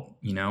difficult.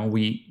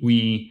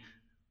 You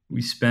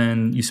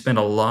spend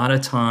a lot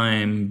of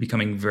time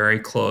becoming very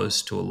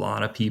close to a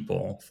lot of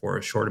people for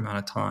a short amount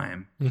of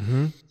time,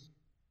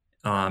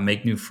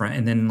 make new friends,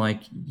 and then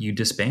you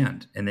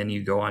disband, and then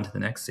you go on to the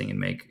next thing and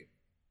make,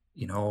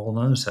 a whole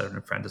other set of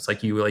new friends. It's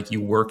like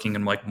you working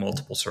in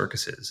multiple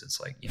circuses.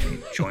 It's like, you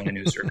join a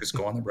new circus,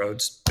 go on the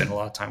road, spend a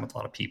lot of time with a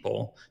lot of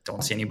people,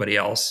 don't see anybody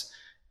else.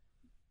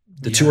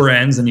 The tour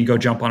ends and you go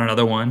jump on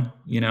another one,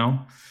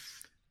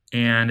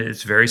 and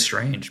it's very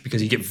strange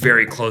because you get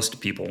very close to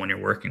people when you're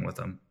working with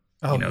them,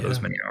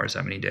 those many hours,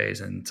 that many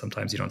days. And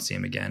sometimes you don't see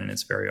them again. And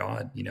it's very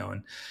odd,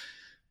 and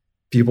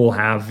people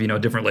have,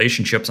 different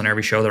relationships on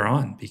every show they're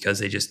on because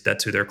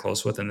that's who they're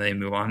close with and they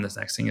move on to this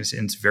next thing.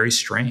 It's very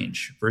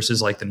strange versus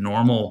the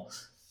normal,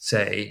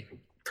 say,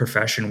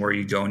 profession where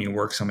you go and you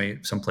work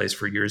someplace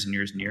for years and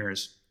years and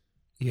years.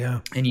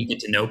 Yeah. And you get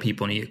to know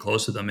people and you get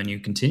close to them and you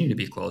continue to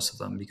be close to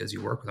them because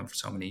you work with them for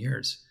so many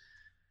years.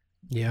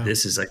 Yeah.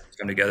 This is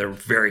come together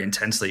very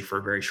intensely for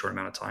a very short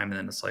amount of time. And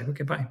then it's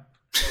okay, bye.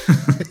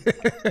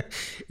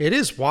 It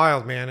is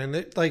wild, man.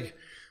 And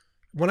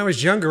when I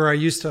was younger, I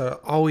used to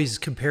always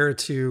compare it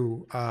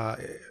to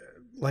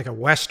like a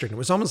Western. It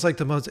was almost like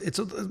it's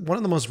one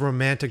of the most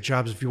romantic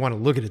jobs, if you want to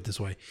look at it this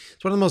way.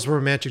 It's one of the most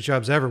romantic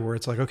jobs ever where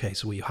it's okay,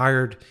 so we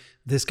hired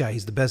this guy.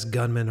 He's the best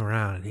gunman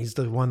around. And he's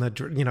the one that,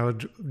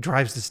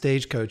 drives the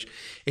stagecoach.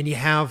 And you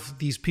have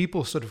these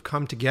people sort of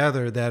come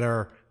together that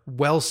are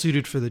well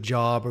suited for the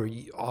job or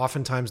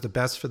oftentimes the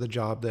best for the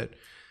job that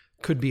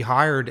could be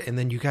hired. And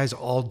then you guys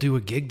all do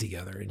a gig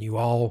together and you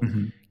all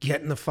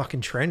get in the fucking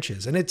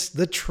trenches. And it's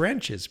the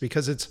trenches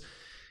because it's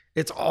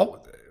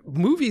all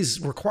movies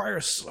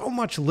require so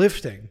much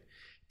lifting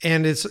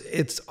and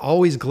it's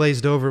always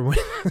glazed over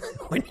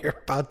when you're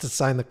about to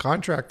sign the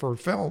contract for a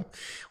film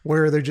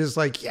where they're just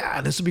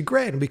this will be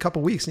great. It'll be a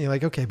couple of weeks. And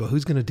you're okay, but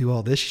who's going to do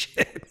all this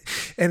shit?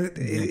 And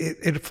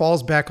it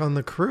falls back on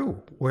the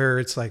crew where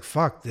it's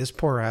fuck, this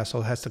poor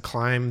asshole has to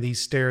climb these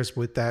stairs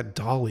with that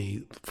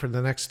dolly for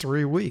the next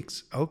 3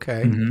 weeks.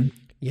 Okay.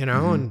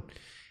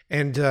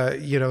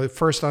 And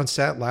first on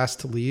set, last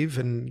to leave.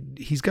 And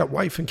he's got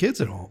wife and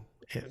kids at home,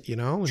 and,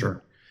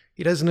 Sure.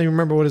 He doesn't even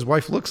remember what his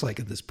wife looks like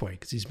at this point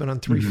because he's been on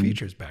 3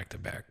 features back to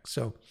back.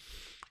 So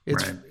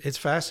it's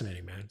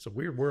fascinating, man. It's a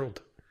weird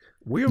world.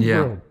 Weird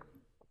world.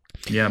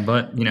 Yeah,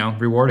 but,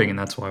 rewarding, and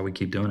that's why we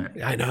keep doing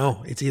it. I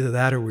know. It's either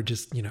that or we're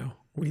just,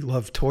 we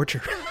love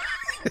torture.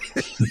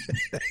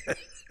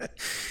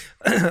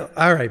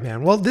 All right,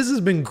 man. Well, this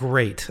has been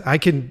great. I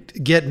can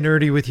get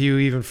nerdy with you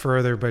even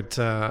further, but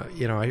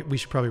we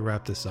should probably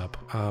wrap this up.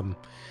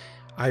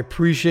 I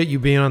appreciate you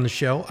being on the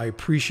show. I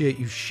appreciate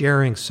you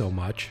sharing so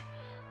much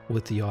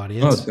with the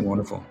audience. Oh, it's been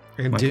wonderful.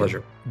 My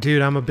pleasure.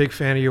 Dude, I'm a big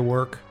fan of your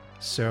work,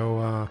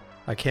 so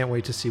I can't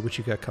wait to see what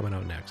you got coming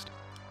out next.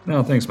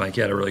 No, thanks, Mike.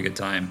 You had a really good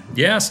time.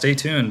 Yeah, stay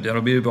tuned.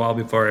 It'll be a while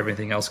before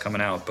everything else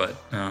coming out, but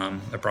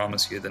I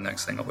promise you the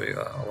next thing will be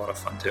a lot of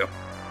fun, too.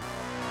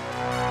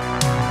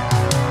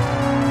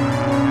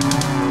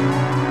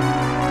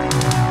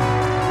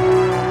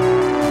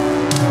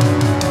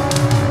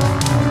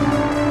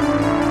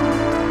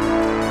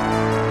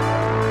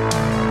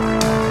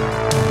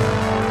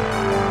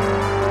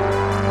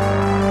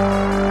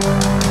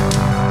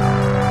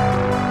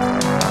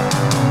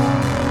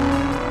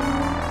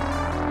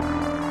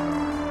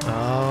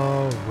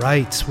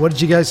 Right. What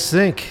did you guys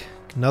think?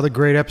 Another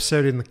great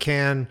episode in the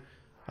can.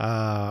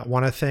 I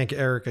want to thank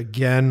Eric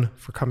again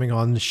for coming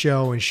on the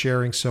show and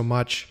sharing so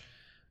much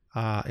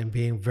and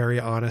being very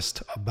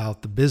honest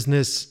about the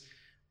business.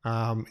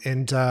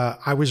 And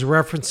I was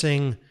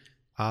referencing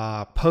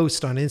a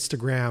post on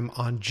Instagram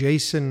on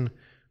Jason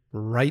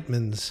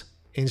Reitman's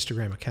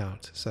Instagram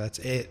account. So that's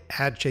it,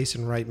 at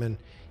Jason Reitman.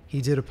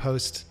 He did a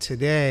post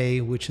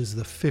today, which is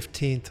the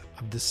 15th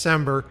of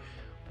December,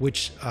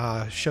 which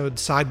showed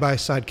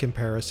side-by-side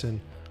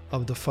comparison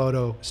of the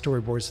photo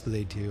storyboards that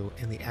they do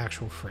and the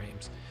actual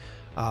frames.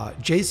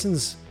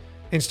 Jason's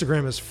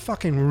Instagram is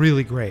fucking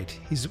really great.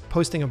 He's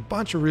posting a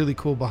bunch of really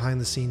cool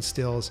behind-the-scenes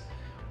stills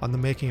on the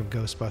making of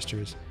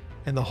Ghostbusters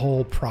and the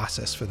whole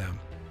process for them,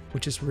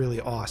 which is really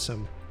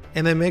awesome.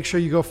 And then make sure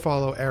you go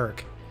follow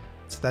Eric.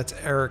 So that's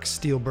Eric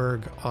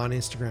Steelberg on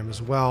Instagram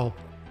as well.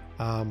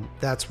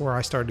 That's where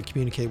I started to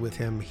communicate with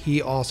him.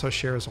 He also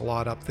shares a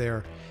lot up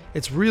there.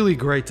 It's really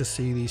great to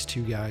see these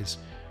two guys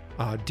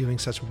doing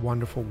such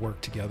wonderful work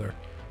together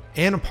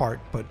and apart,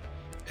 but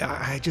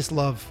I just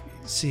love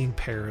seeing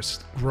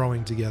pairs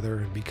growing together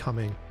and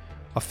becoming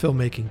a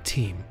filmmaking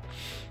team.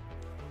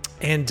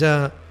 And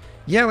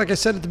like I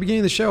said at the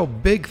beginning of the show,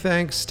 big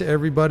thanks to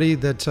everybody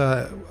that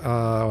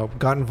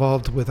got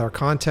involved with our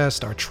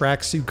contest, our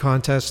tracksuit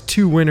contest.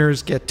 2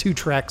 winners get 2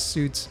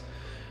 tracksuits.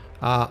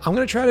 I'm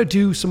going to try to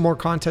do some more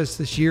contests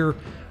this year.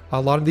 A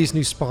lot of these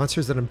new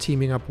sponsors that I'm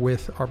teaming up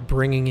with are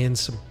bringing in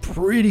some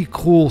pretty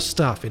cool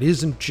stuff. It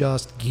isn't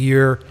just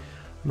gear.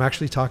 I'm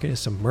actually talking to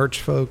some merch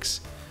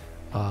folks.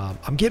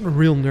 I'm getting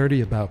real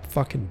nerdy about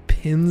fucking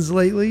pins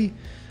lately.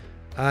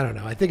 I don't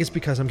know. I think it's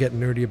because I'm getting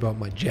nerdy about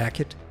my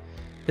jacket.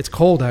 It's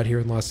cold out here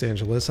in Los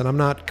Angeles, and I'm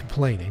not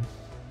complaining.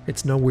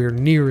 It's nowhere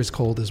near as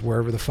cold as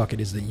wherever the fuck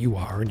it is that you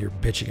are, and you're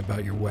bitching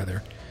about your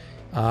weather.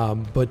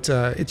 But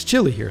it's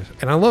chilly here,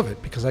 and I love it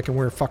because I can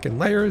wear fucking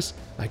layers.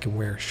 I can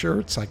wear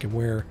shirts. I can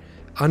wear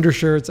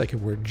undershirts. I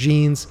can wear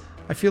jeans.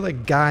 I feel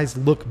like guys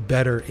look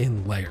better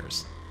in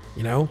layers,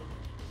 you know?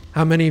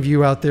 How many of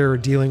you out there are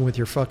dealing with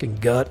your fucking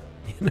gut?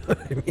 You know what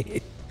I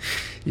mean?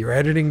 Your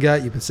editing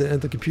gut, you've been sitting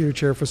at the computer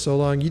chair for so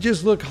long, you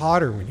just look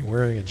hotter when you're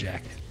wearing a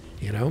jacket,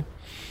 you know?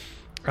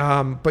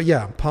 But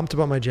yeah, I'm pumped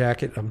about my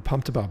jacket. I'm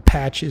pumped about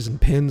patches and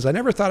pins. I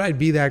never thought I'd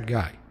be that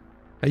guy.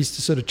 I used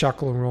to sort of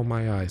chuckle and roll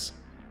my eyes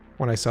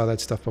when I saw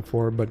that stuff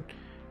before, but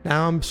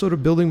now I'm sort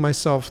of building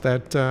myself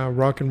that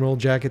rock and roll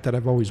jacket that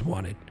I've always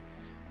wanted.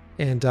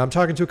 And I'm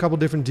talking to a couple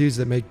different dudes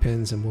that make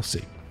pins, and we'll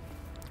see.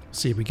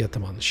 See if we get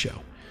them on the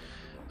show.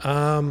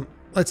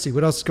 Let's see,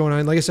 what else is going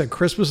on? Like I said,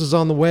 Christmas is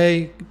on the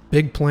way.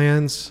 Big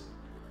plans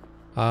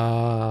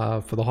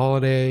for the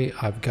holiday.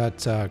 I've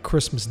got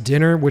Christmas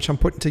dinner, which I'm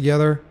putting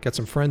together. Got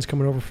some friends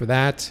coming over for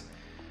that.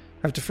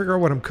 I have to figure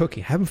out what I'm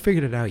cooking. I haven't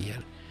figured it out yet.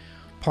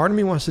 Part of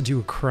me wants to do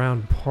a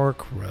Crown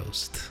Pork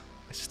roast.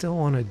 I still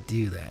want to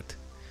do that.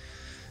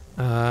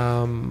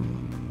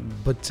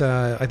 But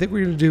I think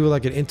we're going to do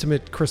like an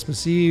intimate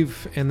Christmas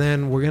Eve, and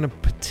then we're going to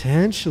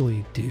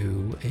potentially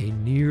do a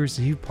New Year's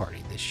Eve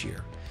party this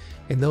year.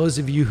 And those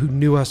of you who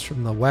knew us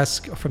from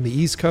the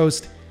East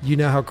Coast, you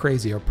know how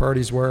crazy our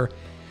parties were.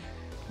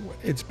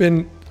 It's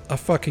been a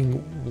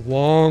fucking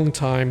long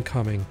time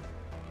coming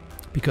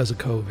because of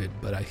COVID,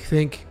 but I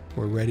think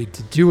we're ready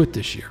to do it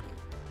this year.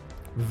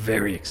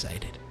 Very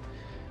excited.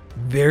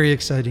 Very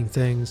exciting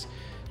things.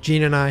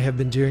 Gina and I have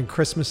been doing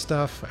Christmas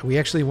stuff. We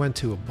actually went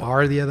to a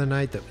bar the other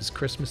night that was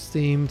Christmas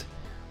themed,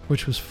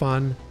 which was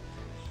fun.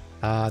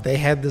 They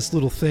had this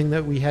little thing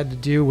that we had to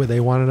do where they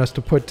wanted us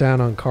to put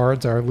down on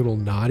cards our little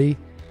naughty.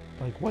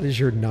 Like, what is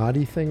your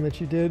naughty thing that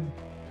you did?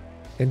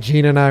 And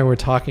Gina and I were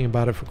talking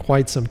about it for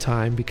quite some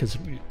time because,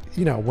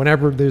 you know,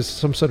 whenever there's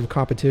some sort of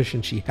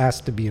competition, she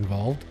has to be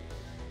involved.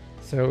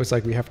 So it was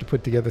like we have to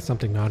put together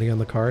something naughty on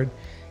the card.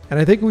 And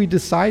I think we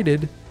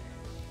decided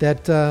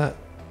that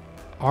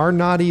our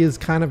naughty is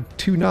kind of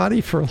too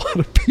naughty for a lot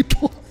of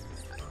people.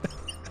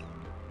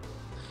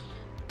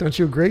 Don't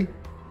you agree?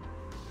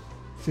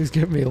 She's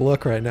giving me a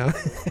look right now.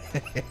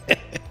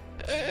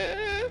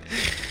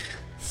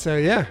 So,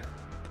 yeah.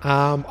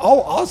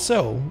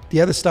 Also, the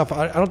other stuff,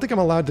 I don't think I'm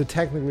allowed to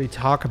technically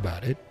talk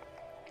about it.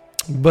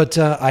 But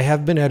I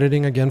have been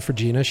editing again for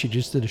Gina. She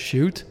just did a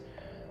shoot.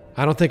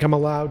 I don't think I'm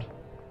allowed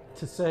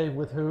to say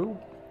with who.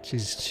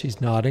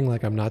 She's nodding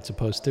like I'm not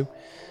supposed to.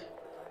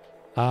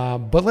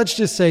 But let's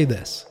just say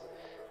this.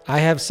 I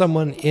have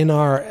someone in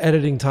our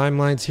editing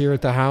timelines here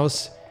at the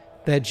house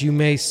that you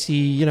may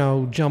see,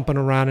 jumping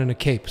around in a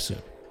cape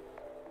soon.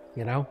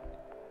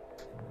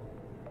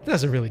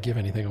 Doesn't really give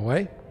anything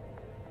away.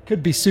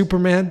 Could be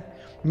Superman.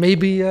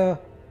 Maybe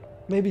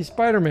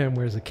Spider-Man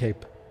wears a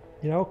cape.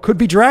 Could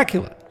be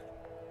Dracula.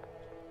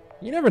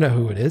 You never know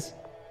who it is.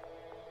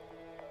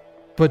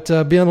 But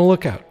be on the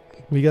lookout.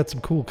 We got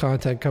some cool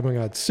content coming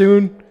out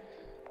soon.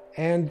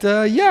 And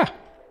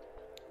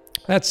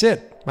that's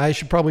it. I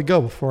should probably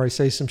go before I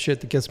say some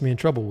shit that gets me in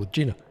trouble with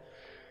Gina.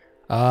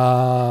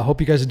 Hope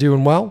you guys are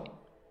doing well.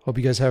 Hope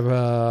you guys have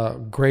a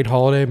great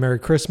holiday. Merry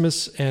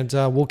Christmas. And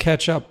we'll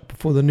catch up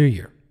before the new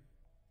year.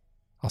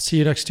 I'll see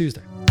you next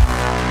Tuesday.